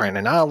Kukla, Fran,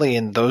 and Ollie,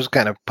 and those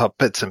kind of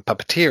puppets and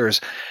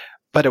puppeteers.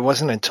 But it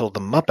wasn't until the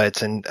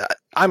Muppets, and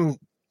I'm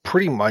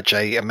pretty much,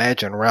 I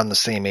imagine, around the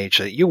same age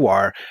that you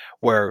are,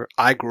 where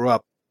I grew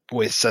up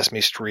with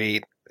Sesame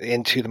Street,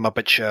 into the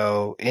Muppet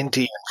Show,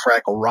 into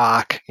Fraggle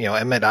Rock,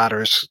 Emmett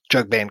Otter's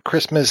Jug Band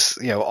Christmas,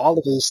 all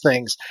of those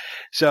things.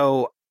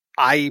 So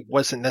I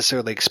wasn't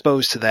necessarily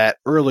exposed to that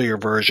earlier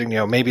version,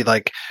 maybe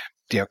like,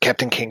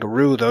 Captain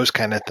Kangaroo, those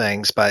kind of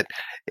things. But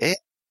it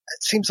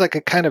seems like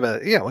a kind of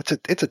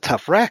it's a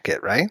tough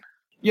racket, right?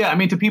 Yeah, I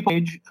mean, to people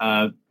age,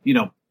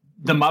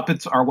 the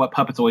Muppets are what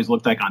puppets always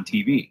looked like on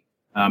TV.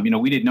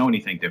 We didn't know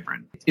anything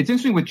different. It's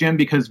interesting with Jim,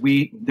 because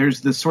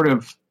there's this sort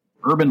of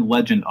urban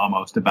legend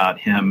almost about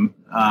him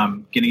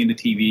getting into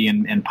TV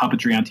and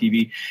puppetry on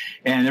TV,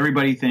 and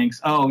everybody thinks,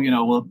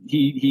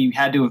 he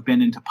had to have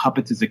been into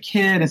puppets as a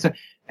kid,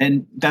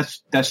 and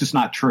that's just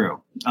not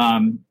true.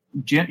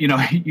 Jim,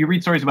 you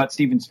read stories about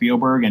Steven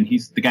Spielberg, and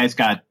the guy's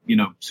got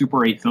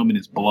Super 8 film in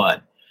his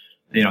blood.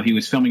 He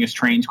was filming his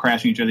trains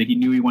crashing each other. He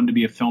knew he wanted to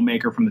be a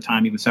filmmaker from the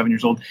time he was 7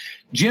 years old.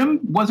 Jim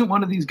wasn't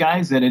one of these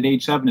guys that at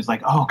age 7 is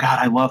like, oh, God,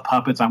 I love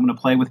puppets. I'm going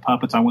to play with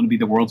puppets. I want to be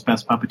the world's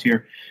best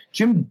puppeteer.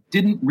 Jim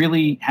didn't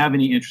really have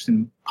any interest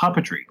in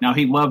puppetry. Now,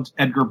 he loved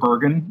Edgar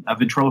Bergen, a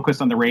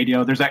ventriloquist on the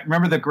radio.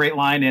 Remember the great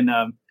line in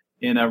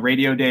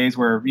Radio Days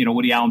where,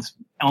 Woody Allen's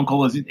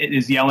uncle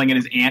is yelling at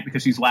his aunt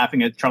because she's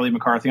laughing at Charlie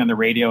McCarthy on the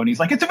radio. And he's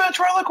like, it's a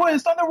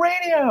ventriloquist on the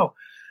radio.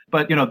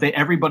 But,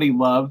 everybody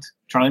loved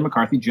Charlie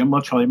McCarthy. Jim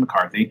loved Charlie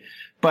McCarthy,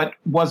 but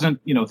wasn't,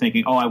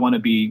 thinking, oh, I want to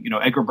be,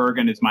 Edgar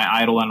Bergen is my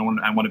idol, and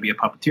I want to be a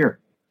puppeteer.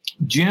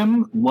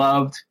 Jim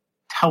loved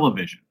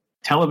television.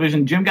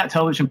 Jim got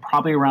television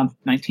probably around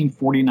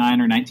 1949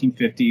 or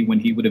 1950, when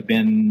he would have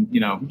been,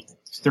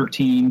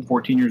 13,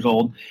 14 years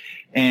old.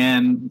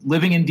 And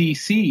living in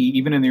D.C.,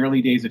 even in the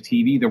early days of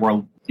TV, there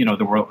were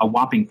a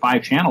whopping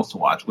 5 channels to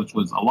watch, which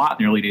was a lot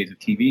in the early days of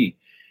TV.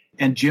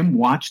 And Jim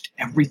watched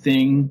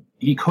everything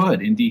he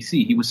could in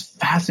DC. He was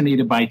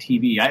fascinated by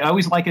TV. I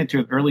always liken it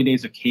to the early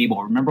days of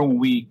cable. Remember in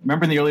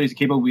the early days of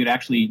cable,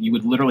 you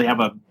would literally have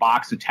a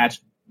box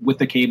attached with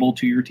the cable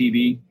to your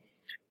TV.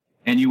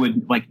 And you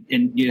would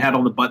and you had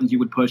all the buttons you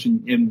would push.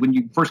 And when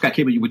you first got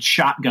cable, you would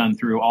shotgun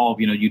through all of,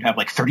 you'd have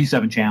like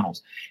 37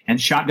 channels and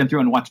shotgun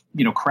through and watch,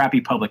 crappy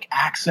public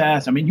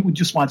access. I mean, you would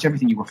just watch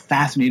everything. You were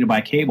fascinated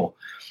by cable.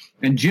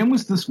 And Jim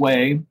was this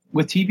way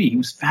with TV. He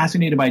was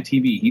fascinated by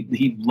TV.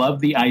 He loved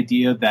the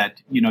idea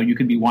that, you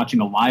could be watching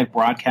a live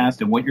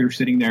broadcast and what you're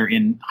sitting there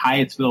in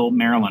Hyattsville,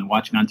 Maryland,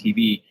 watching on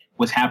TV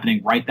was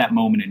happening right that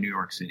moment in New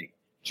York City.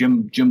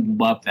 Jim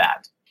loved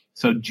that.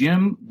 So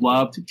Jim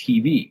loved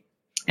TV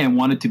and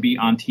wanted to be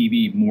on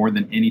TV more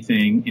than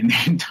anything in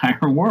the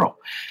entire world.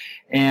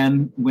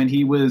 And when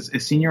he was a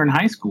senior in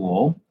high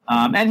school,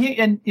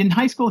 and in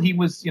high school he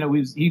was,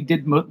 he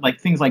did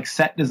things like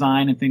set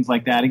design and things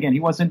like that. Again,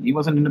 he wasn't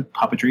into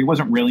puppetry. He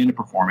wasn't really into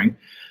performing,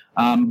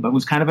 but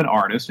was kind of an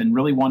artist and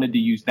really wanted to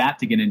use that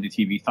to get into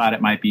TV. Thought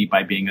it might be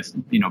by being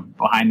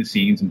behind the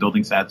scenes and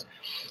building sets.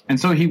 And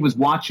so he was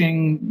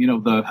watching,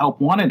 the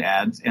Help Wanted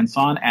ads and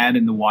saw an ad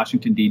in the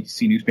Washington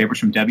D.C. newspapers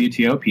from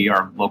WTOP,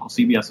 our local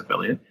CBS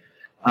affiliate,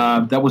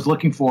 that was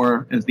looking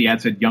for, as the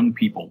ad said, young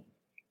people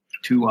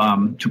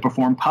to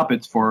perform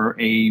puppets for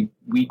a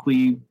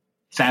weekly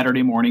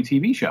Saturday morning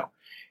TV show.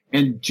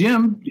 And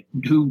Jim,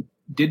 who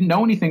didn't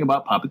know anything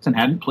about puppets and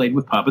hadn't played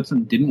with puppets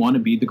and didn't want to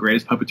be the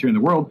greatest puppeteer in the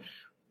world,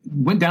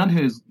 went down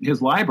to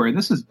his library.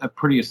 This is a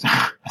pretty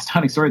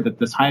astounding story that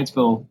this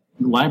Hyattsville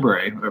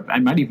library, or I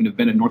might even have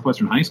been at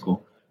Northwestern High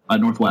School,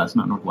 Northwest,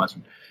 not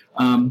Northwestern,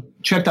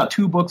 checked out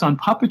 2 books on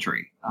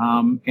puppetry,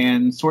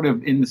 and sort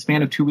of in the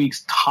span of 2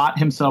 weeks taught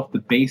himself the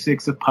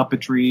basics of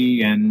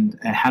puppetry and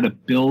how to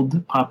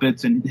build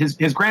puppets. And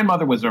his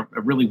grandmother was a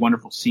really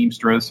wonderful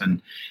seamstress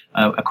and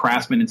a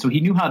craftsman, and so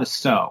he knew how to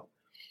sew.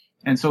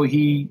 And so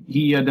he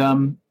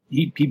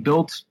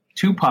built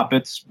 2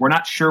 puppets. We're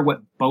not sure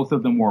what both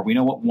of them were. We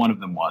know what one of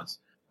them was.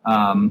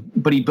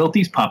 But he built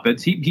these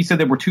puppets. He said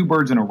there were 2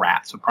 birds and a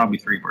rat, so probably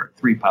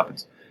 3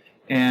 puppets.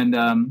 And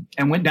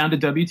went down to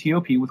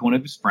WTOP with one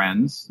of his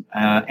friends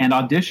and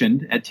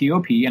auditioned at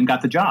TOP and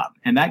got the job.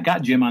 And that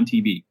got Jim on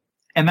TV.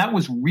 And that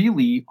was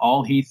really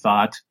all he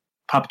thought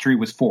puppetry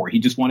was for. He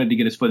just wanted to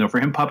get his foot in.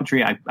 For him,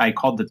 puppetry, I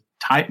called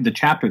the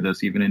chapter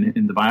this even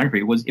in the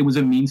biography, it was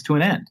a means to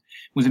an end.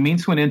 It was a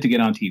means to an end to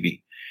get on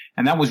TV.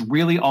 And that was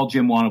really all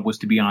Jim wanted, was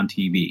to be on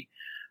TV.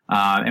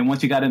 And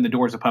once he got in the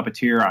door as a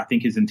puppeteer, I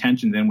think his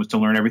intention then was to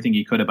learn everything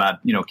he could about,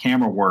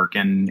 camera work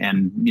and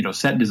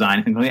set design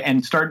and things like that,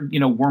 and start,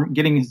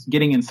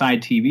 getting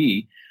inside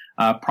TV,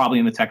 probably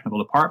in the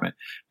technical department.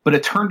 But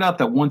it turned out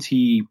that once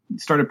he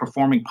started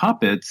performing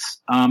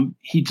puppets,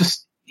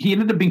 he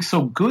ended up being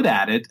so good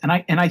at it. And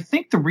I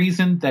think the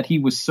reason that he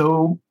was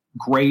so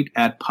great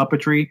at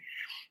puppetry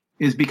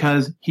is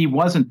because he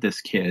wasn't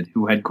this kid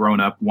who had grown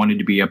up, wanted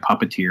to be a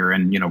puppeteer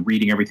and,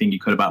 reading everything he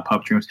could about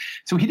puppetry.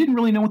 So he didn't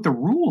really know what the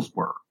rules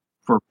were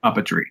for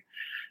puppetry.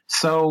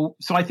 So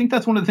I think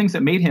that's one of the things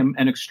that made him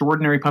an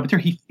extraordinary puppeteer.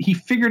 He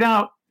figured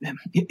out,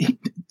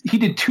 he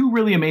did 2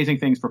 really amazing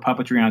things for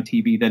puppetry on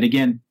TV that,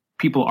 again,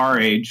 people our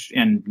age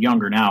and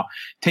younger now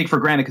take for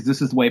granted because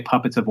this is the way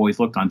puppets have always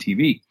looked on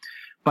TV.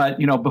 But,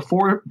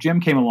 before Jim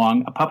came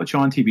along, a puppet show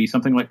on TV,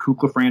 something like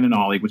Kukla, Fran, and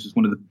Ollie, which is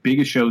one of the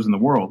biggest shows in the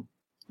world,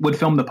 would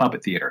film the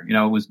puppet theater.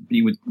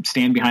 He would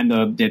stand behind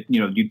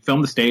you'd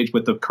film the stage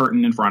with the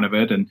curtain in front of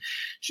it, and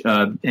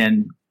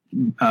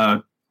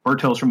Bert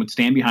Tillstrom would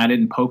stand behind it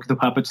and poke the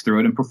puppets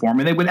through it and perform,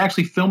 and they would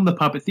actually film the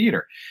puppet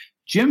theater.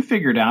 Jim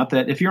figured out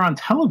that if you're on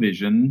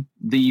television,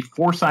 the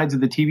 4 sides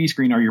of the TV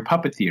screen are your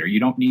puppet theater. You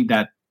don't need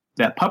that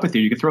puppet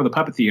theater. You can throw the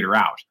puppet theater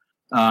out.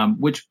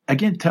 Which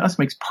again to us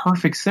makes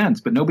perfect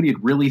sense, but nobody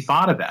had really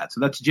thought of that.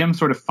 So that's Jim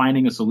sort of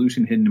finding a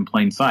solution hidden in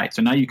plain sight.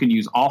 So now you can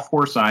use all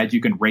 4 sides.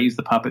 You can raise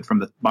the puppet from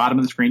the bottom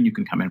of the screen. You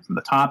can come in from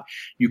the top.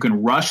 You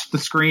can rush the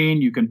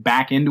screen. You can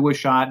back into a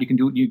shot. You can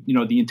do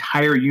the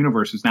entire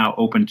universe is now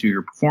open to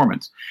your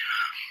performance.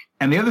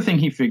 And the other thing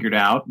he figured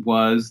out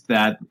was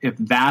that if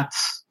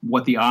that's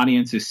what the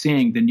audience is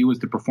seeing, then you as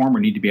the performer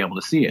need to be able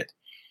to see it.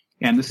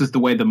 And this is the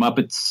way the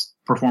Muppets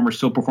performers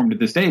still perform to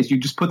this day, is you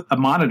just put a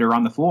monitor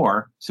on the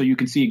floor so you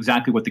can see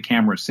exactly what the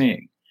camera is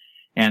seeing.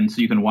 And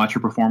so you can watch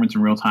your performance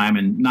in real time,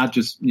 and not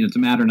just, it's a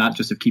matter not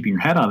just of keeping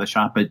your head out of the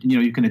shot, but,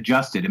 you can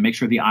adjust it and make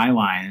sure the eye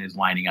line is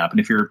lining up. And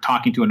if you're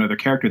talking to another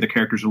character, the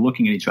characters are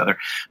looking at each other.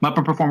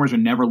 Muppet performers are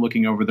never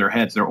looking over their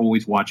heads. They're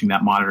always watching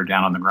that monitor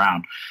down on the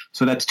ground.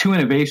 So that's 2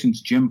 innovations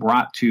Jim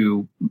brought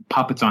to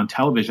puppets on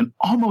television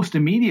almost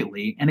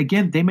immediately. And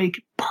again, they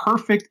make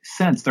perfect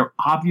sense. They're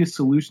obvious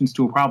solutions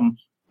to a problem.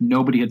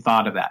 Nobody had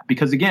thought of that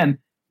because, again,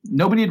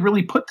 nobody had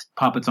really put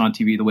puppets on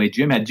TV the way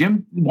Jim had.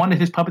 Jim wanted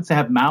his puppets to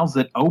have mouths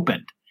that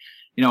opened.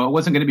 It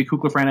wasn't going to be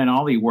Kukla, Fran, and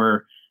Ollie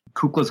where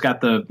Kukla's got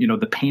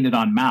the painted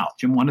on mouth.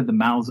 Jim wanted the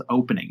mouths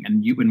opening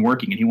and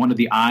working, and he wanted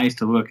the eyes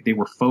to look, they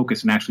were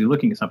focused and actually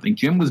looking at something.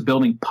 Jim was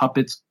building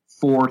puppets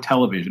for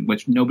television,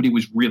 which nobody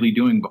was really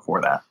doing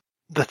before that.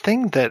 The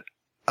thing that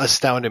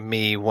astounded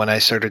me when I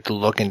started to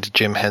look into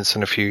Jim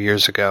Henson a few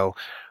years ago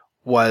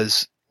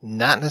was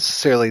not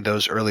necessarily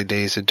those early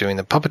days of doing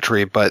the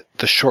puppetry, but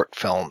the short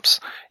films.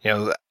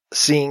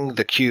 Seeing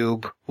the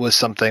Cube was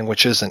something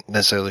which isn't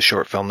necessarily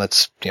short film,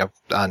 that's,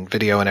 on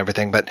video and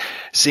everything, but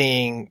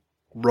seeing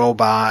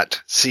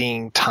Robot,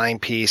 seeing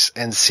Timepiece,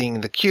 and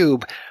seeing The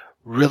Cube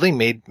really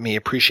made me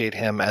appreciate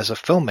him as a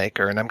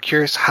filmmaker. And I'm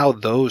curious how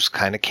those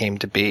kind of came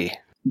to be.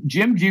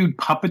 Jim viewed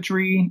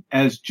puppetry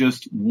as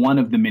just one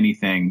of the many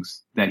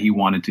things that he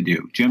wanted to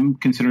do. Jim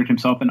considered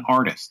himself an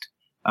artist.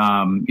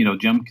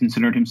 Jim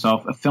considered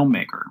himself a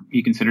filmmaker.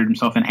 He considered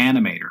himself an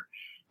animator.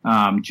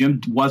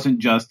 Jim wasn't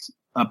just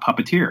a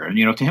puppeteer.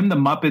 To him, the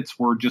Muppets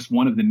were just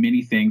one of the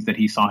many things that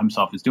he saw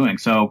himself as doing.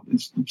 So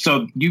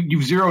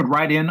you've zeroed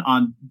right in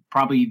on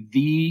probably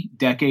the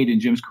decade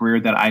in Jim's career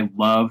that I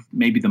love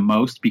maybe the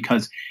most,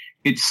 because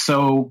it's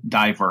so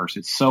diverse.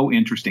 It's so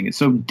interesting. It's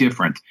so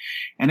different.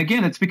 And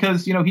again, it's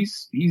because, he's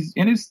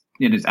in his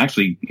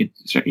 30s,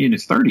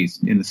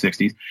 in the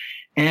 60s.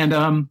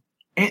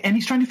 And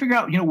he's trying to figure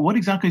out, what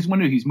exactly he's going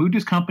to do. He's moved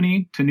his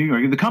company to New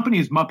York. The company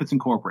is Muppets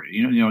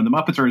Incorporated. The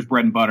Muppets are his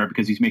bread and butter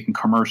because he's making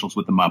commercials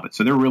with the Muppets.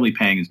 So they're really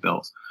paying his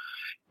bills.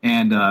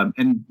 And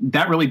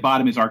that really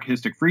bought him his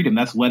artistic freedom.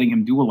 That's letting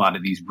him do a lot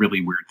of these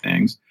really weird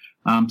things.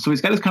 So he's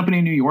got his company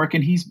in New York,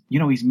 and he's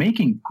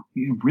making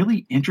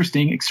really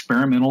interesting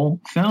experimental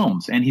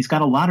films. And he's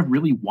got a lot of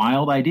really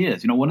wild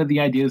ideas. One of the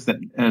ideas that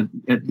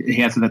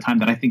he has at that time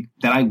that I think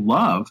that I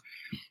love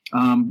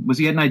was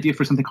he had an idea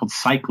for something called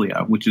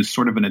Cyclia, which is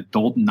sort of an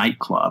adult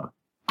nightclub.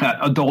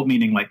 Adult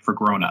meaning like for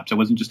grown-ups. It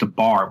wasn't just a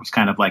bar. It was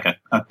kind of like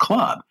a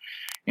club.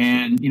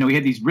 And, he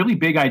had these really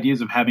big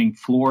ideas of having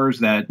floors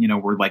that,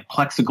 were like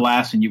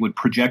plexiglass, and you would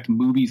project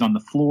movies on the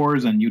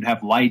floors, and you'd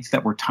have lights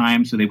that were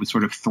timed so they would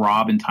sort of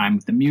throb in time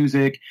with the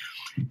music.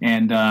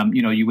 And,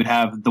 you would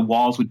have the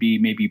walls would be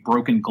maybe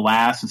broken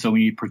glass. And so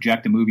when you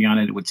project a movie on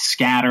it, it would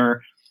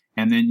scatter.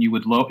 And then you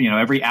would,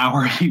 every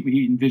hour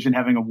you envision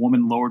having a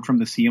woman lowered from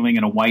the ceiling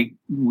in a white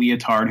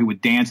leotard who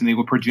would dance, and they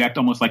would project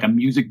almost like a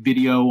music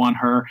video on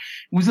her.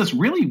 It was this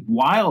really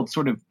wild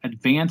sort of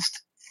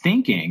advanced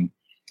thinking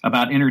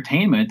about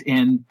entertainment.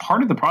 And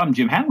part of the problem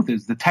Jim had with it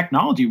is the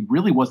technology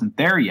really wasn't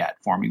there yet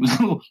for him. He was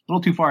a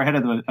little too far ahead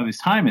of his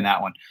time in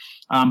that one.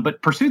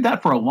 But pursued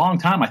that for a long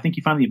time. I think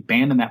he finally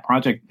abandoned that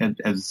project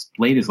as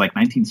late as like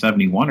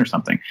 1971 or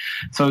something.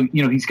 So,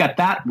 he's got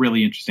that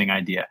really interesting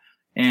idea.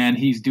 And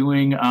he's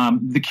doing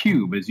The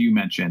Cube, as you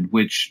mentioned,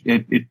 which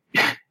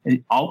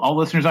all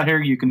listeners out here,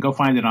 you can go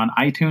find it on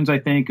iTunes, I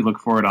think. You look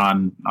for it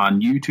on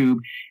YouTube.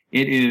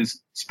 It is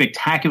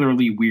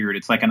spectacularly weird.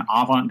 It's like an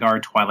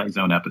avant-garde Twilight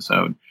Zone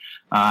episode,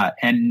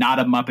 and not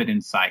a Muppet in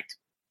sight.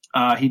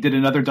 He did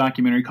another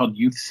documentary called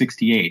Youth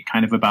 68,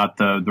 kind of about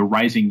the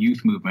rising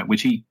youth movement,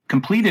 which he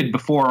completed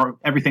before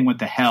everything went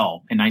to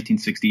hell in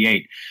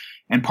 1968.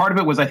 And part of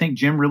it was, I think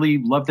Jim really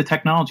loved the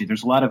technology.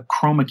 There's a lot of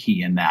chroma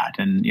key in that.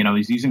 And,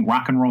 he's using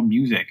rock and roll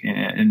music.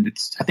 And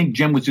I think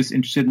Jim was just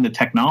interested in the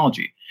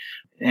technology.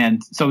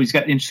 And so he's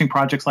got interesting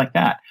projects like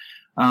that.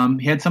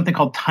 He had something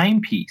called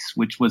Timepiece,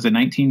 which was a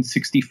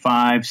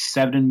 1965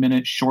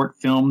 7-minute short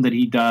film that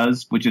he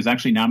does, which is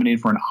actually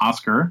nominated for an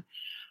Oscar.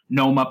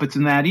 No Muppets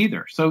in that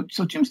either. So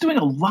Jim's doing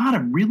a lot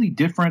of really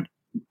different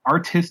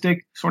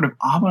artistic sort of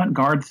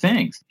avant-garde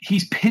things.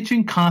 He's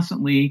pitching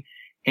constantly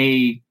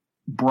a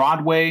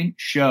Broadway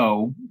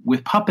show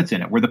with puppets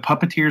in it, where the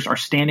puppeteers are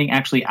standing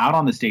actually out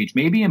on the stage,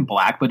 maybe in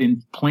black, but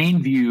in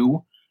plain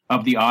view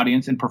of the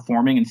audience, and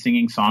performing and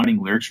singing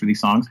lyrics for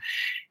these songs.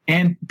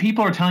 And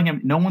people are telling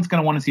him no one's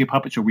going to want to see a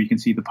puppet show where you can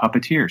see the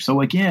puppeteer.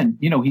 So again,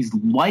 he's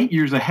light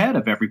years ahead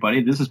of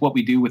everybody. This is what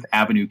we do with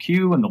Avenue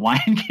Q and the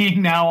Lion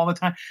King now all the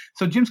time.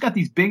 So Jim's got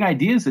these big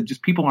ideas that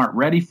just people aren't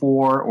ready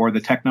for, or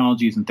the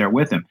technology isn't there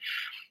with him.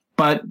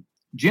 But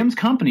Jim's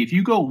company, if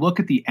you go look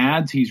at the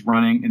ads he's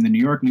running in the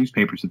New York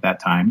newspapers at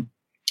that time,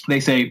 they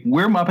say,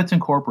 we're Muppets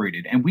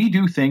Incorporated, and we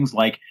do things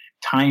like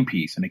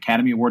Timepiece, an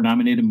Academy Award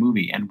nominated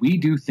movie, and we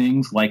do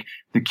things like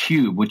The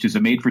Cube, which is a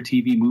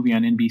made-for-TV movie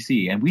on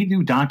NBC, and we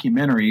do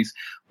documentaries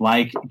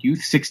like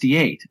Youth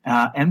 68,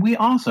 and we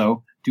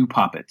also do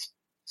puppets.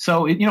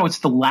 So, it's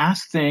the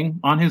last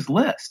thing on his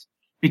list.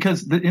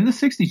 Because in the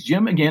 60s,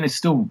 Jim, again, is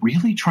still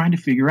really trying to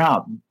figure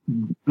out,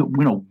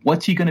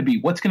 what's he going to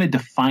be? What's going to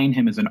define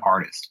him as an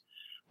artist?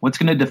 What's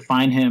going to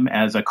define him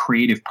as a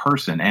creative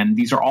person? And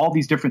these are all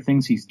these different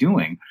things he's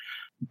doing.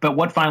 But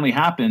what finally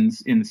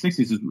happens in the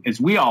 60s is,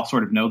 as we all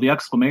sort of know, the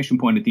exclamation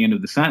point at the end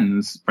of the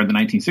sentence for the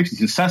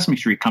 1960s is Sesame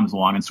Street comes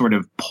along and sort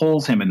of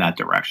pulls him in that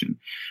direction.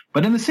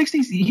 But in the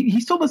 60s,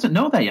 he still doesn't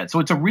know that yet. So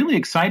it's a really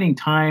exciting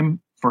time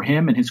for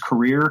him and his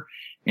career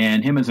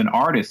and him as an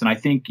artist. And I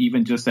think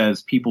even just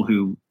as people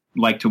who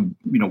like to,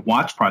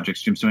 watch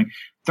projects Jim's doing,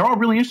 they're all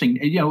really interesting.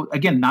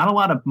 Again, not a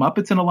lot of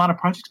Muppets in a lot of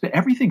projects, but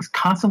everything's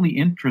constantly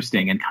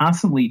interesting and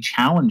constantly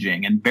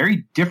challenging and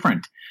very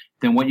different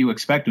than what you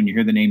expect when you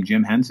hear the name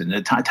Jim Henson.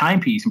 The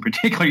Timepiece in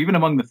particular, even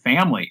among the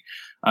family,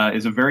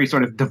 is a very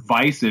sort of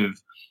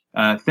divisive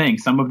thing.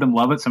 Some of them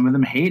love it, some of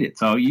them hate it.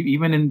 So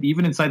even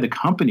inside the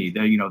company,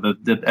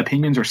 the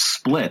opinions are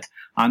split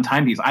on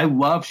Timepiece. I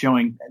love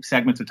showing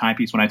segments of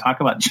Timepiece when I talk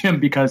about Jim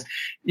because,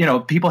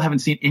 people haven't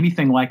seen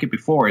anything like it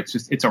before.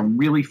 It's a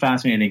really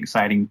fascinating,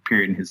 exciting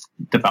period in his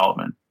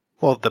development.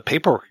 Well, the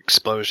paperwork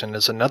explosion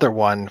is another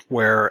one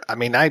where,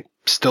 I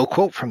still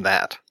quote from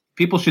that.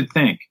 People should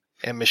think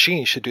And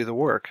machines should do the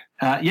work.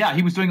 Yeah,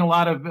 he was doing a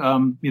lot of,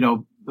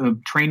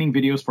 training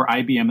videos for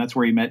IBM. That's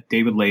where he met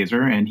David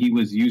Laser, and he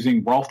was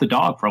using Rolf the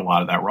dog for a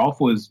lot of that. Rolf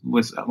was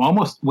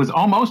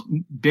almost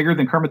bigger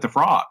than Kermit the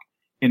Frog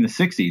in the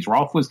 60s.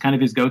 Rolf was kind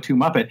of his go-to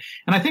Muppet.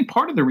 And I think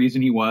part of the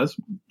reason he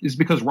is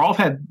because Rolf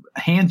had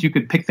hands you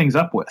could pick things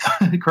up with.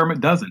 Kermit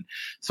doesn't.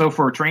 So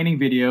for training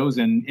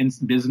videos and in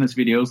business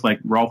videos like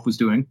Rolf was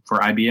doing for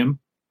IBM,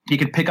 he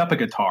could pick up a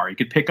guitar. He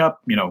could pick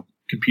up,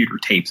 computer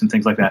tapes and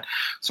things like that.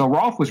 So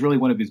Rolf was really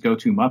one of his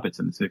go-to Muppets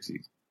in the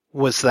 60s.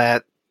 Was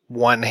that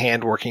one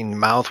hand working the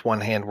mouth,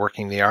 one hand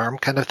working the arm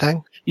kind of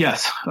thing?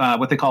 Yes,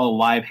 what they call a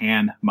live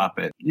hand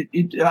Muppet.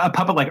 A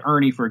puppet like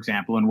Ernie, for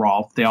example, and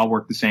Rolf, they all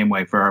work the same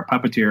way. For a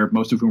puppeteer,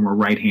 most of whom are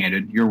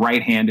right-handed, your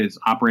right hand is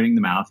operating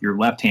the mouth, your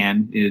left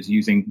hand is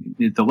using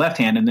the left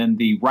hand, and then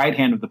the right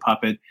hand of the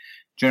puppet,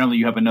 generally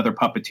you have another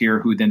puppeteer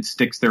who then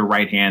sticks their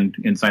right hand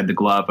inside the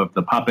glove of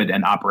the puppet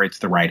and operates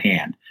the right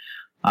hand.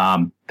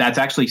 That's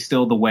actually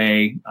still the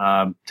way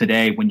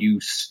today. When you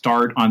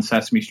start on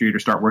Sesame Street or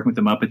start working with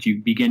the Muppets,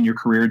 you begin your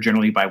career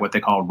generally by what they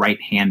call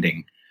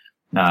right-handing,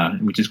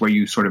 which is where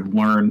you sort of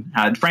learn.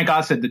 Frank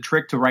Oz said the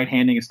trick to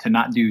right-handing is to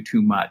not do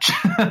too much.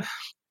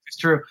 It's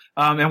true.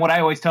 And what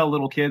I always tell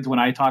little kids when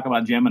I talk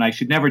about Jim, and I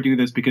should never do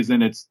this because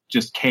then it's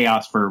just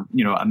chaos for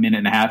a minute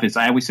and a half, is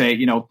I always say,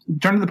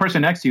 turn to the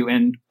person next to you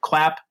and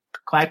clap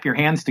your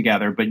hands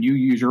together, but you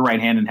use your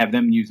right hand and have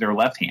them use their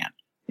left hand.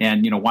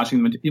 And,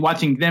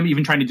 watching them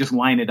even trying to just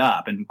line it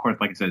up. And of course,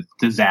 like I said, it's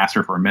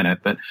disaster for a minute,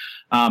 but,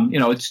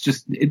 it's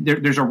just,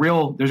 there's a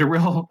real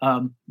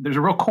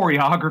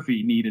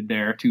choreography needed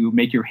there to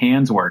make your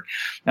hands work.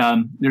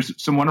 There's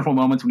some wonderful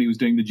moments when he was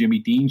doing the Jimmy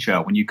Dean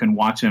show, when you can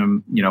watch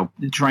him,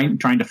 trying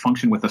to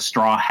function with a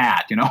straw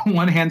hat,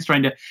 one hand's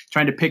trying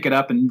to pick it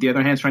up and the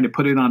other hand's trying to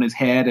put it on his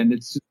head. And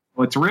it's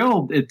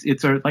real.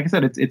 Like I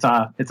said, it's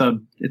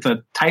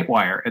a tight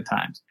wire at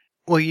times.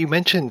 Well, you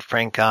mentioned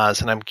Frank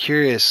Oz, and I'm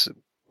curious,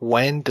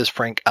 when does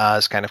Frank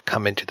Oz kind of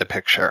come into the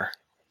picture?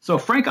 So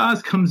Frank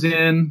Oz comes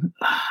in,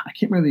 I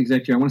can't remember the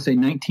exact year, I want to say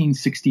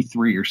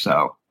 1963 or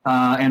so.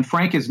 And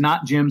Frank is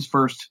not Jim's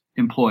first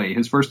employee.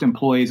 His first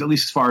employees, at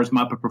least as far as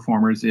Muppet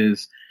performers,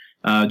 is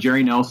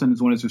Jerry Nelson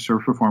is one of his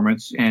first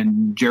performers,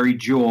 and Jerry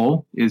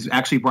Jewell is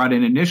actually brought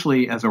in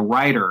initially as a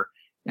writer,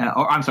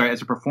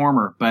 as a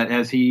performer. But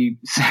as he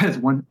says,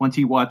 once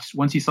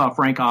he saw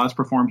Frank Oz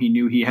perform, he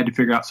knew he had to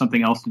figure out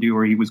something else to do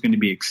or he was going to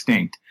be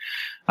extinct.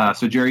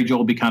 So Jerry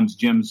Jewell becomes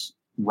Jim's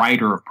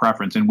writer of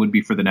preference and would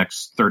be for the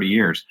next 30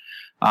 years.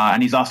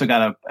 And he's also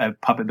got a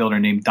puppet builder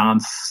named Don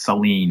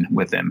Saleen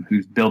with him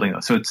who's building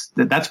those. So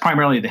that's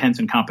primarily the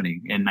Henson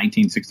Company in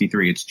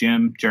 1963. It's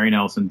Jim, Jerry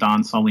Nelson,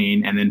 Don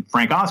Saleen, and then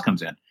Frank Oz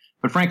comes in.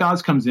 But Frank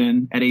Oz comes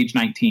in at age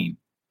 19.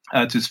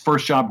 It's his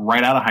first job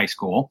right out of high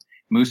school.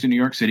 Moves to New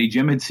York City.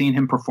 Jim had seen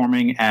him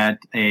performing at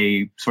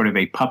a sort of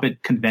a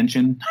puppet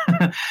convention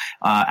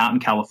out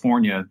in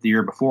California the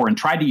year before and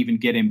tried to even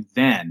get him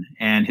then.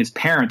 And his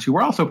parents, who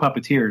were also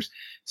puppeteers,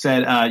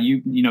 said,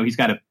 he's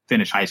got to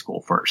finish high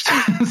school first.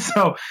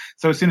 So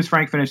as soon as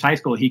Frank finished high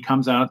school, he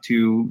comes out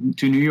to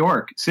New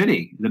York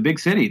City, the big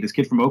city. This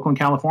kid from Oakland,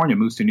 California,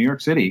 moves to New York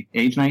City,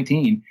 age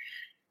 19,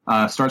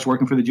 starts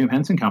working for the Jim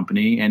Henson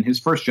Company. And his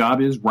first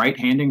job is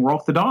right-handing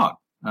Rolf the dog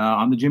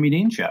on the Jimmy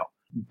Dean show.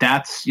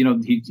 That's,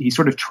 he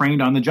sort of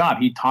trained on the job.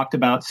 He talked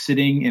about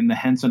sitting in the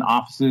Henson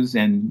offices,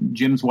 and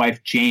Jim's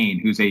wife, Jane,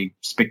 who's a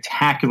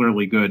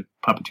spectacularly good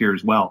puppeteer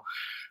as well.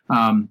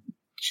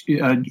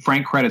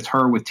 Frank credits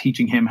her with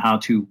teaching him how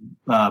to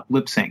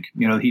lip sync.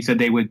 He said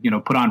they would,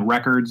 put on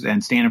records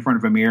and stand in front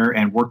of a mirror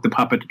and work the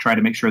puppet to try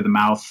to make sure the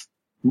mouth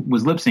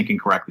was lip syncing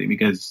correctly,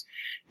 because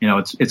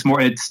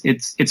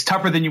it's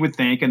tougher than you would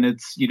think, and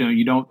it's you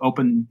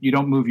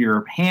don't move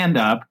your hand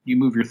up, you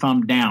move your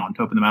thumb down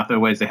to open the mouth.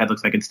 Otherwise, the head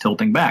looks like it's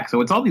tilting back.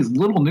 So it's all these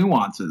little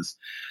nuances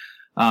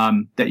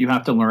that you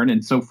have to learn.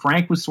 And so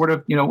Frank was sort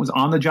of was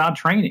on the job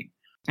training.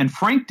 And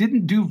Frank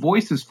didn't do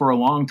voices for a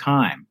long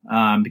time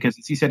because,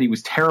 as he said, he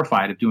was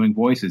terrified of doing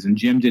voices. And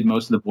Jim did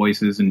most of the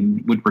voices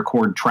and would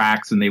record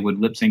tracks, and they would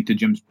lip sync to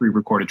Jim's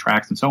pre-recorded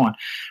tracks and so on.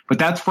 But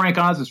that's Frank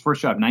Oz's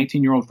first job.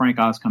 19-year-old Frank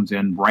Oz comes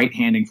in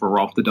right-handing for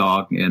Rolf the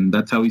dog, and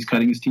that's how he's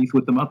cutting his teeth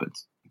with the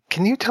Muppets.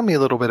 Can you tell me a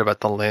little bit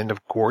about the Land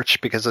of Gorch?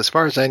 Because as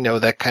far as I know,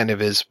 that kind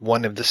of is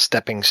one of the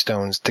stepping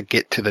stones to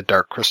get to the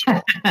Dark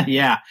Crystal.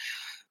 Yeah.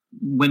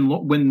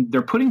 When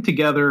they're putting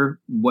together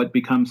what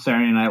becomes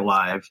Saturday Night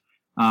Live,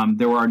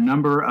 there were a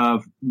number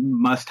of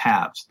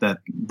must-haves that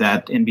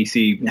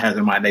NBC has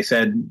in mind. They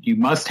said you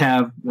must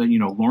have,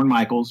 Lorne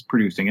Michaels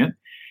producing it,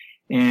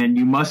 and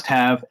you must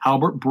have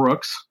Albert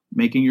Brooks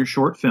making your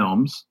short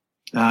films,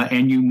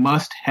 and you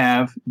must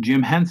have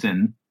Jim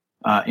Henson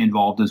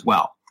involved as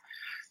well.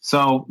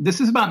 So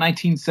this is about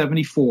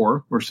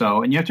 1974 or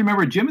so, and you have to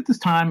remember Jim at this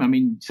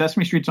time.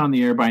 Sesame Street's on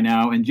the air by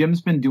now, and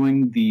Jim's been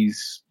doing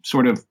these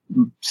sort of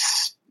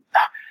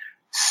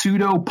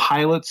pseudo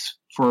pilots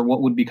for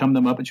what would become the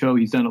Muppet Show.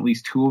 He's done at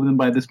least 2 of them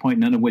by this point,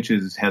 none of which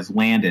has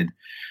landed.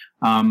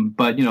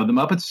 But the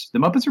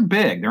Muppets are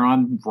big. They're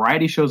on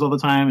variety shows all the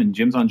time, and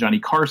Jim's on Johnny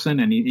Carson,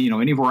 and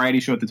any variety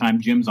show at the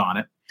time, Jim's on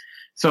it.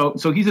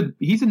 So he's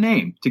a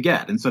name to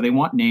get, and so they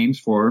want names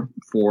for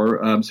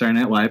Saturday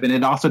Night Live, and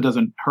it also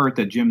doesn't hurt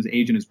that Jim's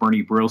agent is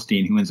Bernie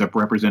Brillstein, who ends up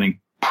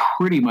representing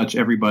pretty much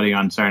everybody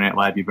on Saturday Night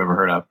Live you've ever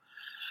heard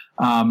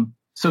of.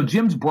 So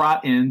Jim's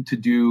brought in to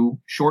do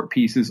short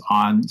pieces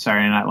on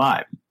Saturday Night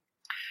Live,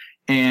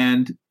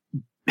 and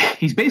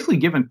he's basically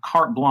given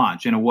carte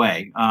blanche in a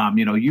way.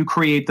 You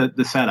create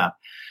the setup.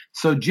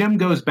 So Jim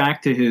goes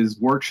back to his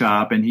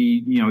workshop and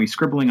he's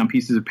scribbling on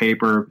pieces of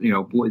paper.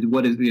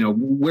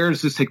 Where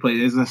does this take place?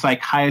 Is it a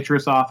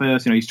psychiatrist's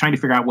office? He's trying to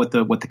figure out what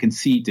the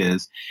conceit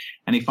is.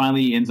 And he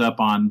finally ends up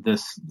on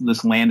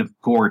this land of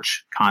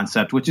Gorch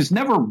concept, which is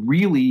never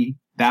really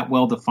that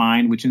well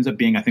defined, which ends up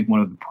being, I think, one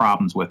of the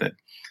problems with it.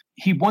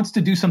 He wants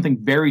to do something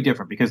very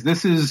different because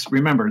this is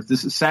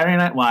Saturday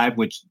Night Live,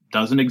 which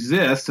doesn't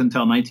exist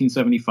until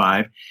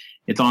 1975.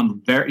 It's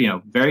on very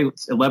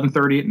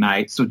 11:30 at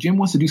night. So Jim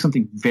wants to do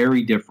something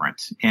very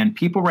different. And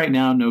people right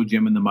now know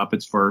Jim and the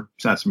Muppets for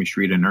Sesame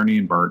Street and Ernie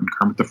and Bert and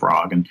Kermit the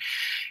Frog.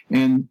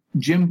 And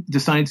Jim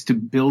decides to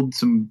build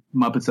some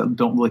Muppets that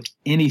don't look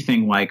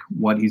anything like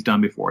what he's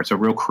done before. It's a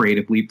real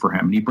creative leap for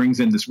him. And he brings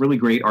in this really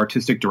great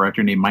artistic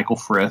director named Michael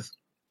Frith,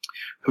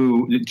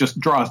 who just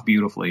draws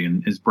beautifully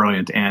and is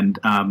brilliant. And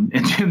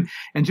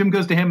Jim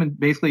goes to him and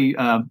basically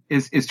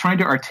is trying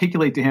to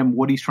articulate to him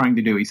what he's trying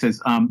to do. He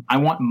says, I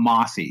want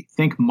mossy.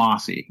 Think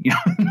mossy.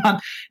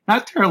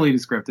 Not terribly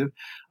descriptive.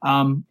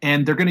 And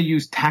they're going to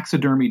use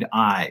taxidermied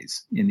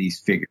eyes in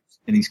these figures,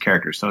 in these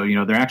characters. So,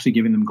 they're actually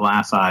giving them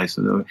glass eyes.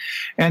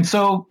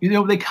 So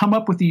they come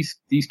up with these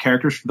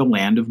characters for the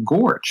land of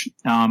Gorch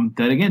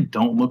that, again,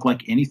 don't look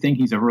like anything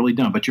he's ever really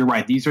done. But you're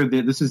right.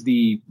 This is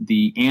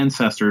the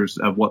ancestors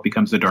of what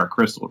becomes the Dark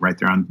Crystal right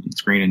there on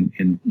screen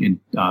in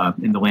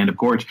the land of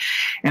Gorch.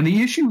 And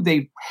the issue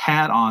they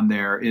had on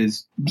there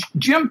is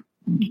Jim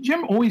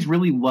always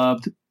really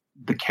loved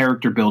the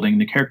character building,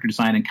 the character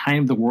design, and kind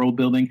of the world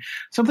building.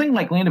 Something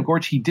like Land of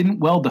Gorch he didn't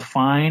well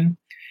define.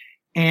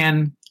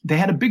 And they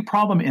had a big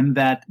problem in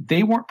that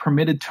they weren't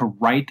permitted to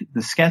write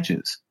the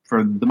sketches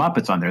for the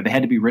Muppets on there. They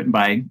had to be written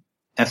by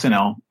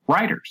SNL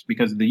writers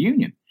because of the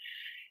union.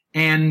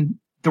 And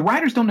the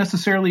writers don't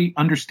necessarily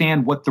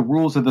understand what the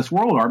rules of this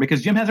world are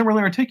because Jim hasn't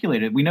really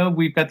articulated. We know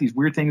we've got these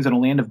weird things in a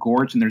land of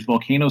Gorch and there's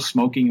volcanoes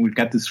smoking. And we've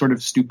got this sort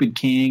of stupid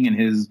king and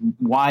his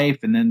wife.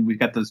 And then we've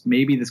got this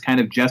kind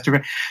of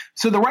jester.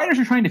 So the writers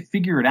are trying to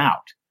figure it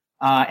out.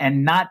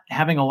 And not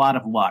having a lot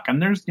of luck.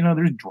 And there's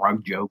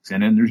drug jokes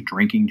in it, and there's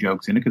drinking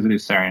jokes in it because it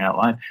is Saturday Night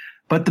Live.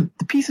 But the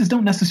pieces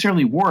don't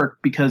necessarily work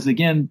because,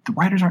 again, the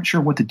writers aren't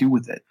sure what to do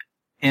with it.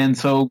 And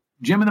so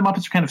Jim and the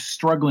Muppets are kind of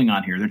struggling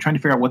on here. They're trying to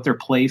figure out what their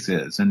place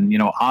is. And,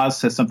 Oz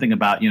says something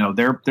about,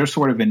 they're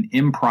sort of an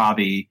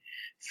improv-y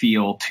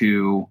feel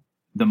to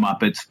the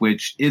Muppets,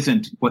 which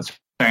isn't what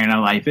Saturday Night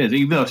Live is.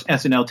 Even though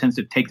SNL tends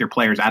to take their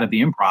players out of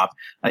the improv,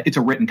 it's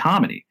a written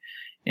comedy.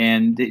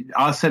 And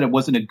Oz said it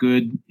wasn't a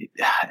good,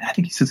 I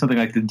think he said something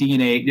like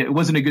it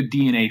wasn't a good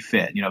DNA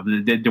fit.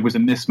 There was a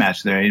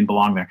mismatch there. It didn't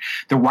belong there.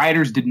 The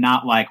writers did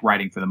not like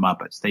writing for the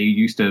Muppets. They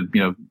used to,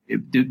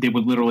 they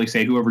would literally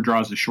say whoever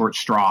draws the short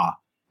straw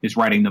is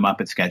writing the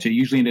Muppet sketch. It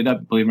usually ended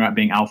up, believe it or not,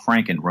 being Al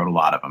Franken wrote a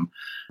lot of them.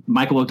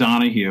 Michael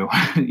O'Donoghue,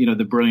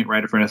 the brilliant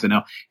writer for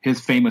SNL, his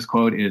famous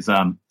quote is,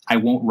 I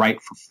won't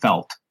write for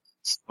felt.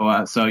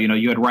 So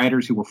you had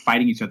writers who were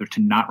fighting each other to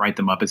not write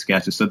the Muppet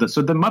sketches. So the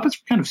Muppets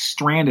were kind of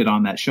stranded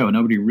on that show.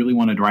 Nobody really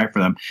wanted to write for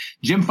them.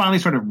 Jim finally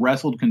sort of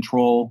wrestled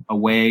control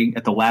away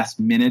at the last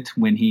minute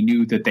when he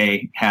knew that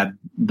they had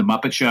the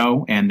Muppet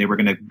Show and they were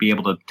going to be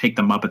able to take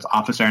the Muppets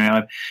off of Saturday Night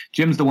Live.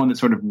 Jim's the one that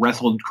sort of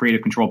wrestled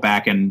creative control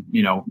back and,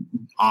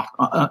 off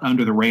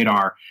under the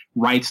radar,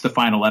 writes the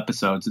final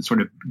episodes that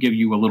sort of give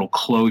you a little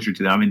closure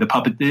to them. I mean, the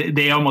puppet,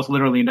 they almost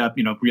literally end up,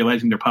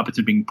 realizing their puppets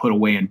are being put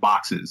away in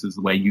boxes is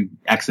the way you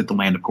exit the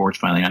land of Gorch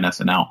finally on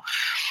SNL.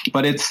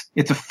 But it's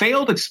a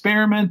failed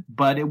experiment,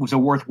 but it was a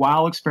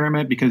worthwhile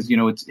experiment because,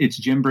 it's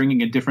Jim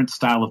bringing a different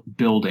style of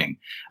building,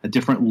 a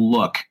different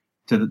look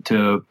to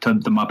the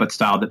Muppet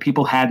style that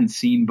people hadn't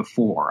seen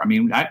before. I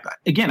mean,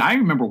 I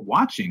remember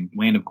watching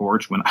Land of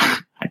Gorch when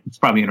it's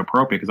probably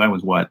inappropriate because I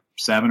was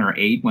 7 or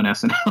 8 when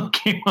SNL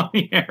came on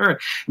the air.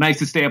 And I used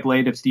to stay up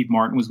late if Steve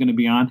Martin was going to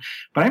be on.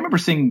 But I remember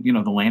seeing,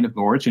 the Land of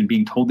Gorch and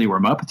being told they were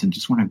Muppets and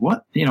just wondering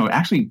what,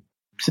 actually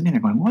sitting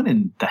there going, what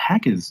in the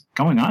heck is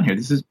going on here?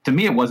 To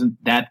me, it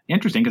wasn't that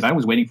interesting because I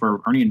was waiting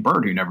for Ernie and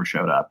Bert who never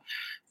showed up.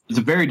 It's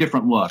a very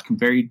different look,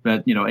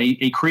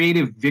 a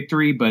creative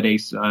victory, but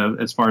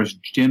as far as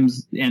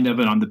Jim's end of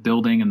it on the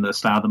building and the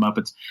style of the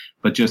Muppets,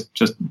 but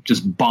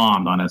just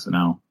bombed on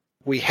SNL.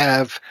 We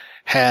have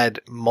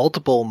had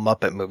multiple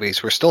Muppet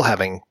movies. We're still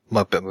having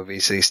Muppet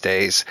movies these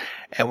days.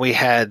 And we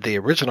had the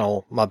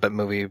original Muppet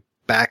movie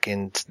back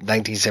in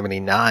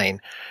 1979.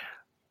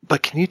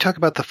 But can you talk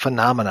about the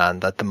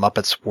phenomenon that the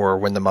Muppets were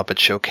when the Muppet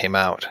Show came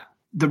out?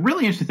 The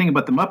really interesting thing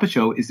about the Muppet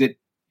Show is that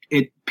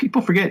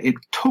people forget it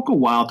took a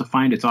while to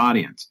find its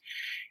audience.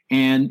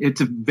 And it's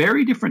a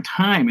very different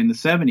time in the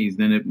 70s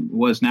than it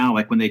was now,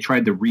 like when they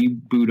tried the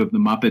reboot of the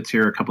Muppets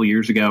here a couple of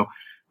years ago.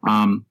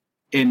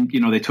 and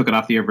they took it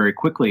off the air very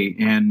quickly.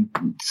 And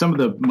some of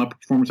the Muppet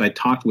performers I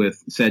talked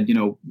with said,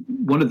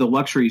 one of the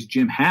luxuries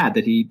Jim had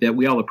that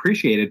we all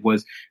appreciated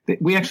was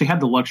that we actually had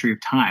the luxury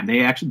of time. The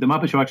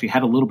Muppet Show actually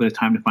had a little bit of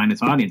time to find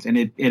its audience, and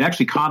it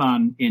actually caught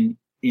on in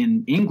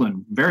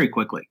England very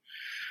quickly.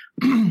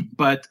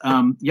 But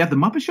the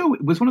Muppet Show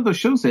was one of those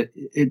shows that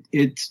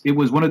it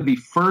was one of the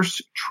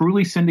first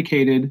truly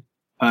syndicated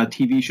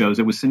TV shows.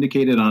 It was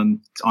syndicated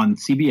on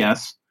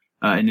CBS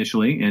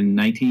initially in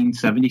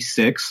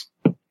 1976.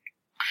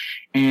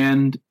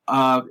 And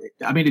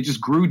it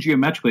just grew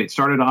geometrically. It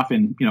started off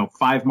in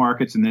 5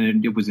 markets, and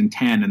then it was in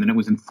 10, and then it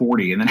was in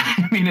 40, and then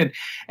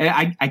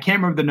I can't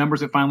remember the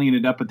numbers it finally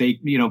ended up. But they,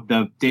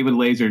 the David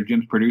Laser,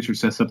 Jim's producer,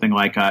 says something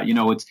like,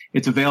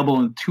 it's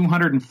available in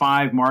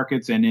 205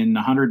 markets and in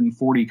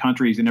 140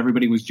 countries, and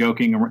everybody was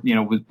joking,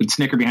 would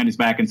snicker behind his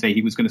back and say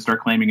he was going to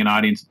start claiming an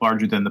audience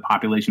larger than the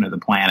population of the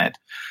planet.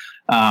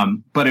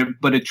 But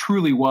it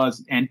truly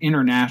was an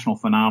international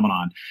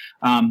phenomenon.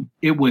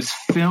 It was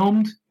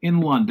filmed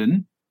in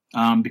London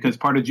because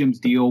part of Jim's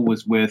deal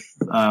was with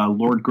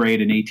Lord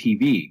Grade and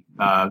ATV.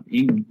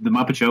 The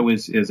Muppet Show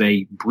is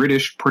a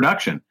British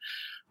production.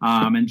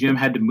 And Jim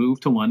had to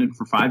move to London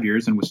for 5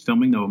 years and was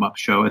filming the Muppet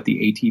Show at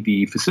the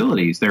ATV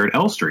facilities there at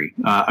Elstree,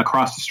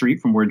 across the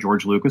street from where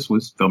George Lucas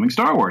was filming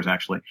Star Wars,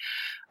 actually.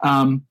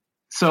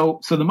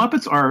 So the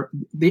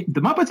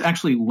Muppets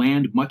actually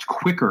land much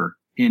quicker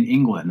in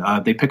England.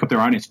 They pick up their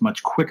audience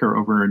much quicker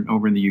over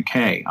in the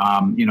UK.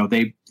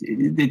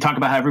 They talk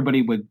about how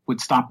everybody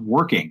would stop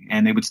working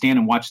and they would stand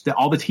and watch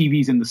all the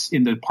TVs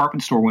in the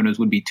department store windows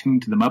would be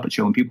tuned to the Muppet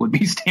Show, and people would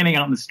be standing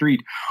out in the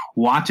street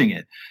watching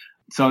it.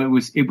 So it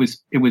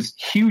was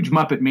huge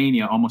Muppet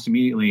mania almost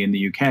immediately in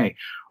the UK.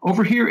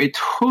 Over here, it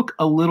took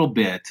a little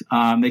bit.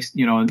 And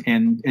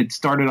it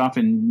started off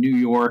in New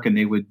York, and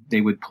they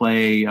would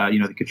play. They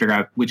could figure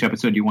out which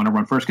episode you want to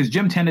run first, because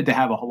Jim tended to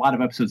have a whole lot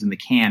of episodes in the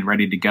can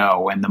ready to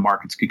go, and the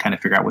markets could kind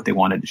of figure out what they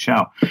wanted to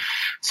show.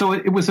 So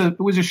it was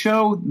a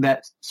show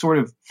that sort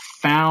of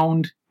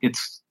found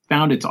its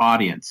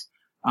audience.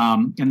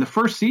 In the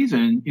first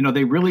season,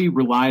 they really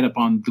relied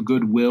upon the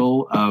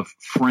goodwill of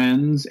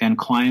friends and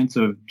clients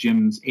of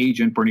Jim's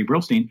agent, Bernie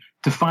Brillstein,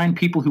 to find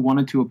people who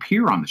wanted to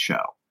appear on the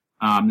show.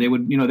 They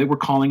were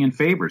calling in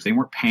favors. They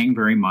weren't paying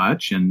very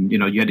much, and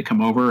you had to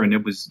come over, and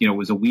it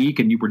was a week,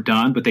 and you were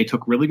done. But they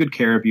took really good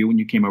care of you when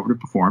you came over to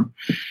perform,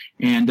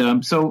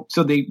 and so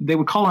they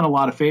would call in a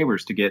lot of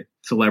favors to get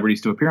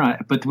celebrities to appear on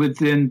it. But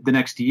within the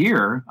next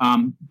year,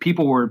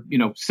 people were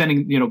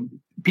sending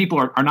people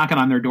are knocking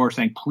on their door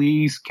saying,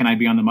 please, can I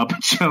be on the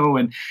Muppet Show?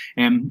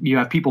 And you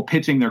have people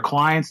pitching their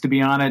clients to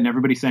be on it, and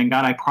everybody saying,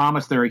 God, I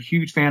promise they're a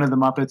huge fan of the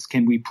Muppets.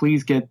 Can we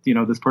please get,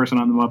 this person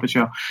on the Muppet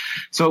Show?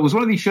 So it was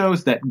one of these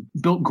shows that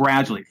built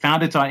gradually,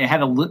 found its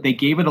audience. They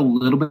gave it a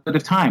little bit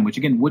of time, which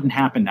again wouldn't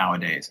happen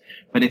nowadays.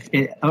 But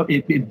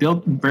it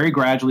built very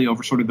gradually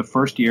over sort of the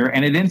first year,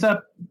 and it ends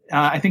up,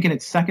 I think, in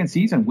its second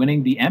season,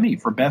 winning the Emmy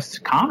for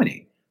Best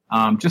Comedy.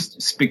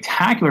 Just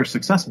spectacular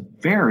success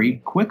very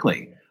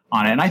quickly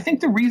on it. And I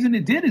think the reason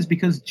it did is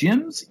because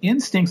Jim's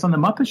instincts on the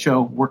Muppet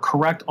Show were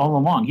correct all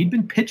along. He'd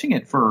been pitching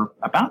it for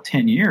about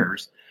 10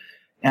 years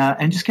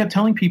and just kept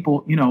telling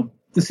people,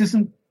 this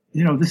isn't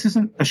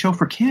a show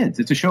for kids.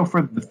 It's a show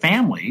for the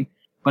family,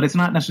 but it's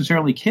not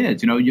necessarily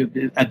kids.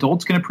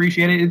 Adults can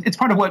appreciate it. It's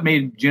part of what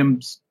made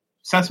Jim's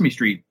Sesame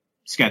Street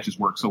sketches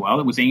work so well.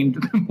 It was aimed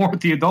more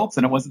at the adults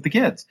than it was at the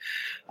kids.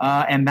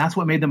 And that's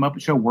what made the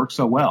Muppet Show work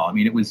so well. I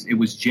mean, it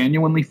was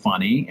genuinely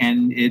funny,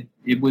 and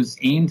it was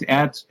aimed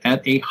at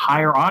a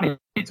higher audience.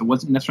 It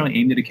wasn't necessarily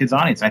aimed at a kid's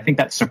audience. I think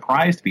that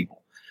surprised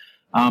people.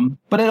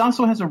 But it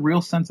also has a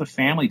real sense of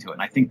family to it.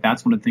 And I think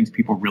that's one of the things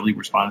people really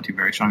responded to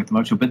very strongly at the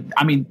Muppet Show. But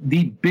I mean,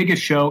 the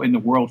biggest show in the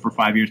world for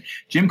 5 years,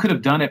 Jim could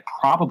have done it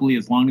probably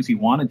as long as he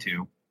wanted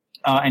to.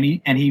 And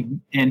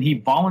he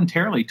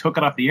voluntarily took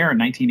it off the air in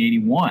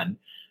 1981.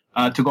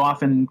 To go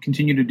off and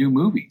continue to do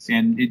movies.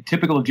 And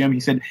typical of Jim,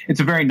 he said, it's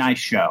a very nice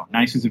show.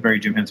 Nice is a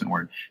very Jim Henson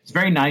word. It's a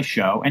very nice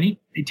show. And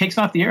he takes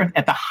it off the air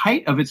at the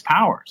height of its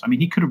powers. I mean,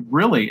 he could have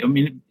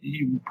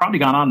he probably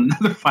gone on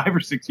another 5 or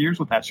 6 years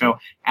with that show,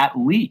 at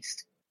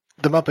least.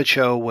 The Muppet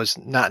Show was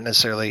not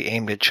necessarily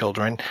aimed at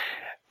children,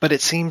 but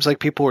it seems like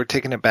people were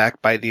taken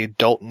aback by the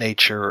adult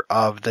nature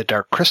of the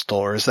Dark Crystal,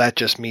 or is that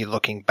just me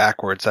looking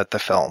backwards at the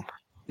film?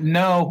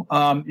 No,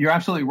 you're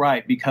absolutely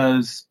right,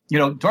 because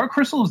Dark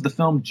Crystal is the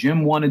film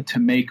Jim wanted to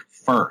make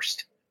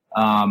first.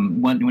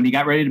 When he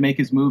got ready to make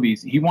his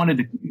movies, he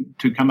wanted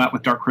to come out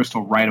with Dark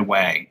Crystal right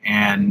away,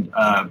 and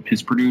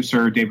his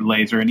producer David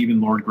Laser and even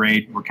Lord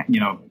Grade were kind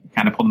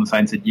of pulled him aside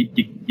and said, you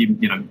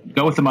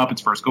go with the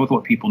Muppets first, go with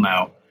what people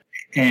know.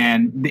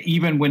 And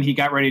even when he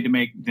got ready to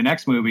make the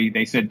next movie,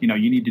 they said, you got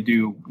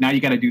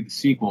to do the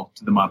sequel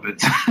to the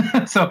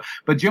Muppets.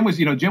 But Jim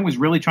was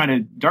really trying to.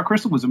 Dark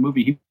Crystal was a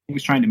movie he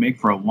was trying to make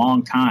for a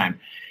long time,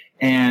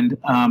 and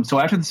so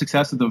after the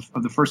success of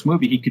the first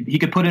movie, he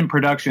could put in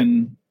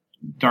production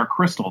Dark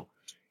Crystal,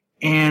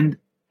 and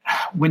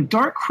when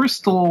Dark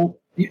Crystal,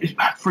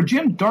 for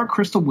Jim, Dark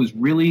Crystal was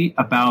really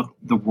about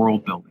the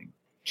world building.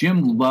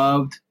 Jim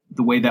loved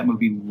the way that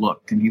movie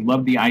looked, and he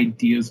loved the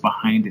ideas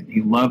behind it.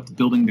 He loved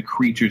building the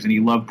creatures, and he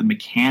loved the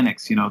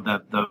mechanics,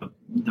 the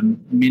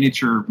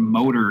miniature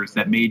motors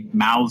that made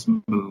mouths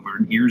move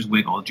or ears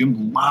wiggle.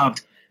 Jim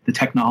loved the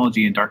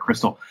technology in Dark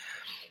Crystal.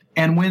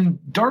 And when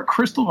Dark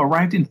Crystal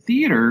arrived in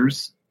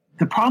theaters,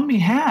 the problem he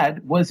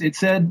had was it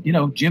said,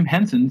 Jim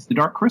Henson's The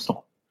Dark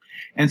Crystal.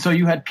 And so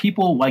you had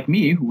people like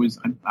me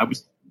I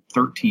was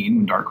 13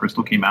 when Dark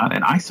Crystal came out,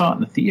 and I saw it in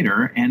the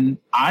theater, and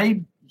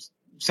I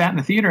sat in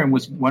the theater and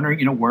was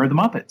wondering, where are the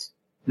Muppets?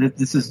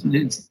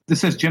 This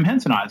says Jim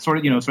Henson on it. Sort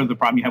of the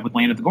problem you have with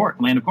Land of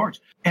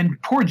Gorge.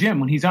 And poor Jim,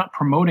 when he's out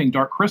promoting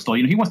Dark Crystal,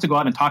 he wants to go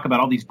out and talk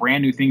about all these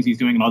brand new things he's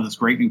doing and all this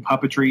great new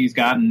puppetry he's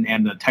got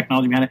and the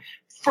technology behind it.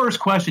 First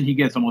question he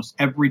gets almost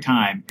every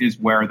time is,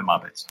 where are the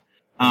Muppets?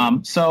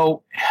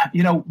 So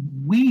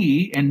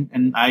we,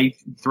 and I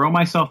throw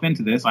myself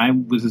into this. I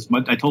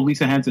told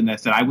Lisa Henson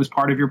that I was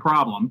part of your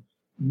problem.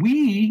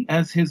 We,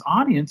 as his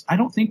audience, I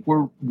don't think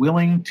we're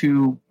willing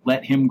to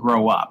let him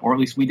grow up, or at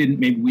least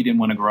maybe we didn't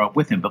want to grow up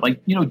with him. But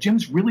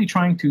Jim's really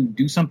trying to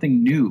do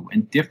something new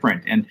and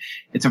different. And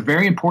it's a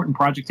very important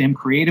project to him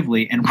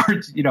creatively. And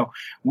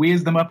we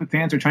as the Muppet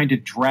fans are trying to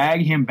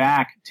drag him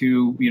back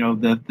to,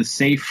 the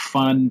safe,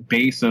 fun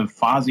base of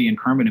Fozzie and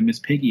Kermit and Miss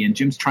Piggy. And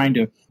Jim's trying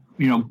to,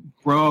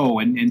 grow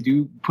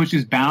and push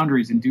his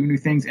boundaries and do new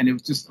things. And it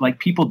was just like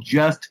people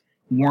just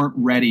weren't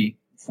ready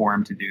for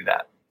him to do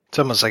that. It's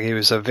almost like he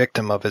was a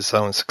victim of his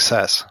own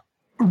success.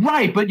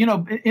 Right. But, in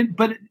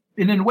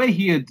a way,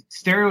 he had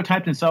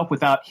stereotyped himself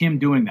without him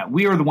doing that.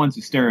 We are the ones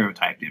who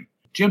stereotyped him.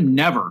 Jim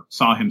never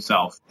saw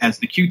himself as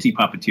the cutesy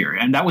puppeteer.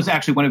 And that was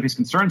actually one of his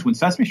concerns when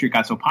Sesame Street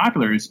got so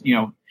popular is,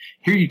 here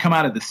you come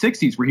out of the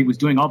 60s where he was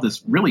doing all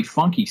this really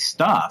funky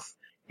stuff.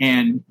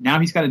 And now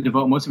he's got to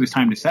devote most of his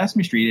time to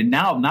Sesame Street. And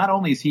now not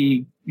only is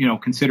he,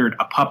 considered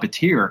a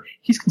puppeteer,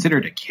 he's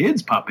considered a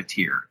kid's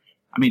puppeteer.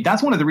 I mean,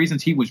 that's one of the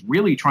reasons he was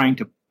really trying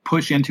to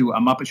push into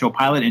a Muppet Show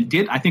pilot and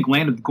did, I think,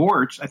 Land of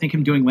Gorge. I think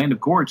him doing Land of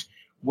Gorge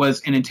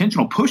was an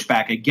intentional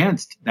pushback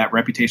against that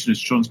reputation as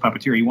children's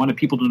puppeteer. He wanted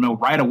people to know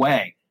right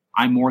away,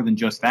 I'm more than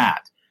just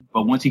that.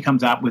 But once he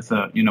comes out with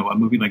a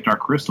movie like Dark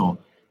Crystal,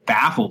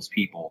 baffles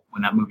people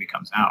when that movie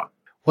comes out.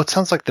 Well, it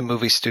sounds like the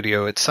movie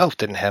studio itself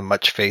didn't have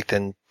much faith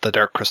in the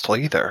Dark Crystal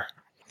either.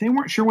 They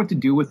weren't sure what to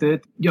do with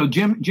it.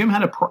 Jim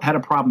had a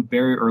problem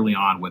very early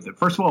on with it.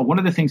 First of all, one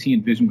of the things he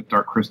envisioned with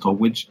Dark Crystal,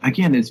 which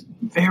again is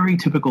very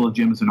typical of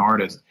Jim as an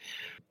artist,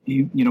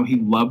 he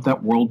loved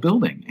that world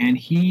building, and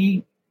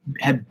he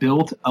had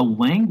built a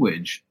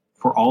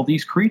for all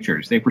these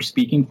creatures. They were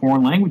speaking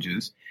foreign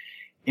languages,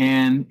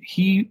 and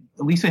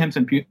Lisa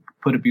Henson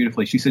put it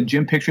beautifully. She said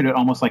Jim pictured it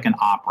almost like an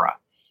opera,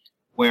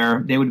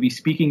 where they would be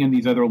speaking in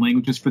these other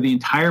languages for the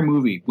entire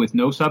movie with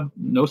no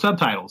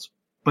subtitles,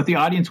 but the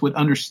audience would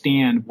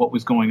understand what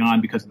was going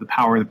on because of the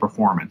power of the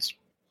performance.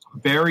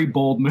 Very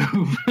bold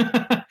move.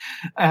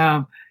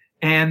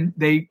 And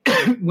they,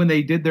 when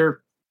they did their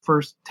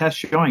first test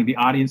showing, the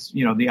audience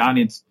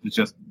was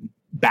just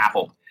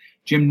baffled.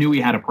 Jim knew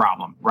he had a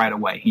problem right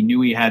away. He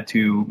knew he had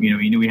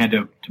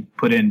to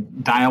put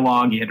in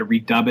dialogue. He had to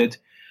redub it.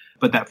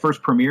 But that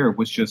first premiere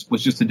was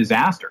just a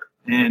disaster.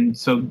 And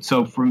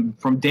so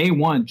from day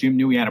one, Jim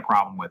knew he had a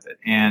problem with it.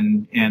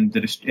 And the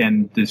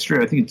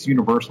distributor, I think it's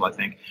Universal,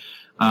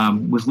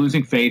 was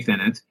losing faith in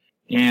it.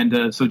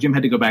 And so Jim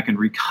had to go back and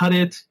recut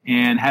it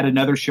and had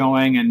another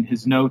showing, and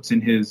his notes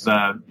in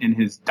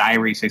his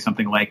diary say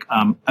something like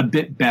a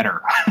bit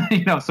better.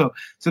 So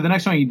the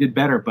next showing he did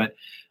better, but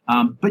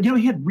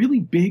he had really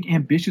big,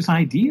 ambitious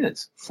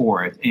ideas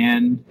for it.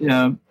 And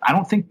I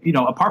don't think,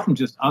 apart from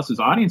just us as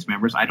audience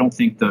members, I don't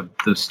think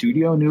the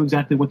studio knew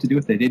exactly what to do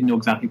with it. They didn't know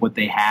exactly what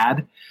they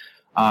had.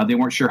 They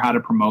weren't sure how to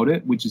promote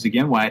it, which is,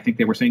 again, why I think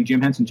they were saying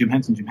Jim Henson, Jim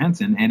Henson, Jim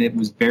Henson. And it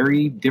was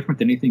very different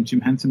than anything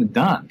Jim Henson had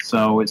done.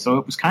 So it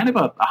was kind of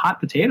a hot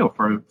potato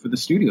for the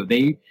studio.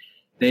 They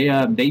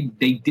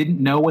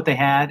didn't know what they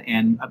had.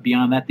 And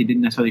beyond that, they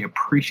didn't necessarily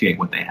appreciate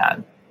what they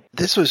had.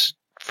 This was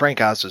Frank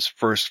Oz's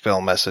first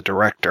film as a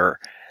director.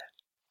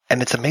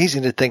 And it's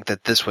amazing to think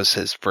that this was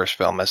his first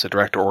film as a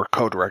director, or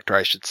co-director,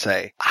 I should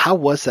say. How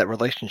was that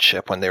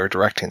relationship when they were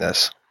directing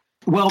this?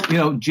 Well,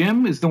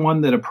 Jim is the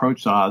one that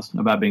approached Oz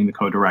about being the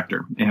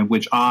co-director,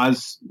 which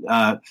Oz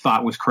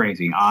thought was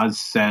crazy. Oz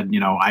said,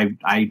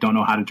 I don't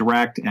know how to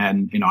direct,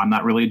 and, I'm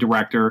not really a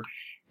director.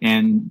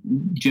 And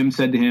Jim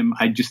said to him,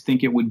 I just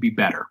think it would be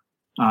better.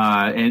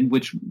 And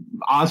which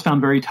Oz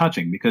found very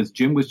touching, because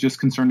Jim was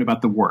just concerned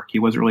about the work. He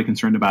wasn't really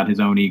concerned about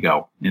his own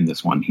ego in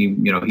this one.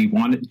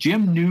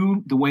 Jim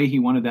knew the way he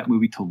wanted that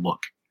movie to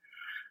look.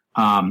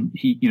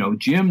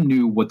 Jim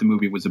knew what the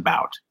movie was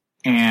about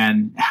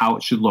and how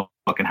it should look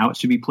and how it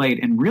should be played.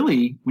 And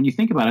really, when you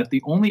think about it,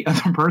 the only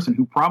other person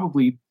who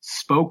probably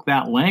spoke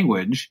that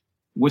language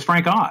was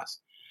Frank Oz.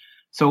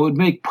 So it would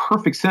make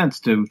perfect sense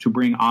to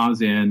bring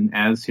Oz in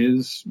as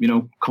his,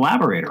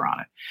 collaborator on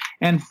it.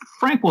 And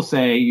Frank will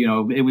say,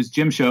 it was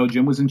Jim's show.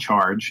 Jim was in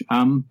charge.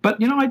 But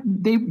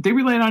they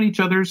relied on each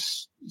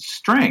other's,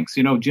 strengths.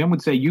 Jim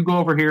would say, you go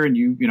over here and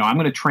I'm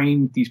going to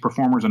train these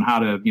performers on how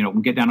to,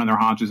 get down on their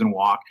haunches and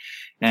walk.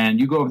 And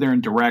you go over there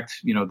and direct,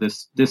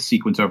 this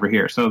sequence over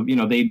here. So,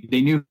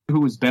 they knew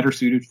who was better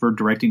suited for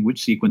directing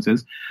which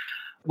sequences.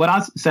 What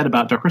Oz said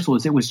about Dark Crystal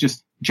is it was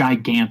just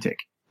gigantic.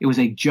 It was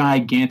a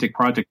gigantic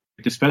project,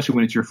 especially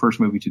when it's your first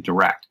movie to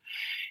direct.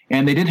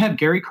 And they did have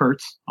Gary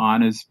Kurtz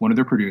on as one of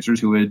their producers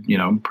who had,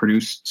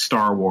 produced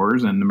Star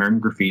Wars and American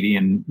Graffiti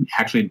and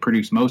actually had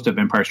produced most of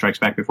Empire Strikes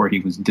Back before he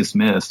was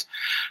dismissed.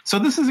 So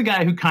this is a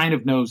guy who kind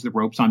of knows the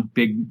ropes on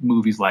big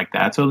movies like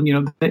that. So,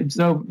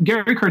 so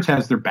Gary Kurtz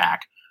has their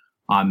back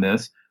on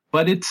this.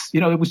 But it's,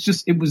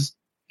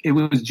 it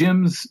was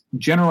Jim's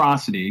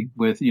generosity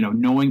with,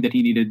 knowing that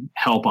he needed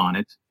help on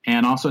it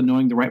and also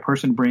knowing the right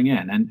person to bring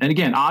in. And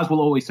again, Oz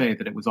will always say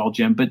that it was all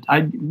Jim, but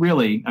Oz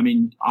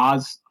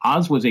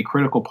was a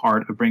critical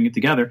part of bringing it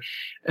together.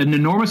 An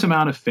enormous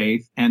amount of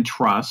faith and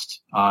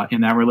trust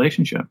in that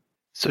relationship.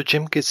 So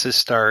Jim gets his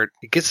start.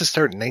 He gets his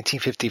start in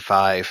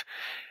 1955.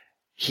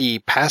 He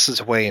passes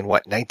away in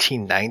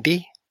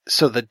 1990?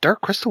 So the Dark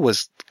Crystal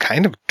was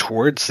kind of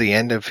towards the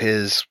end of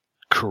his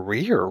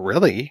career,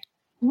 really.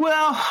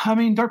 Well,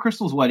 Dark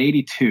Crystal is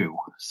 82.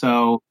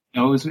 So it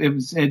was,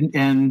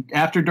 and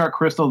after Dark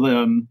Crystal,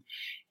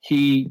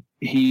 he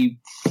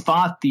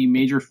thought the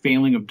major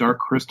failing of Dark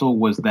Crystal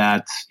was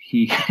that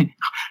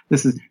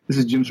this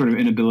is Jim's sort of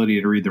inability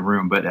to read the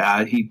room, but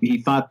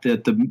he thought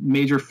that the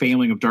major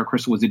failing of Dark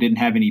Crystal was it didn't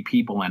have any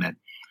people in it.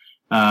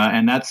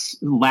 And that's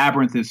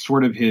Labyrinth is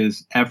sort of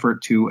his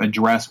effort to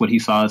address what he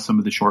saw as some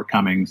of the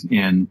shortcomings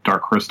in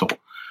Dark Crystal.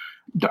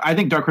 I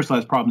think Dark Crystal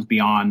has problems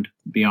beyond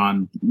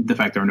the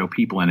fact there are no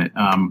people in it.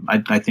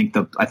 I think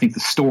the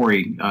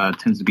story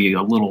tends to be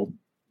a little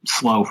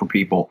slow for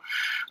people.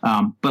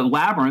 But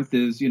Labyrinth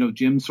is,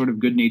 Jim's sort of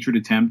good-natured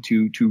attempt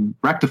to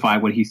rectify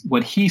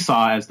what he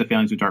saw as the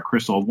failings of Dark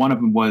Crystal. One of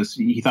them was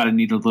he thought it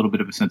needed a little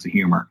bit of a sense of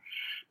humor,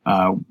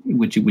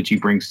 which he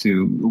brings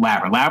to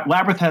Labyrinth.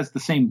 Labyrinth has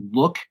the same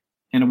look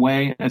in a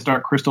way as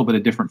Dark Crystal, but a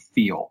different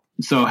feel.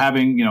 So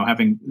having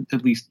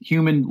at least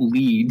human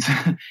leads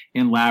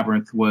in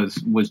Labyrinth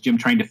was Jim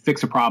trying to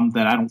fix a problem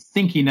that I don't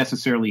think he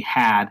necessarily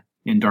had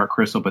in Dark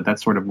Crystal, but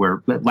that's sort of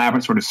where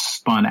Labyrinth sort of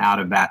spun out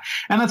of that.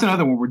 And that's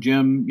another one where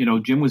Jim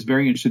was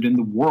very interested in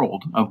the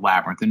world of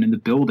Labyrinth and in the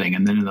building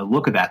and then in the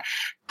look of that.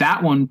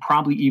 That one,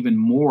 probably even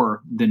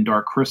more than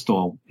Dark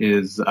Crystal,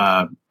 is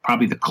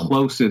probably the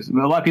closest.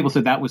 A lot of people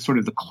said that was sort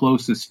of the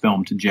closest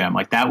film to Jim.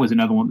 Like that was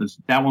another one.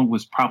 That one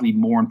was probably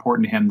more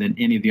important to him than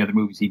any of the other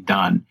movies he'd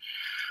done.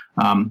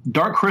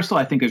 Dark Crystal,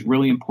 I think, is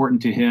really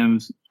important to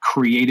his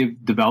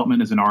creative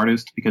development as an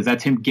artist because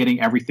that's him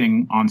getting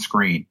everything on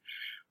screen.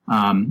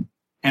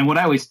 And what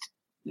I always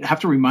have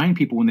to remind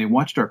people when they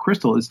watch Dark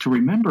Crystal is to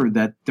remember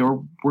that there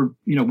were,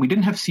 we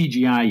didn't have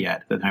CGI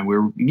yet at the time.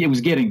 It was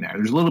getting there.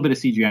 There's a little bit of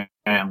CGI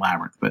in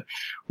Labyrinth, but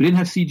we didn't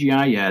have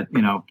CGI yet.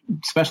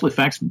 Special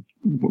effects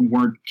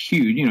weren't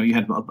huge. You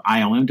had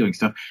ILM doing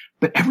stuff,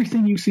 but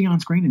everything you see on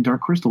screen in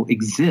Dark Crystal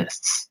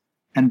exists.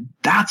 And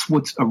that's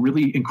what's a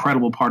really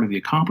incredible part of the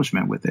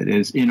accomplishment with it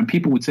is,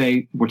 people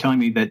were telling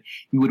me that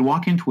you would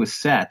walk into a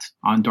set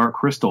on Dark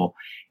Crystal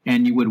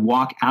and you would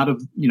walk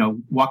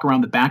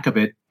around the back of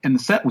it and the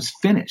set was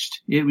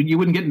finished. You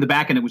wouldn't get in the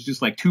back and it was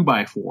just like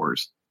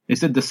 2x4s. They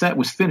said the set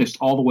was finished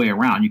all the way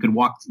around. You could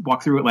walk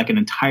through it like an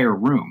entire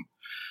room.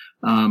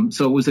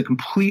 So it was a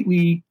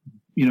completely,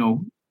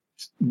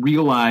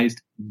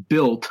 realized,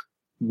 built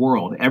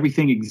world.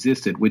 Everything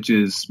existed, which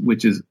is,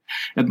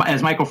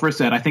 as Michael first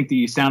said, I think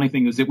the astounding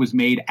thing is it was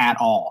made at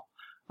all.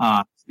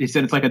 He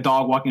said it's like a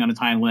dog walking on its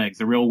hind legs.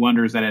 The real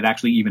wonder is that it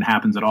actually even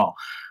happens at all.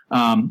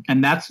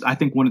 And that's, I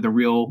think, one of the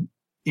real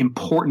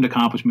important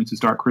accomplishments is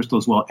Dark Crystal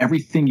as well.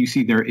 Everything you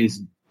see there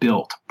is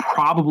built.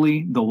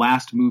 Probably the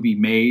last movie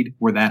made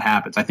where that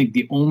happens. I think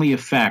the only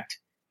effect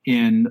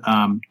in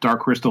Dark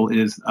Crystal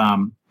is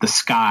the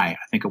sky.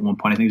 I think at one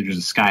point, there's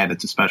a sky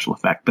that's a special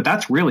effect. But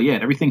that's really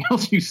it. Everything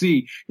else you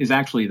see is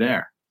actually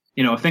there.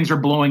 If things are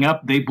blowing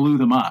up, they blew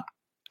them up.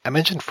 I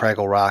mentioned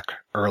Fraggle Rock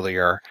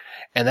earlier,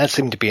 and that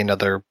seemed to be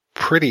another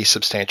pretty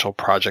substantial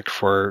project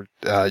for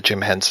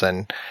Jim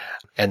Henson.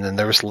 And then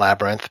there was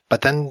Labyrinth.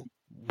 But then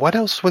what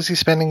else was he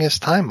spending his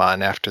time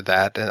on after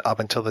that, up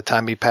until the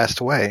time he passed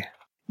away?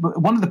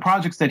 One of the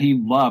projects that he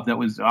loved that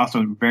was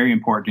also very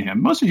important to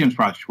him, most of Jim's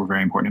projects were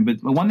very important to him,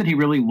 but the one that he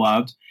really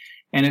loved,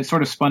 and it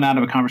sort of spun out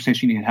of a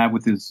conversation he had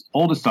with his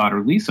oldest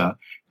daughter, Lisa,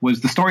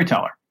 was The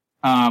Storyteller,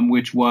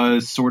 which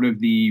was sort of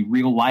the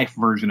real life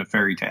version of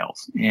fairy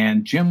tales.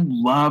 And Jim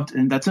loved,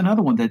 and that's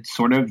another one that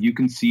sort of, you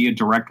can see a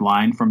direct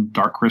line from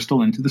Dark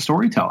Crystal into The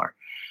Storyteller.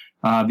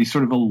 These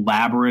sort of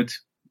elaborate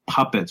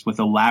puppets with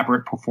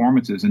elaborate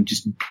performances and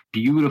just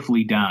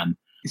beautifully done.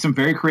 Some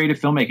very creative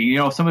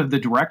filmmaking. Some of the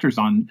directors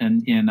in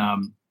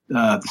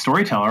The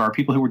Storyteller are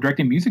people who were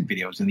directing music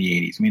videos in the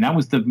 80s. I mean, that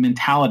was the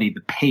mentality,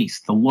 the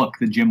pace, the look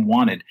that Jim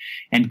wanted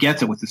and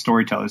gets it with The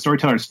Storyteller. The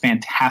Storyteller is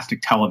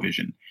fantastic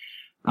television.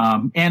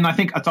 And I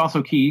think it's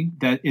also key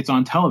that it's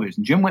on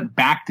television. Jim went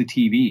back to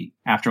TV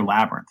after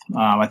Labyrinth.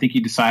 I think he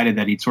decided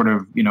that he'd sort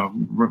of,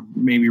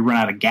 maybe run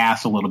out of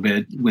gas a little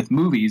bit with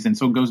movies, and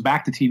so goes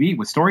back to TV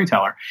with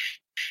Storyteller.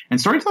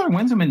 And Storyteller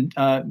wins him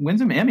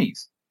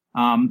Emmys.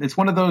 It's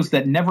one of those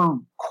that never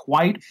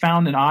quite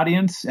found an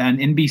audience, and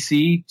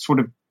NBC sort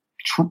of,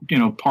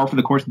 par for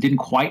the course, didn't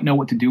quite know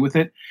what to do with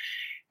it.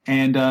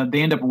 And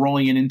they end up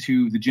rolling it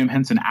into the Jim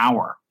Henson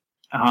Hour,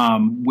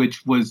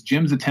 which was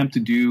Jim's attempt to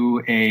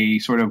do a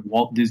sort of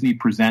Walt Disney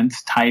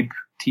Presents type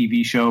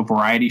TV show,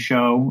 variety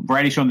show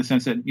in the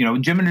sense that,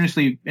 Jim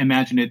initially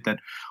imagined it that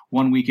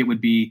one week it would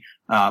be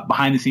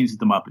behind the scenes of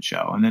the Muppet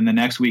Show, and then the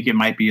next week it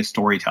might be a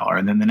storyteller,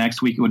 and then the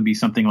next week it would be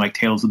something like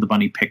Tales of the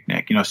Bunny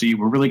Picnic. So you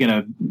were really going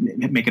to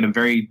make it a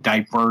very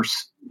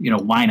diverse,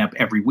 lineup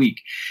every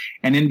week.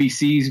 And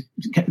NBC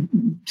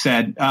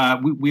said,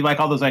 we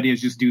like all those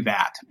ideas, just do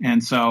that.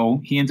 And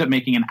so he ends up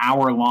making an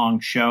hour-long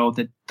show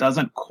that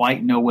doesn't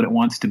quite know what it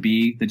wants to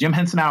be. The Jim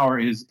Henson Hour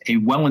is a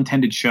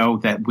well-intended show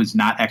that was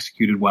not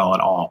executed well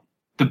at all.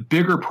 The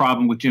bigger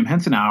problem with Jim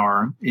Henson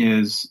Hour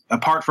is,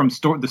 apart from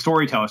the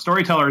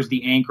Storyteller is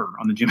the anchor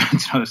on the Jim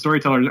Henson Hour. The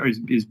Storyteller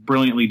is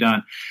brilliantly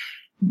done.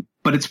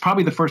 But it's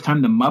probably the first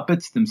time the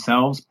Muppets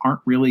themselves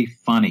aren't really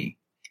funny.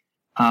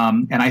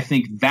 And I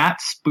think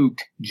that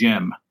spooked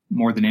Jim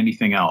more than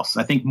anything else.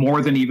 I think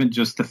more than even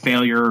just the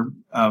failure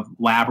of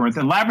Labyrinth.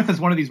 And Labyrinth is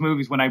one of these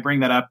movies, when I bring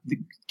that up, the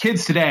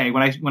kids today,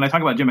 when I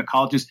talk about Jim at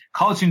colleges,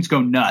 college students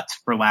go nuts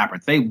for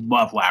Labyrinth. They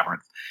love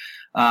Labyrinth.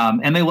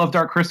 And they love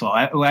Dark Crystal.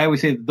 I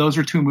always say those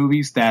are two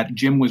movies that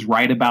Jim was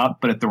right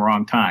about, but at the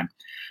wrong time.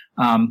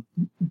 But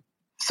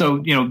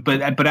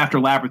after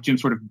Labyrinth, Jim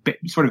sort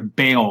of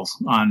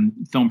bails on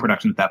film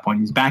production at that point.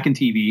 He's back in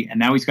TV, and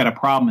now he's got a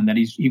problem in that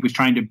he was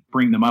trying to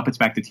bring the Muppets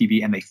back to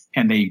TV,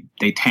 and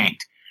they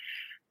tanked.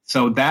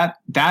 So that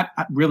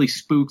really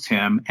spooks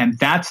him, and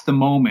that's the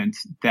moment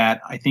that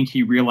I think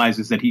he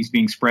realizes that he's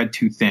being spread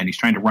too thin. He's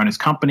trying to run his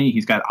company.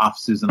 He's got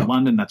offices in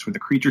London. That's where the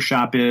Creature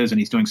Shop is, and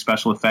he's doing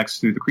special effects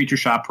through the Creature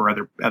Shop for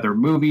other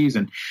movies.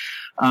 And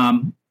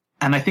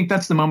I think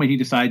that's the moment he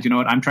decides,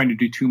 I'm trying to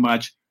do too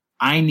much.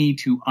 I need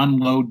to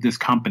unload this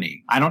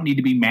company. I don't need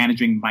to be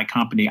managing my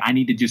company. I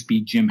need to just be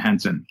Jim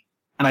Henson.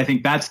 And I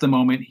think that's the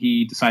moment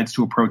he decides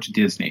to approach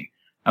Disney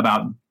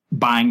about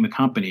buying the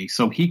company,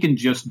 so he can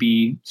just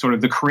be sort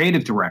of the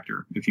creative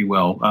director, if you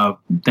will, of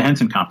the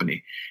Henson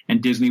Company.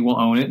 And Disney will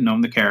own it and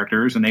own the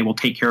characters, and they will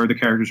take care of the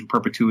characters in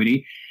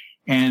perpetuity.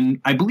 And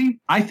I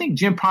think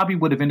Jim probably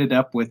would have ended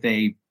up with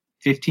a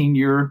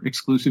 15-year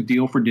exclusive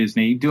deal for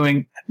Disney,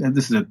 doing,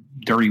 this is a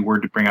dirty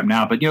word to bring up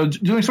now, but,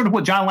 doing sort of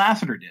what John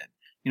Lasseter did.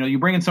 You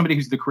bring in somebody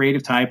who's the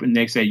creative type, and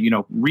they say,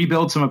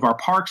 rebuild some of our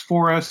parks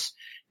for us,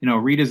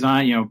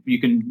 redesign,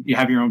 you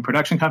have your own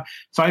production company.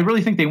 So I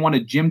really think they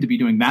wanted Jim to be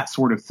doing that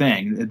sort of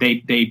thing.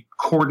 They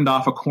cordoned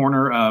off a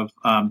corner of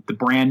the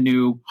brand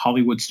new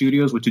Hollywood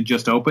Studios, which had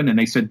just opened, and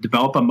they said,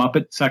 develop a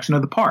Muppet section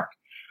of the park.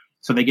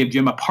 So they gave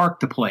Jim a park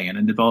to play in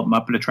and develop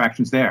Muppet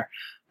attractions there,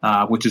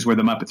 which is where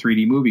the Muppet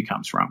 3D movie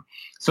comes from.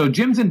 So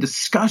Jim's in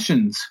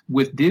discussions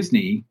with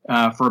Disney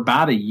for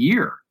about a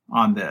year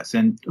on this,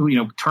 and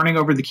turning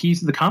over the keys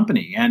to the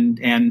company.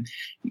 And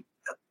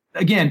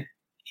again,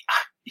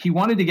 he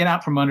wanted to get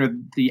out from under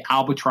the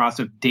albatross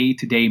of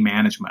day-to-day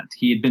management.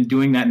 He had been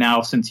doing that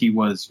now since he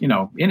was,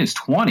 in his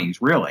 20s,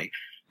 really,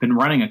 been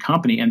running a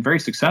company, and very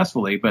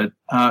successfully, but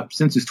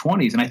since his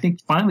 20s. And I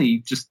think finally,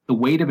 just the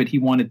weight of it, he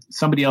wanted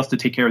somebody else to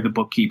take care of the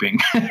bookkeeping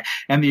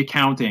and the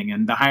accounting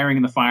and the hiring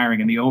and the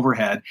firing and the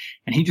overhead.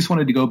 And he just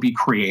wanted to go be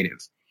creative.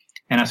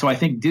 And so I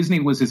think Disney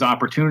was his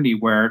opportunity,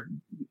 where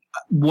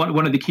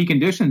one of the key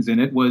conditions in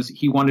it was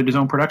he wanted his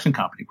own production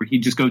company, where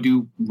he'd just go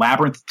do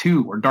Labyrinth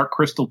 2 or Dark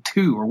Crystal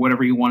 2 or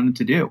whatever he wanted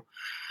to do.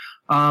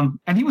 And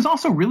he was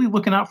also really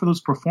looking out for those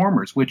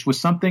performers, which was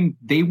something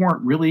they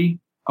weren't really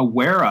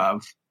aware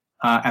of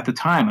at the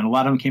time. And a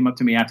lot of them came up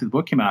to me after the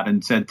book came out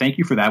and said, thank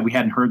you for that. We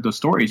hadn't heard those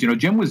stories.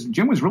 Jim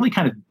was really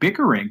kind of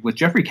bickering with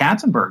Jeffrey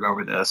Katzenberg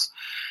over this,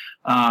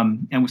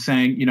 and was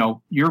saying,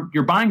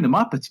 you're buying the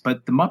Muppets,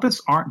 but the Muppets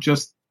aren't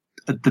just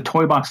the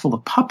toy box full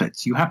of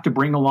puppets. You have to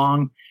bring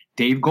along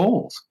Dave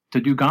Goelz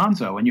to do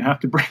Gonzo, and you have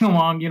to bring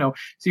along,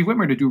 Steve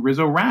Whitmer to do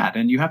Rizzo Rat,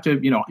 and you have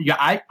to,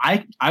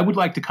 I would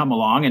like to come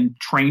along and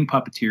train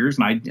puppeteers,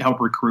 and I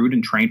help recruit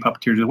and train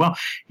puppeteers as well.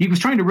 He was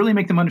trying to really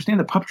make them understand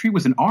that puppetry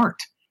was an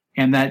art,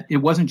 and that it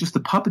wasn't just the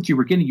puppets you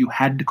were getting. You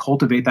had to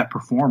cultivate that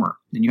performer,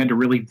 and you had to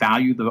really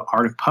value the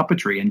art of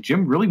puppetry. And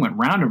Jim really went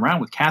round and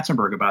round with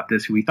Katzenberg about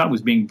this, who he thought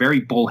was being very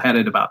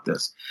bullheaded about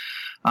this.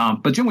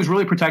 But Jim was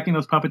really protecting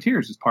those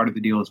puppeteers as part of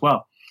the deal as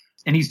well.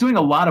 And he's doing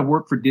a lot of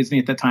work for Disney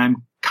at that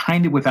time,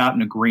 kind of without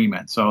an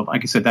agreement. So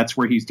like I said, that's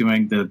where he's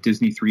doing the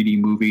Disney 3D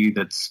movie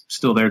that's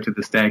still there to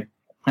this day,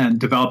 and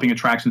developing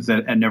attractions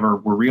that never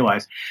were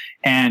realized.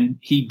 And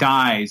he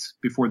dies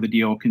before the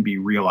deal can be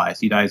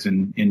realized. He dies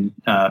in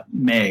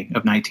May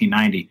of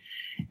 1990.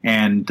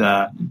 And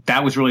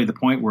that was really the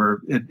point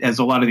where, as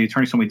a lot of the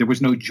attorneys told me, there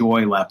was no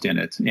joy left in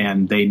it.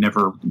 And they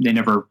never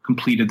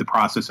completed the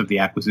process of the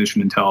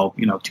acquisition until,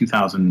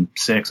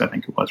 2006, I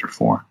think it was, or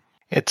 4.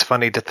 It's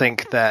funny to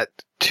think that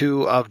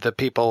two of the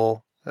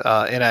people,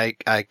 and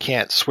I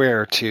can't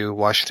swear to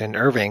Washington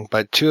Irving,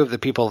 but two of the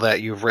people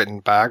that you've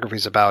written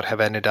biographies about have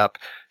ended up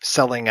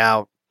selling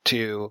out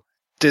to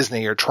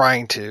Disney or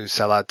trying to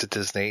sell out to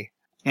Disney.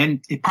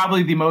 And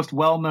probably the most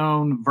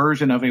well-known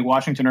version of a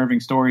Washington Irving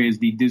story is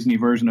the Disney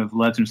version of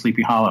Legend of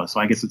Sleepy Hollow. So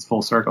I guess it's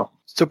full circle.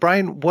 So,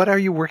 Brian, what are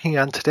you working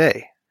on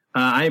today?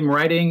 I'm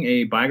writing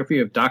a biography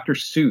of Dr.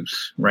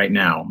 Seuss right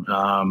now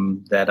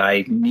that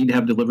I need to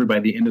have delivered by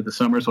the end of the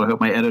summer. So I hope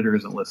my editor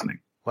isn't listening.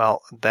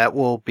 Well, that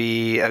will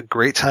be a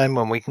great time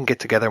when we can get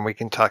together and we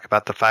can talk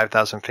about the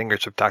 5,000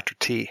 Fingers of Dr.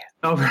 T.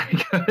 Oh,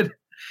 very good.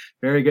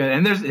 Very good.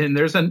 And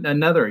there's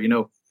another,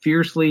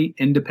 fiercely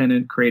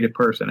independent creative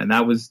person. And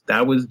that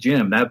was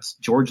Jim. That's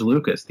George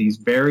Lucas. These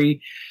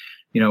very,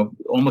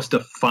 almost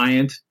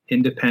defiant,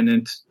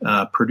 independent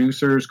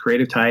producers,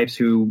 creative types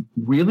who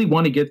really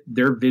want to get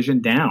their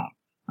vision down.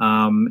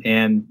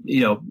 And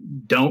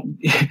don't,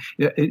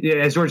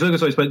 as George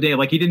Lucas always put,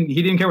 like he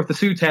didn't care what the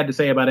suits had to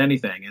say about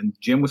anything. And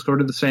Jim was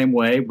sort of the same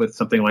way with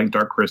something like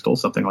Dark Crystal,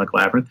 something like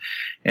Labyrinth.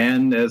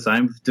 And as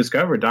I've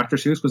discovered, Dr.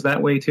 Seuss was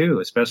that way too,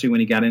 especially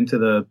when he got into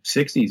the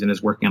 60s and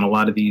is working on a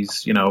lot of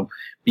these,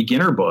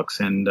 beginner books.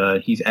 And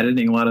he's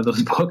editing a lot of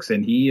those books,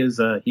 and he is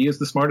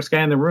the smartest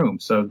guy in the room.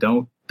 So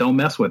don't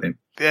mess with him.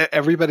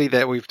 Everybody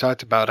that we've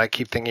talked about, I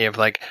keep thinking of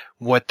like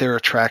what their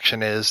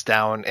attraction is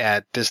down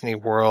at Disney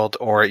World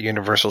or at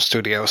Universal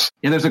Studios.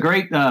 Yeah, there's a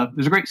great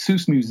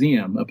Seuss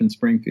museum up in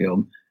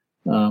Springfield.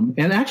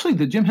 And actually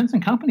the Jim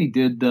Henson Company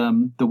did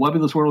the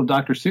Webulous World of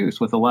Dr. Seuss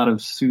with a lot of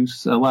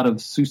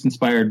Seuss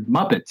inspired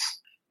Muppets.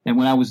 And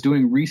when I was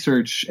doing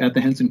research at the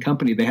Henson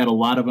Company, they had a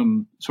lot of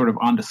them sort of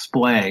on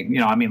display.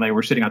 They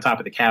were sitting on top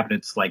of the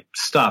cabinets like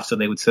stuff, so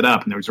they would sit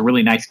up. And there was a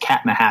really nice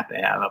cat in the hat they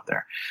had up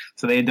there.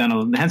 So they had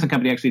the Henson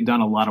Company actually done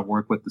a lot of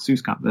work with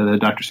the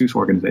Dr. Seuss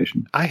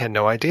organization. I had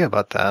no idea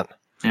about that.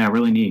 Yeah,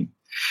 really neat.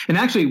 And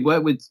actually,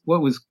 what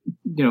was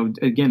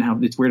again, how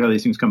it's weird how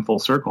these things come full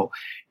circle,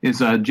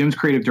 is Jim's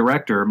creative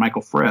director,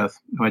 Michael Frith,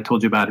 who I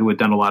told you about, who had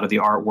done a lot of the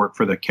artwork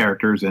for the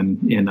characters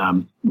in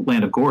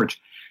Land of Gorge.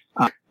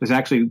 Was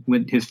actually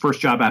when his first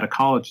job out of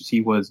college, as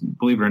he was,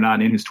 believe it or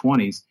not, in his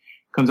 20s,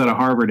 comes out of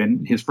Harvard,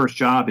 and his first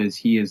job is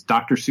he is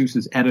Dr.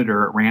 Seuss's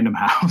editor at Random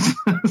House.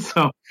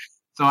 So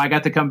I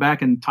got to come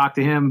back and talk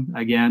to him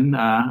again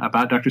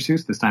about Dr.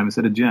 Seuss this time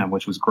instead of Jim,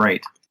 which was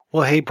great.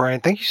 Well, hey, Brian,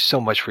 thank you so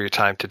much for your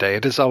time today.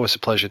 It is always a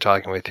pleasure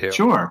talking with you.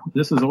 Sure.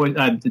 This is always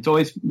it's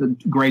always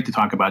great to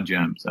talk about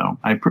Jim. So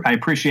I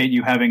appreciate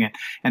you having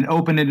an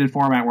open-ended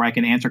format where I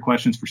can answer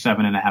questions for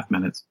 7.5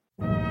 minutes.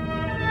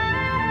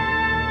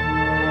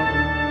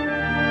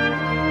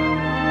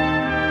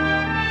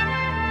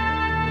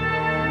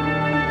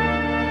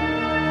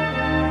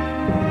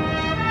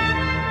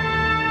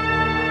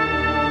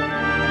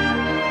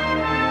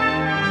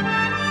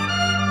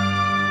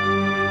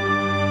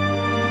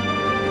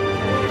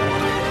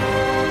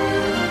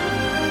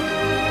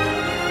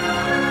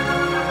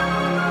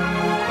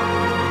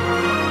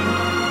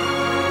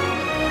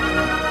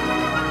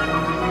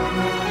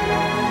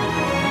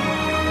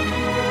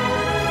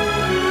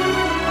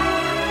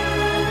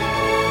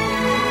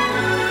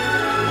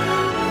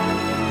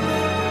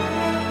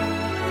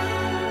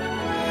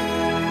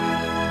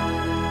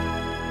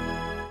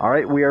 All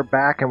right, we are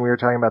back, and we were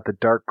talking about the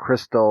Dark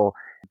Crystal.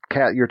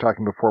 Kat, you were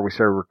talking before we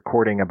started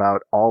recording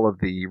about all of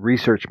the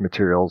research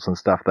materials and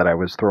stuff that I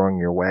was throwing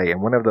your way,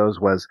 and one of those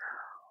was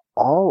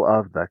all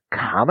of the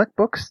comic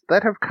books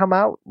that have come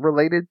out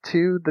related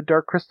to the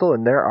Dark Crystal,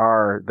 and there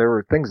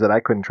were things that I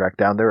couldn't track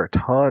down. There are a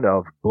ton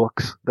of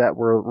books that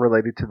were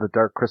related to the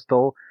Dark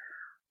Crystal.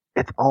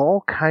 It's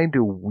all kind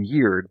of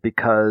weird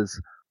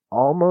because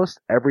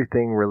almost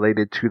everything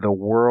related to the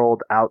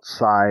world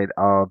outside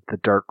of the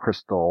Dark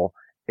Crystal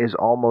is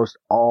almost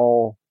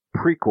all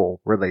prequel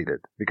related,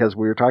 because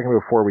we were talking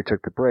before we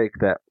took the break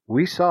that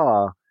we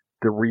saw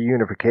the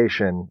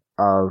reunification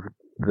of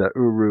the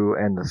Uru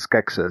and the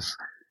Skeksis.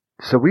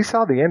 So we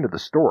saw the end of the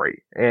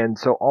story. And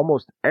so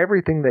almost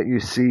everything that you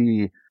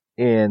see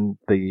in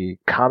the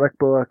comic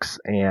books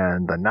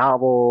and the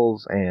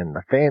novels and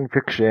the fan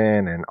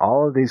fiction and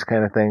all of these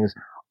kind of things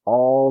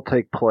all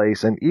take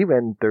place. And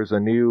even there's a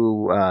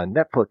new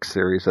Netflix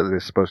series that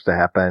is supposed to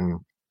happen.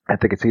 I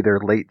think it's either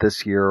late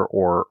this year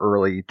or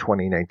early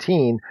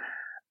 2019.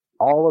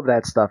 All of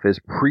that stuff is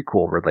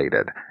prequel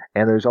related.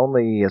 And there's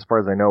only, as far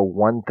as I know,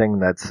 one thing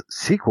that's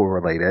sequel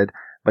related.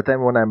 But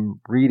then when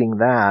I'm reading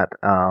that,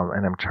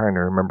 and I'm trying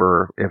to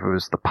remember if it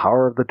was The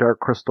Power of the Dark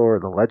Crystal or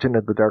The Legend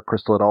of the Dark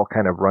Crystal, it all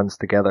kind of runs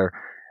together.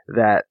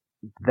 That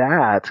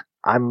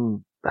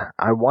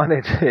I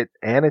wanted it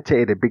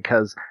annotated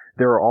because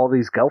there are all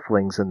these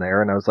gelflings in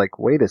there, and I was like,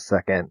 wait a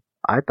second.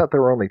 I thought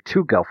there were only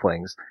 2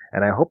 gelflings,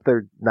 and I hope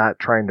they're not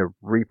trying to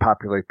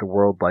repopulate the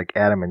world like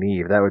Adam and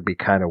Eve. That would be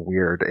kind of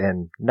weird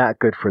and not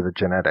good for the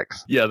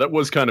genetics. Yeah, that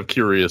was kind of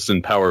curious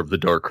in Power of the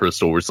Dark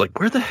Crystal, where it's like,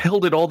 where the hell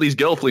did all these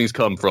gelflings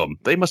come from?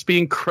 They must be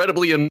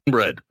incredibly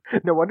inbred.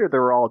 No wonder they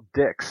were all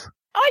dicks.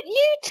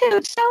 You two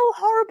are so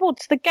horrible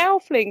to the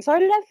gelflings. I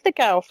love the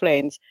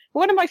gelflings.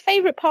 One of my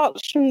favourite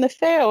parts from the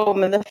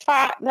film, and the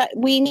fact that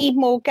we need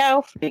more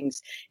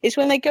gelflings, is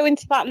when they go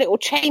into that little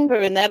chamber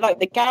and they're like,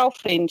 the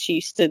gelflings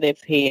used to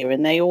live here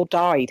and they all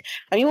died.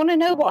 And you want to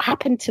know what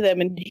happened to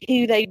them and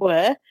who they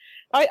were.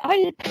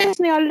 I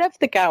personally, I love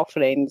the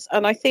gelflings,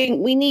 and I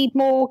think we need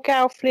more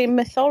gelfling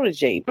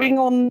mythology. Bring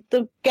on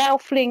the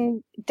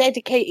gelfling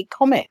dedicated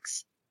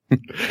comics.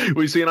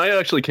 Well, you see, and I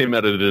actually came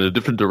at it in a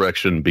different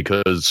direction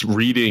because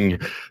reading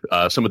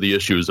some of the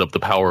issues of The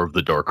Power of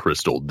the Dark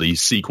Crystal, the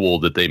sequel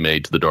that they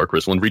made to the Dark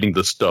Crystal, and reading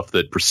the stuff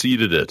that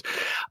preceded it,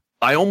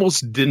 I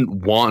almost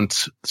didn't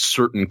want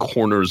certain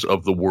corners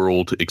of the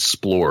world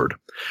explored,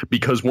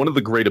 because one of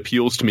the great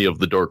appeals to me of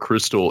the Dark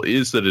Crystal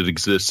is that it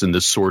exists in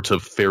this sort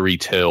of fairy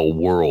tale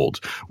world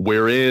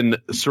wherein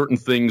certain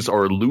things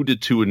are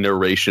alluded to in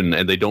narration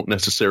and they don't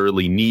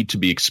necessarily need to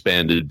be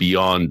expanded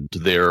beyond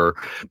their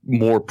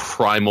more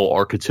primal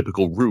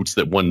archetypical roots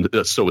that one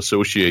so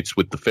associates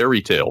with the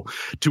fairy tale.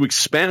 To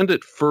expand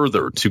it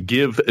further, to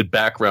give a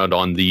background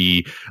on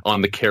the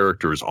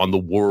characters, on the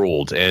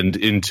world, and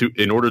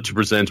in order to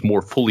present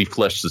more fully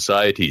fleshed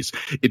societies,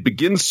 it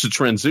begins to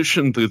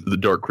transition the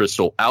Dark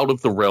Crystal out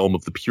of the realm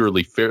of the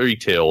purely fairy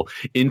tale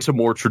into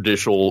more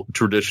traditional,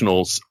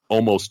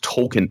 almost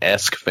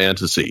Tolkien-esque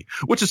fantasy,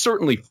 which is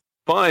certainly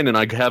fine, and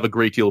I have a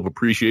great deal of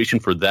appreciation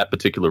for that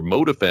particular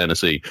mode of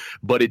fantasy,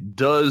 but it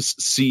does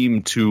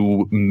seem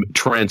to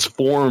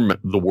transform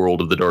the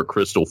world of the Dark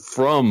Crystal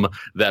from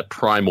that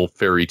primal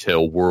fairy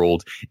tale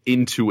world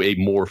into a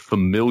more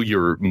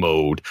familiar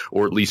mode,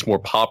 or at least more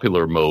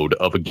popular mode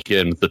of,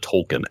 again, the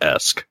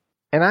Tolkien-esque.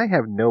 And I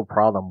have no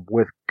problem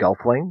with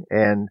Gelfling,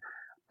 and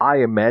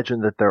I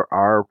imagine that there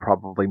are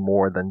probably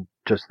more than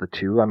just the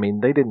two. I mean,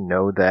 they didn't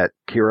know that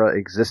Kira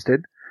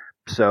existed,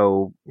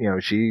 so,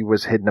 she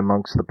was hidden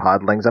amongst the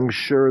podlings. I'm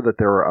sure that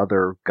there are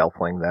other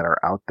Gelfling that are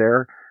out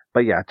there,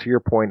 but yeah, to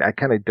your point, I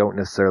kind of don't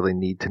necessarily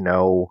need to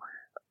know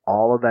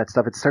all of that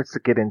stuff. It starts to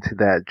get into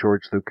that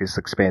George Lucas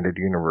expanded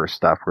universe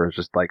stuff where it's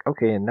just like,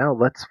 okay, and now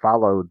let's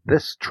follow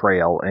this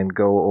trail and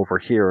go over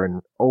here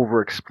and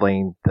over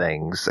explain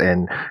things.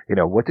 And,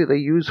 what do they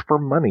use for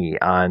money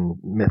on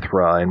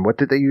Mithra? And what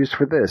did they use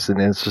for this?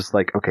 And it's just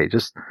like, okay,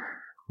 just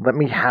let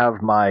me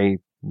have my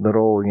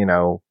little,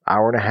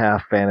 hour and a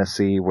half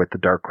fantasy with the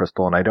Dark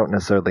Crystal. And I don't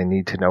necessarily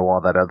need to know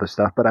all that other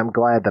stuff, but I'm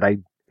glad that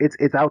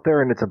it's out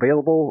there and it's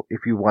available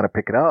if you want to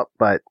pick it up,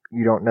 but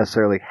you don't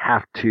necessarily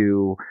have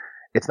to.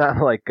 It's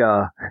not like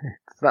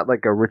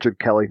a Richard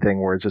Kelly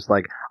thing where it's just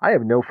like, I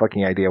have no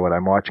fucking idea what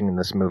I'm watching in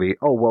this movie.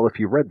 Oh, well, if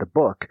you read the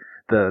book,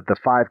 the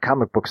 5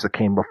 comic books that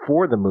came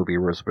before the movie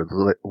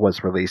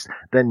was released,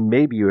 then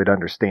maybe you would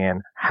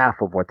understand half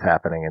of what's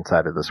happening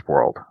inside of this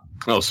world.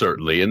 Oh,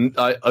 certainly. And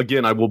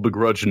I will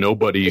begrudge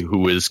nobody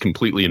who is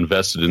completely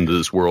invested into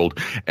this world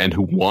and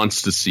who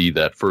wants to see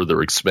that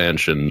further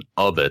expansion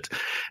of it.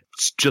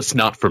 It's just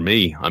not for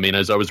me. I mean,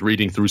 as I was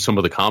reading through some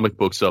of the comic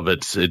books of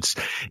it,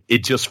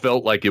 it just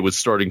felt like it was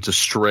starting to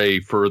stray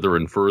further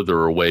and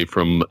further away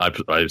from,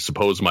 I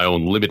suppose, my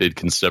own limited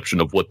conception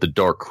of what the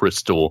Dark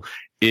Crystal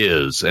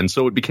is. And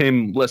so it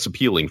became less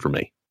appealing for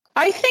me.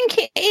 I think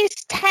it is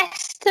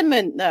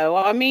testament, though.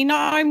 I mean,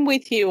 I'm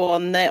with you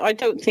on that. I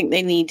don't think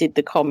they needed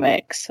the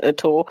comics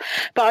at all,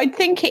 but I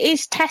think it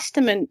is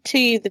testament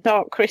to the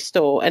Dark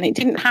Crystal, and it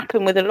didn't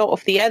happen with a lot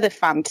of the other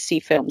fantasy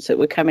films that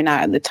were coming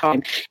out at the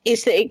time,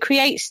 is that it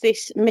creates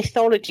this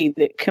mythology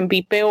that can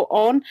be built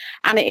on,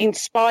 and it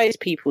inspires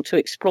people to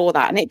explore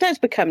that, and it does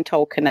become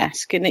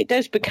Tolkien-esque, and it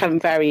does become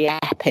very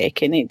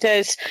epic, and it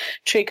does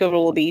trigger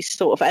all these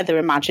sort of other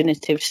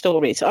imaginative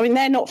stories. I mean,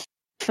 they're not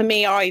for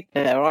me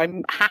either.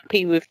 I'm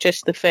happy with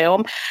just the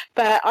film,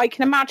 but I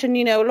can imagine,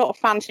 a lot of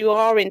fans who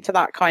are into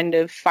that kind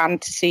of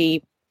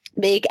fantasy,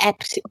 big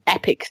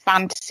epic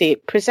fantasy,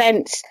 it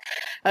presents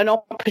an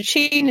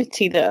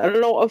opportunity that a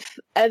lot of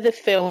other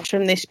films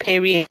from this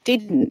period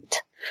didn't,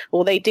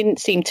 or they didn't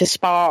seem to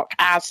spark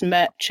as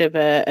much of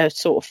a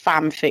sort of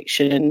fan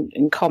fiction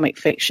and comic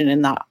fiction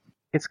in that.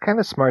 It's kind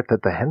of smart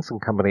that the Henson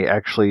Company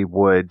actually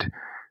would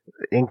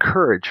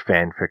encourage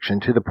fan fiction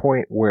to the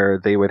point where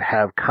they would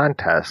have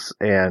contests,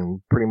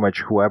 and pretty much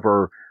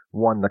whoever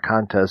won the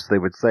contest, they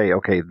would say,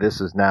 okay, this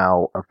is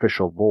now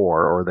official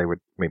lore, or they would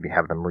maybe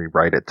have them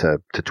rewrite it to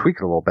tweak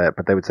it a little bit,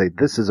 but they would say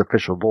this is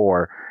official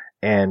lore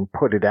and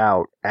put it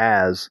out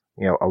as,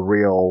 a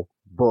real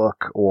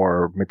book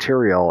or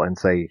material and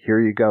say, here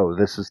you go,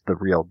 this is the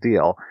real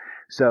deal.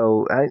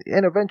 So,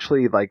 and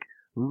eventually, like,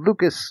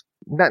 Lucas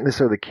not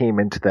necessarily came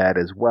into that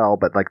as well,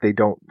 but like they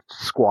don't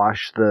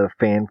squash the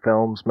fan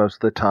films most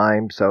of the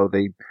time, so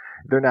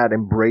they're not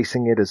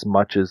embracing it as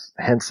much as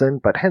Henson,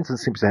 but Henson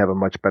seems to have a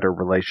much better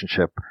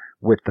relationship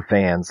with the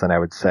fans than I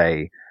would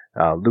say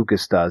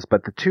Lucas does.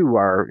 But the two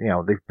are,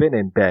 they've been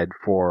in bed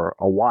for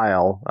a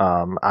while,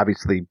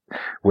 obviously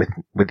with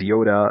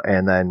Yoda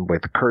and then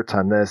with Kurtz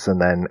on this,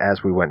 and then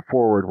as we went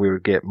forward, we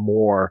would get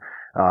more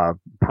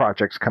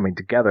projects coming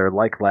together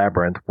like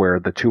Labyrinth, where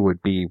the two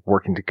would be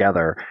working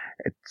together.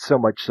 It's so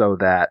much so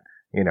that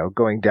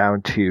going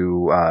down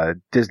to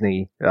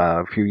Disney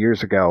a few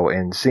years ago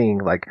and seeing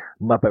like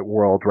Muppet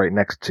World right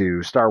next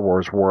to Star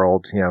Wars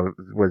World,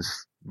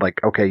 was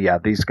like, okay, yeah,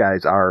 these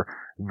guys are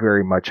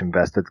very much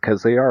invested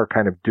because they are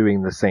kind of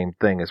doing the same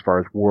thing as far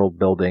as world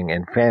building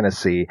and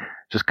fantasy,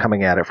 just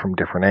coming at it from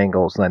different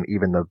angles. And then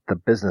even the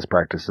business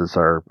practices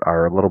are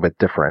a little bit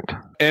different.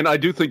 And I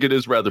do think it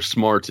is rather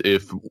smart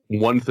if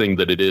one thing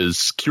that it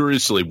is,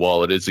 curiously,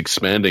 while it is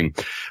expanding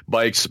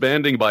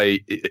by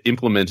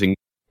implementing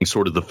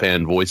sort of the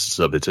fan voices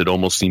of it, it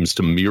almost seems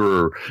to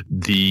mirror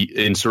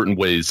in certain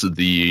ways,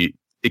 the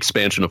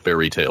expansion of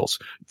fairy tales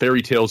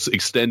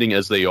extending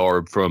as they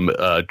are from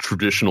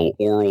traditional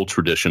oral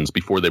traditions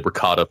before they were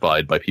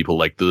codified by people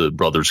like the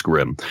Brothers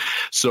Grimm.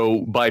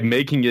 So by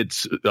making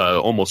it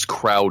almost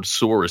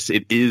crowdsourced,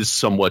 it is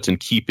somewhat in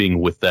keeping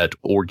with that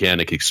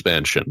organic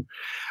expansion.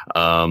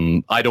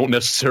 I don't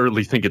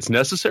necessarily think it's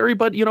necessary,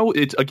 but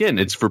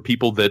it's for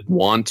people that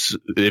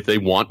if they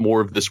want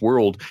more of this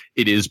world,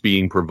 it is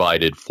being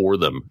provided for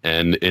them.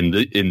 And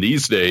in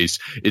these days,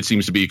 it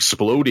seems to be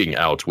exploding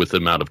out with the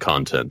amount of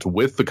content,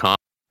 with the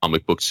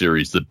comic book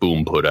series that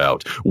Boom put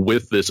out,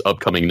 with this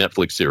upcoming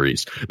Netflix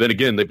series. Then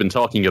again, they've been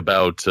talking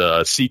about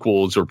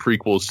sequels or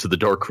prequels to The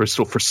Dark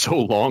Crystal for so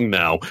long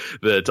now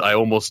that I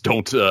almost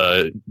don't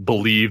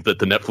believe that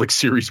the Netflix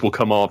series will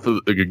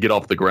get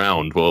off the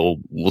ground. Well,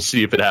 we'll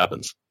see if it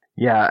happens.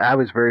 Yeah, I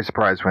was very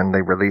surprised when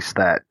they released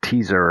that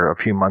teaser a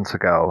few months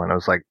ago, and I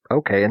was like,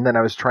 okay. And then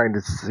I was trying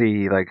to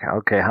see, like,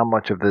 okay, how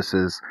much of this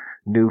is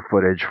new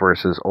footage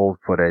versus old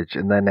footage?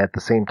 And then at the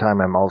same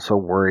time, I'm also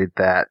worried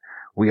that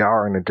we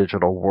are in a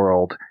digital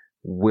world.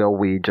 Will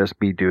we just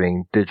be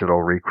doing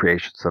digital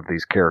recreations of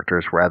these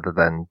characters rather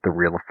than the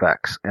real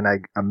effects? And I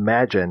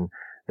imagine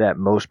that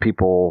most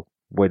people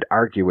would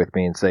argue with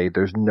me and say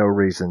there's no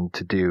reason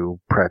to do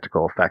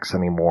practical effects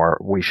anymore.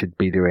 We should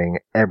be doing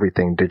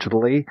everything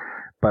digitally.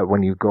 But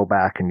when you go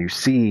back and you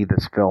see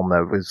this film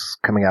that was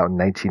coming out in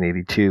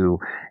 1982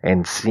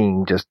 and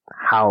seeing just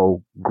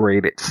how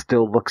great it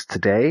still looks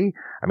today,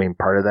 I mean,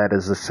 part of that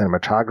is the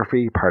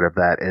cinematography, part of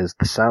that is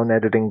the sound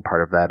editing,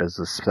 part of that is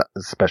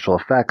the special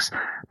effects,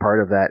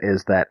 part of that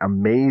is that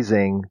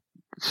amazing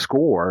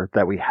score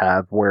that we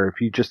have where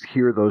if you just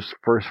hear those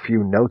first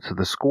few notes of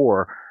the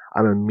score,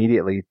 I'm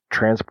immediately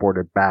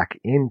transported back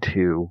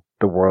into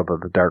the world of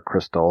the Dark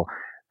Crystal.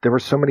 There were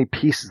so many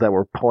pieces that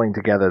were pulling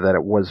together that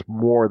it was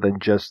more than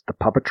just the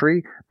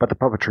puppetry, but the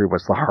puppetry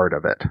was the heart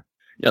of it.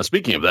 Yeah,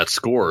 speaking of that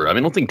score, I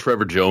don't think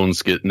Trevor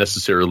Jones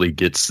necessarily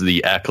gets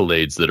the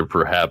accolades that are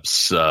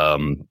perhaps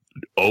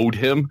owed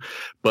him,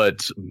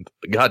 but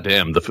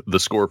goddamn, the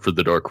score for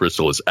The Dark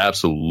Crystal is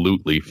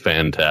absolutely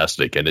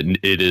fantastic, and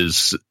it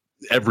is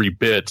every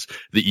bit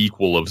the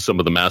equal of some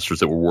of the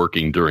masters that were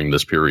working during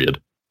this period.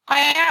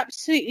 I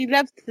absolutely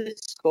loved the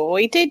score.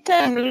 He did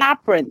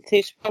Labyrinth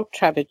as well,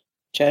 Trevor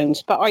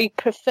Jones, but I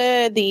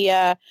prefer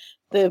the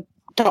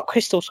Dark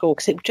Crystal score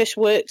because it just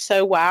works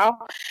so well.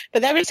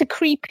 But there is a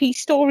creepy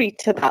story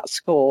to that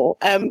score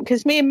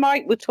because me and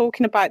Mike were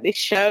talking about this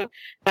show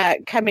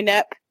coming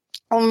up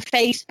on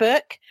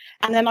Facebook,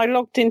 and then I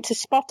logged into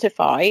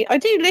Spotify. I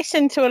do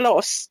listen to a lot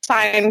of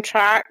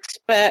soundtracks,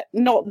 but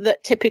not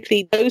that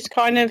typically those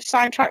kind of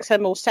soundtracks. They're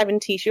more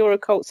 70s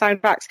Eurocult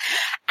soundtracks.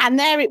 And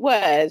there it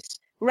was,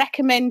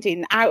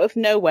 recommending out of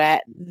nowhere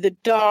the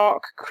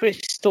Dark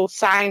Crystal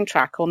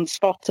soundtrack on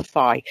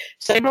Spotify.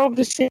 So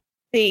obviously,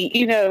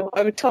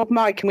 I told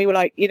Mike and we were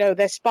like,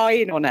 they're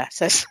spying on us.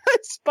 They're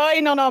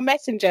spying on our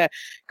messenger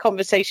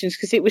conversations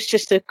because it was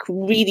just a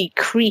really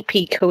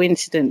creepy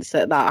coincidence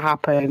that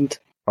happened.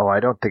 Oh, I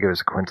don't think it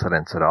was a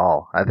coincidence at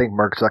all. I think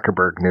Mark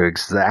Zuckerberg knew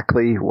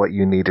exactly what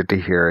you needed to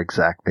hear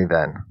exactly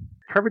then.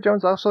 Trevor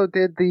Jones also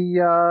did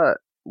the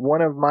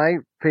one of my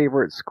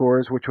favorite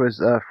scores, which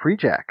was Free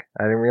Jack.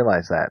 I didn't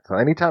realize that. So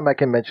anytime I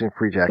can mention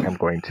Free Jack, I'm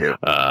going to.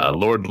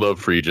 Lord love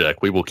Free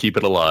Jack. We will keep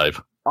it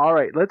alive. All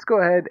right, let's go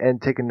ahead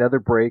and take another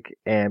break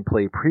and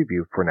play a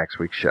preview for next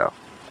week's show.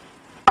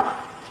 Could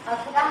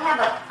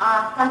I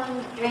have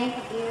something to drink,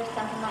 a beer,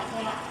 something like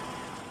that?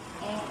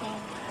 Anything,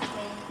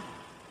 please?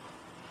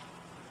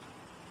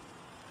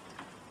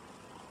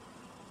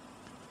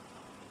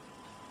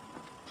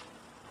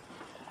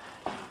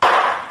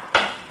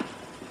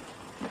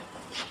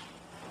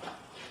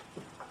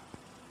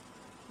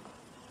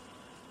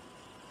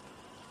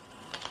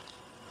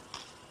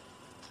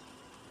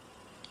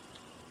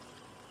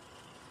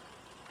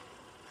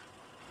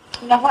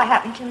 You know what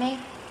happened to me?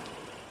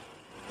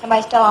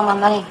 Somebody stole all my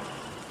money.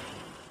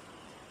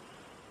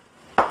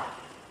 I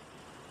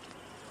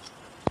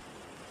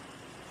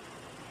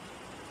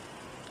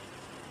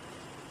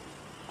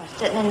was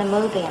sitting in the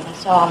movie and they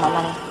stole all my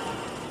money.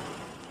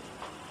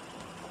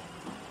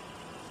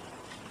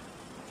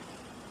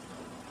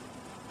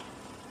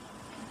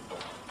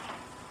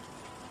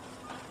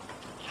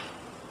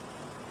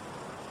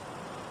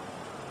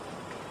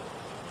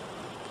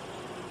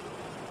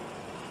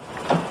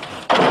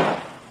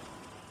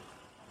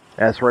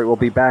 That's right, we'll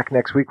be back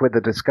next week with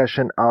a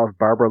discussion of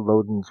Barbara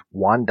Loden's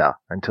Wanda.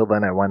 Until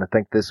then, I want to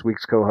thank this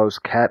week's co-hosts,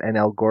 Kat and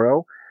El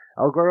Goro.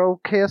 El Goro,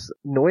 ¿qué es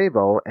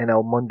nuevo en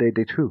el mundo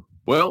de tú?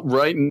 Well,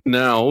 right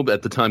now,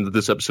 at the time that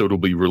this episode will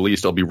be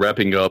released, I'll be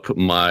wrapping up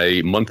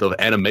my month of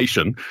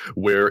animation,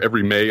 where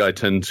every May I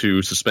tend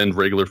to suspend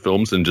regular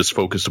films and just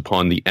focus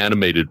upon the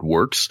animated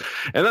works.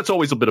 And that's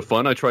always a bit of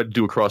fun. I try to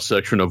do a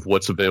cross-section of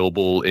what's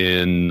available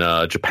in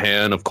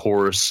Japan, of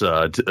course,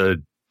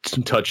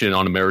 touch in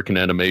on American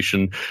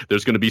animation.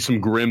 There's going to be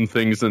some grim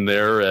things in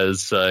there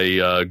as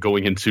I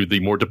going into the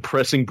more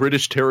depressing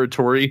British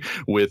territory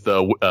with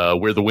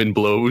Where the Wind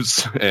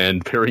Blows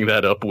and pairing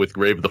that up with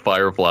Grave of the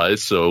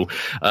Fireflies. So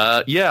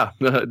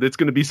it's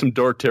going to be some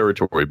dark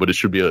territory, but it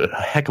should be a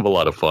heck of a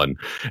lot of fun.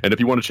 And if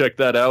you want to check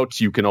that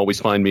out, you can always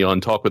find me on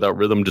Talk Without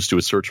Rhythm. Just do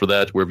a search for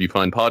that wherever you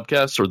find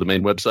podcasts, or the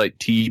main website,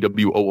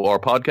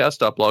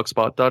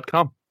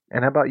 TWORpodcast.blogspot.com.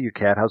 And how about you,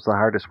 Kat? How's the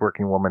hardest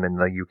working woman in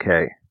the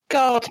UK?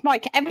 God,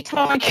 Mike, every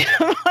time I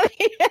come on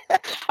here,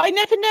 I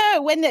never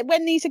know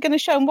when these are going to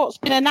show and what's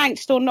been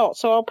announced or not,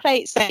 so I'll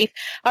play it safe.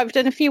 I've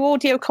done a few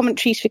audio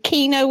commentaries for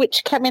Kino, which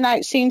are coming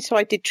out soon, so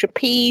I did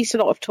Trapeze, a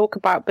lot of talk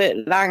about Burt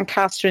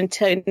Lancaster and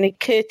Tony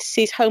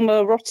Curtis's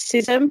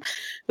homoeroticism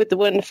with the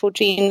wonderful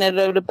Gina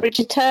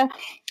Lollobrigida.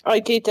 I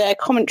did a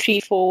commentary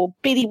for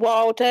Billy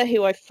Wilder,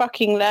 who I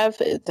fucking love,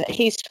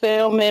 his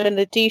film Myrmidon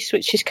the Deuce,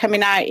 which is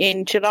coming out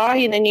in July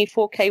in a new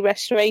 4K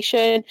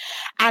restoration.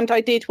 And I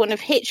did one of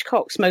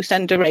Hitchcock's most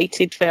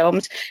underrated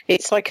films.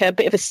 It's like a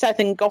bit of a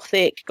Southern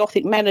Gothic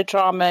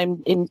melodrama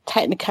in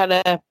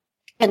Technicolor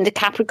and the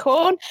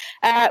Capricorn.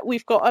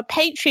 We've got a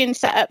Patreon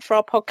set up for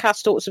our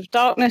podcast Daughters of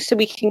Darkness, so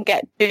we can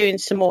get doing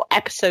some more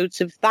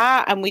episodes of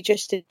that. And we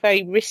just did a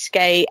very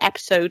risque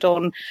episode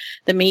on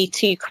the Me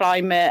Too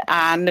climate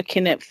and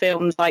looking at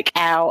films like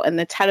Elle and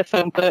The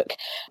Telephone Book.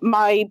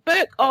 My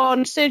book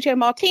on Sergio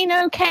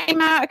Martino came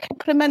out a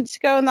couple of months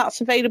ago, and that's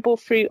available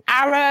through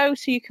Arrow,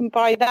 so you can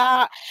buy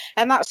that.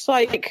 And that's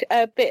like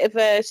a bit of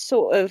a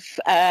sort of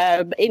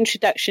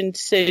introduction to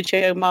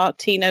Sergio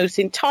Martino's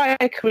entire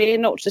career,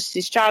 not just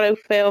his giallo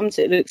films.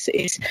 It looks at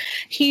his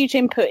huge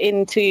input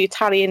into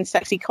Italian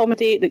sexy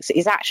comedy. It looks at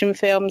his action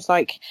films,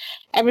 like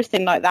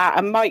everything like that.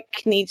 And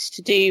Mike needs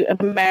to do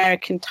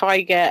American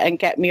Tiger and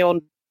get me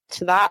on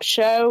to that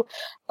show.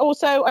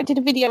 Also, I did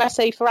a video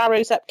essay for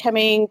Arrow's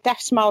upcoming Death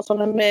Smiles on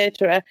a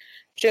Murderer,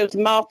 Joe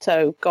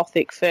D'Amato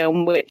Gothic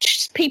film,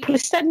 which people are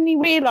suddenly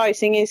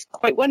realising is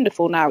quite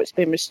wonderful now it's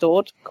been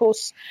restored. Of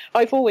course,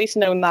 I've always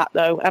known that,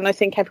 though, and I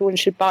think everyone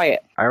should buy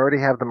it. I already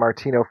have the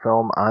Martino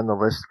film on the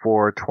list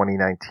for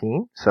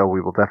 2019, so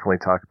we will definitely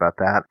talk about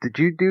that. Did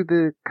you do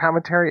the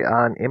commentary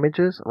on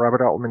Images,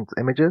 Robert Altman's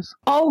Images?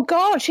 Oh,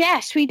 gosh,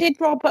 yes, we did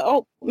Robert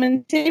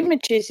Altman's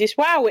Images as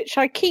well, which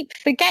I keep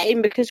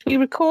forgetting because we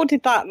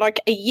recorded that like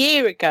a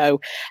year ago,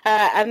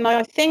 and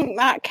I think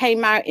that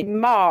came out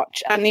in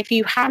March. And if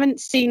you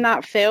haven't seen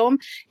that film,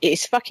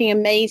 it's fucking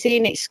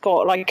amazing. It's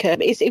got like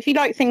if you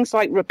like things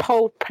like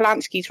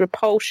Polanski's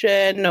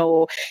Repulsion,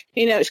 or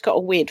it's got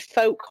a weird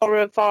folk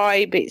horror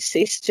vibe.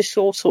 It's just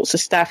all sorts of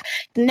stuff.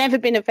 Never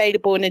been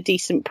available in a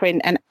decent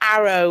print, and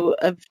Arrow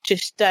have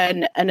just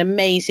done an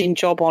amazing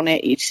job on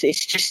it. It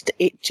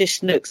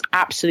just looks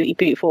absolutely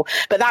beautiful.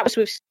 But that was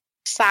with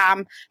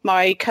Sam,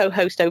 my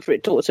co-host over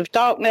at Daughters of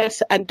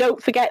Darkness, and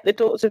don't forget the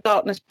Daughters of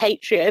Darkness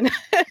Patreon.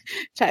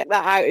 Check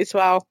that out as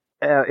well.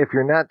 If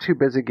you're not too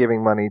busy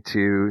giving money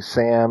to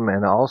Sam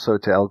and also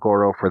to El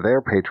Goro for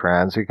their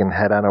Patreons, you can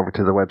head on over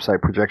to the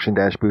website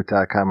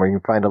projection-booth.com, where you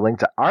can find a link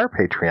to our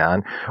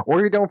Patreon,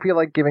 or you don't feel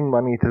like giving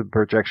money to the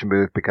Projection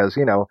Booth because,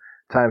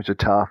 times are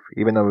tough,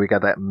 even though we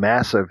got that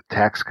massive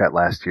tax cut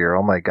last year.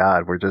 Oh my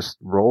God, we're just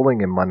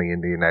rolling in money in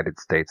the United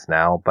States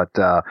now. But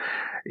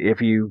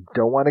if you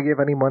don't want to give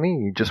any money,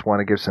 you just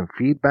want to give some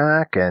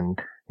feedback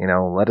and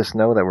let us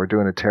know that we're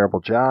doing a terrible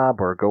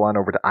job, or go on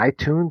over to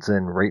iTunes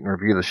and rate and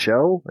review the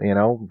show.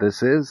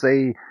 This is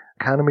a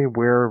economy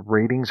where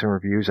ratings and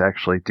reviews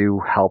actually do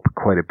help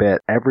quite a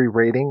bit. Every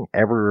rating,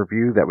 every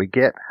review that we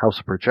get helps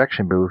the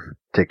Projection Booth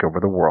take over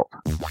the world.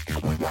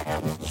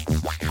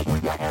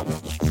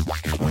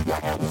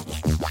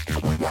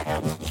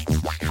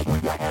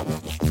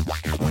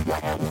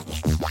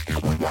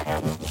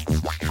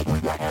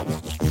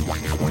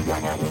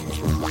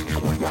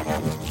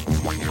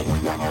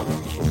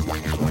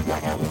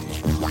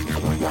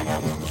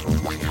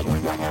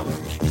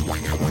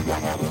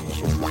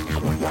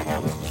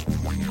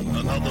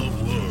 Another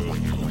world,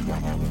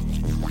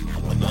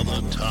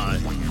 another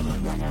time,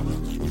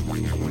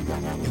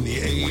 in the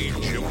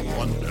age of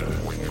wonder.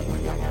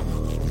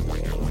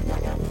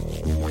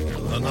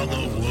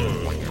 Another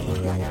world,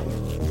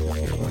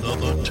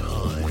 another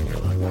time.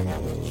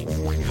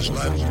 This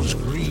land was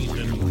green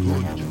and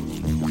good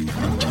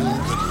until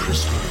the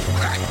crystal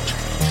cracked.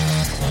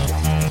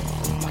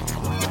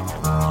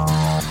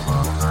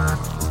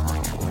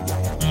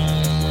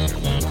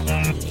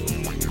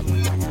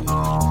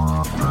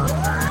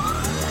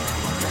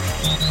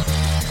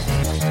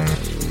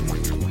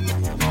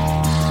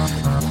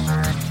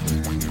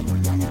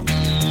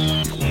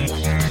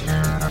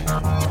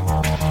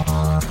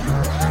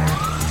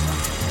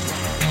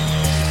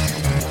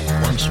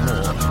 Once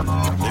more,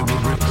 they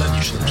will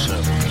replenish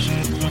themselves.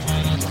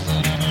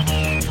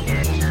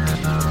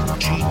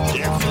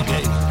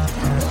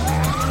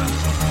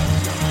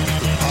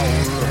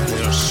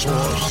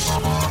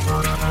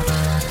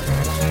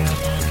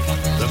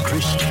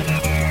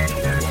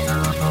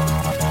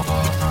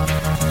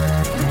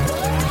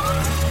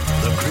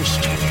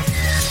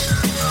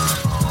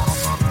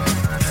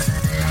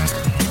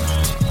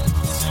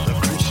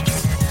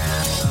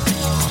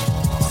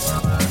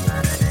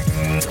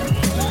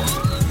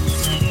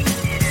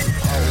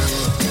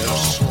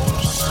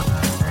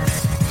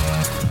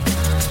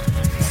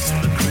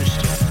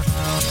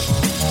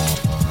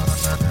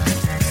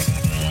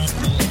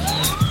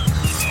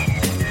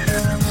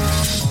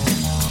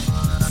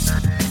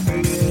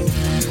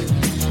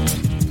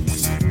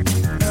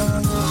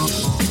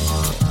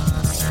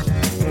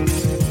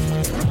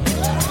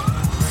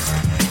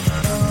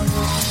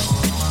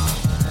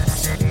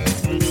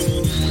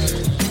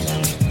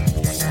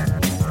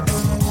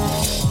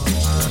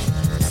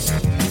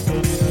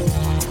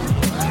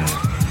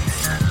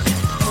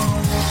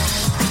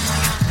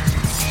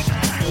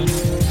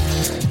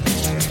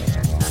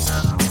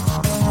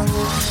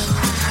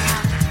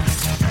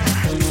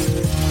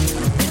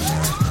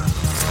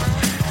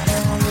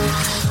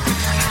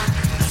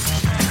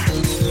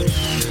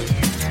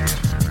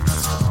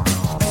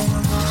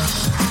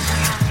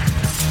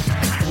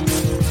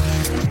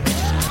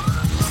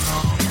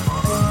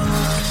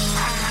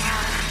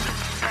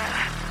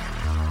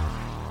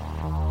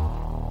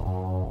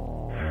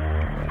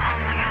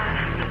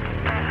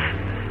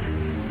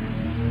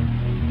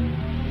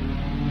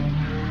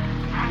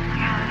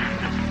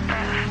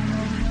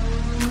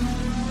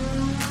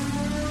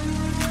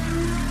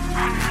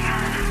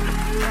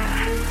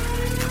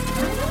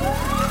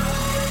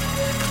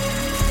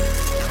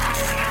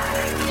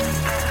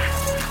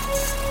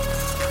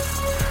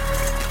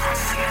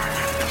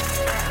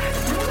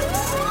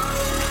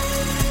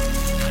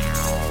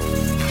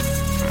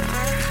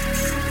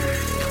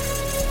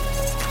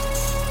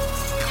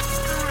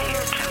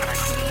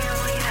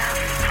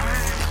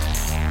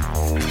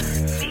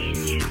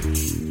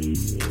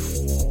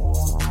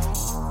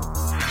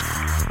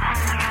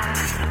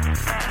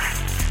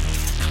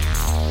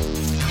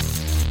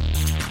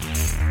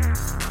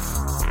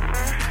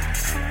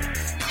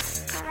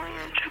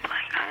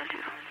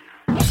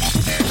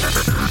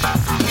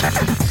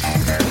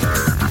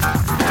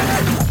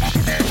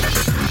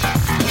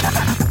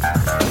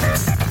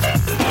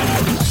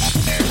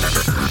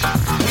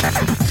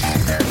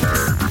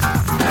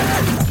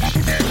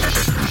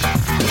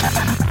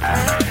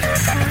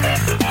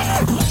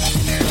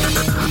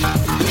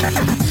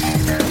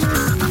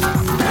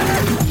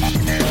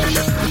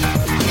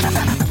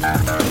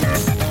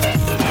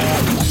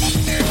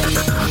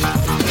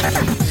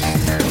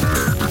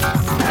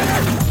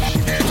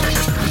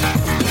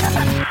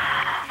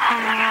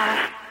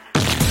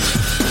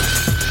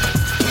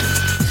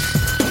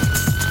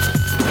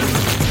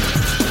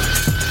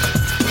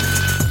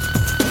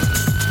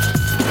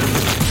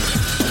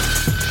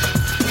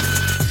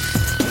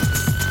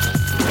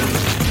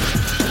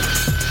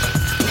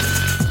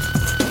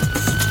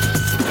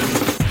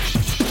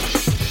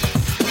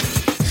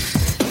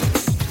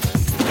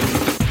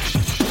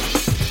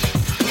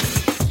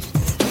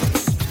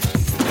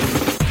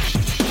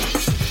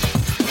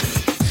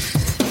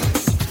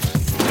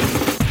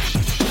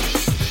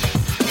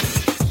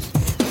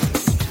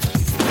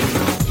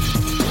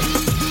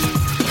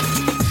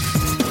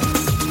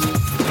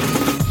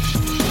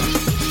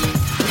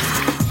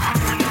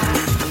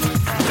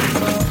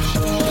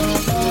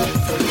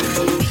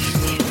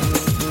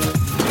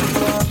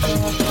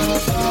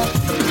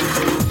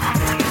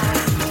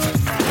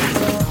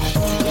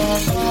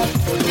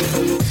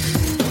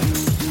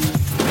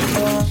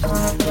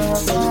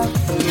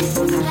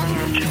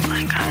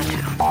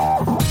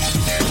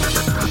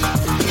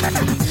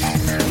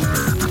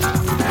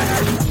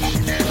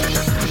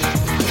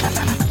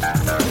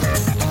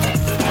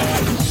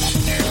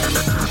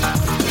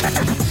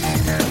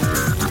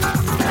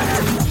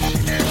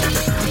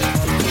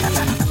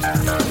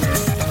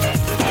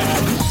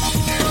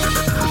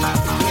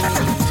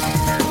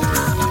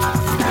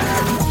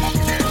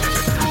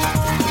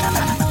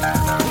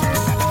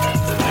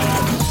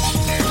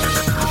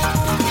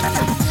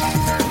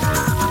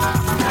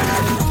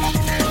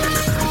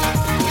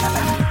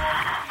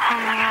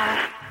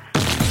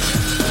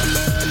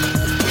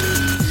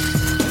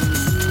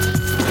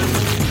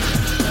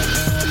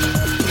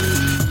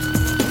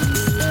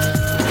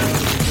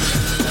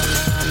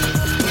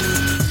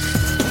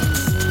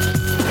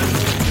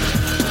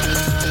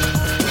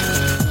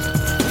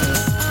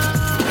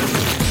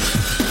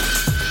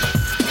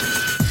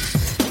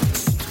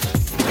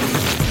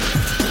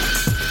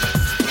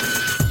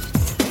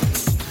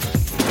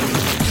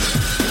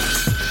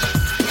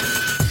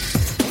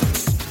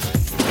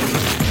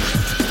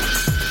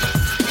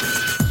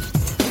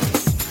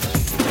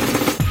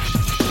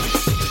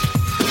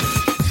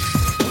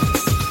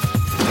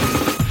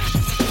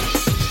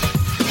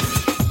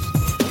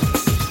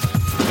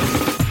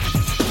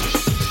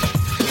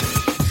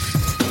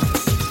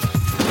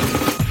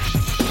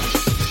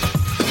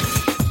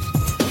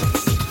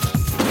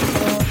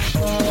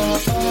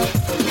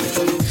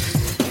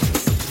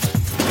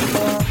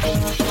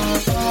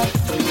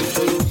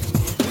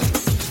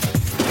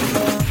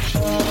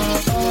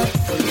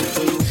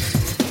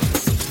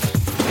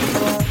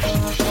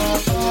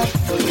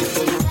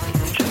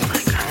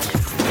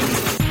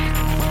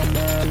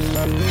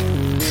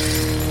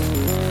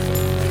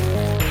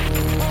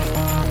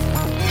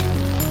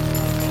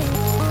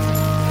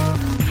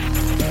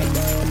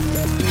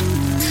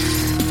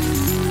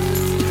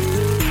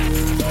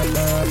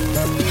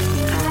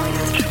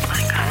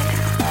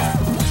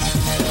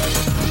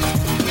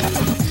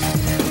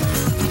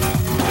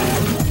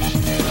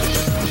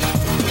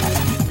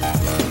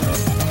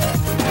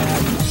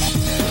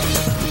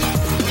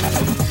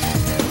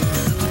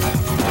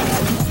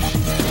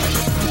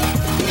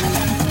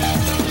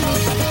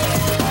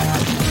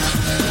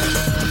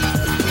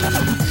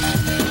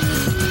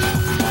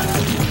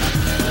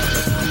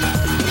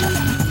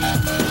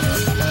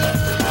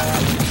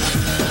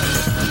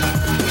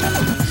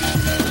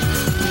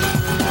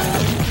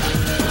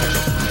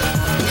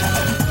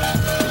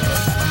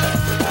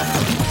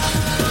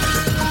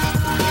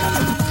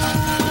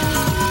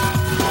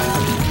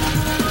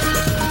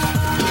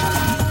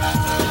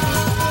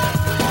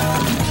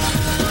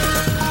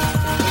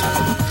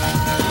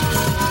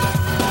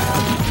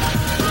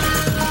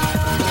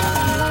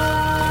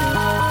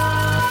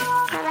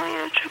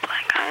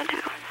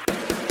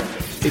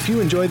 If you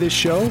enjoy this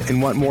show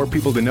and want more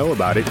people to know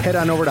about it, head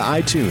on over to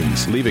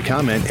iTunes, leave a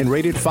comment, and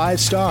rate it 5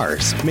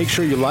 stars. Make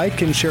sure you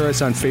like and share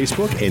us on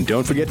Facebook, and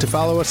don't forget to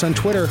follow us on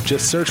Twitter.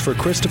 Just search for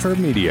Christopher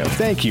Media.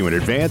 Thank you in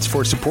advance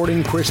for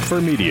supporting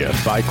Christopher Media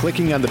by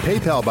clicking on the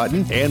PayPal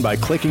button and by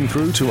clicking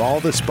through to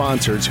all the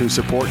sponsors who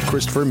support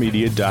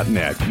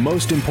ChristopherMedia.net.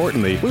 Most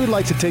importantly, we would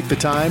like to take the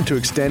time to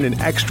extend an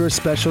extra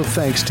special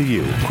thanks to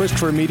you.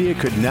 Christopher Media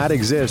could not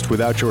exist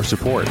without your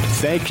support.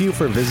 Thank you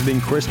for visiting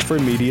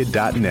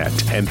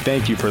ChristopherMedia.net, and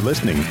thank you for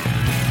listening.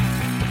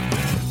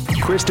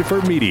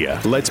 Christopher Media.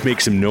 Let's make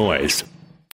some noise.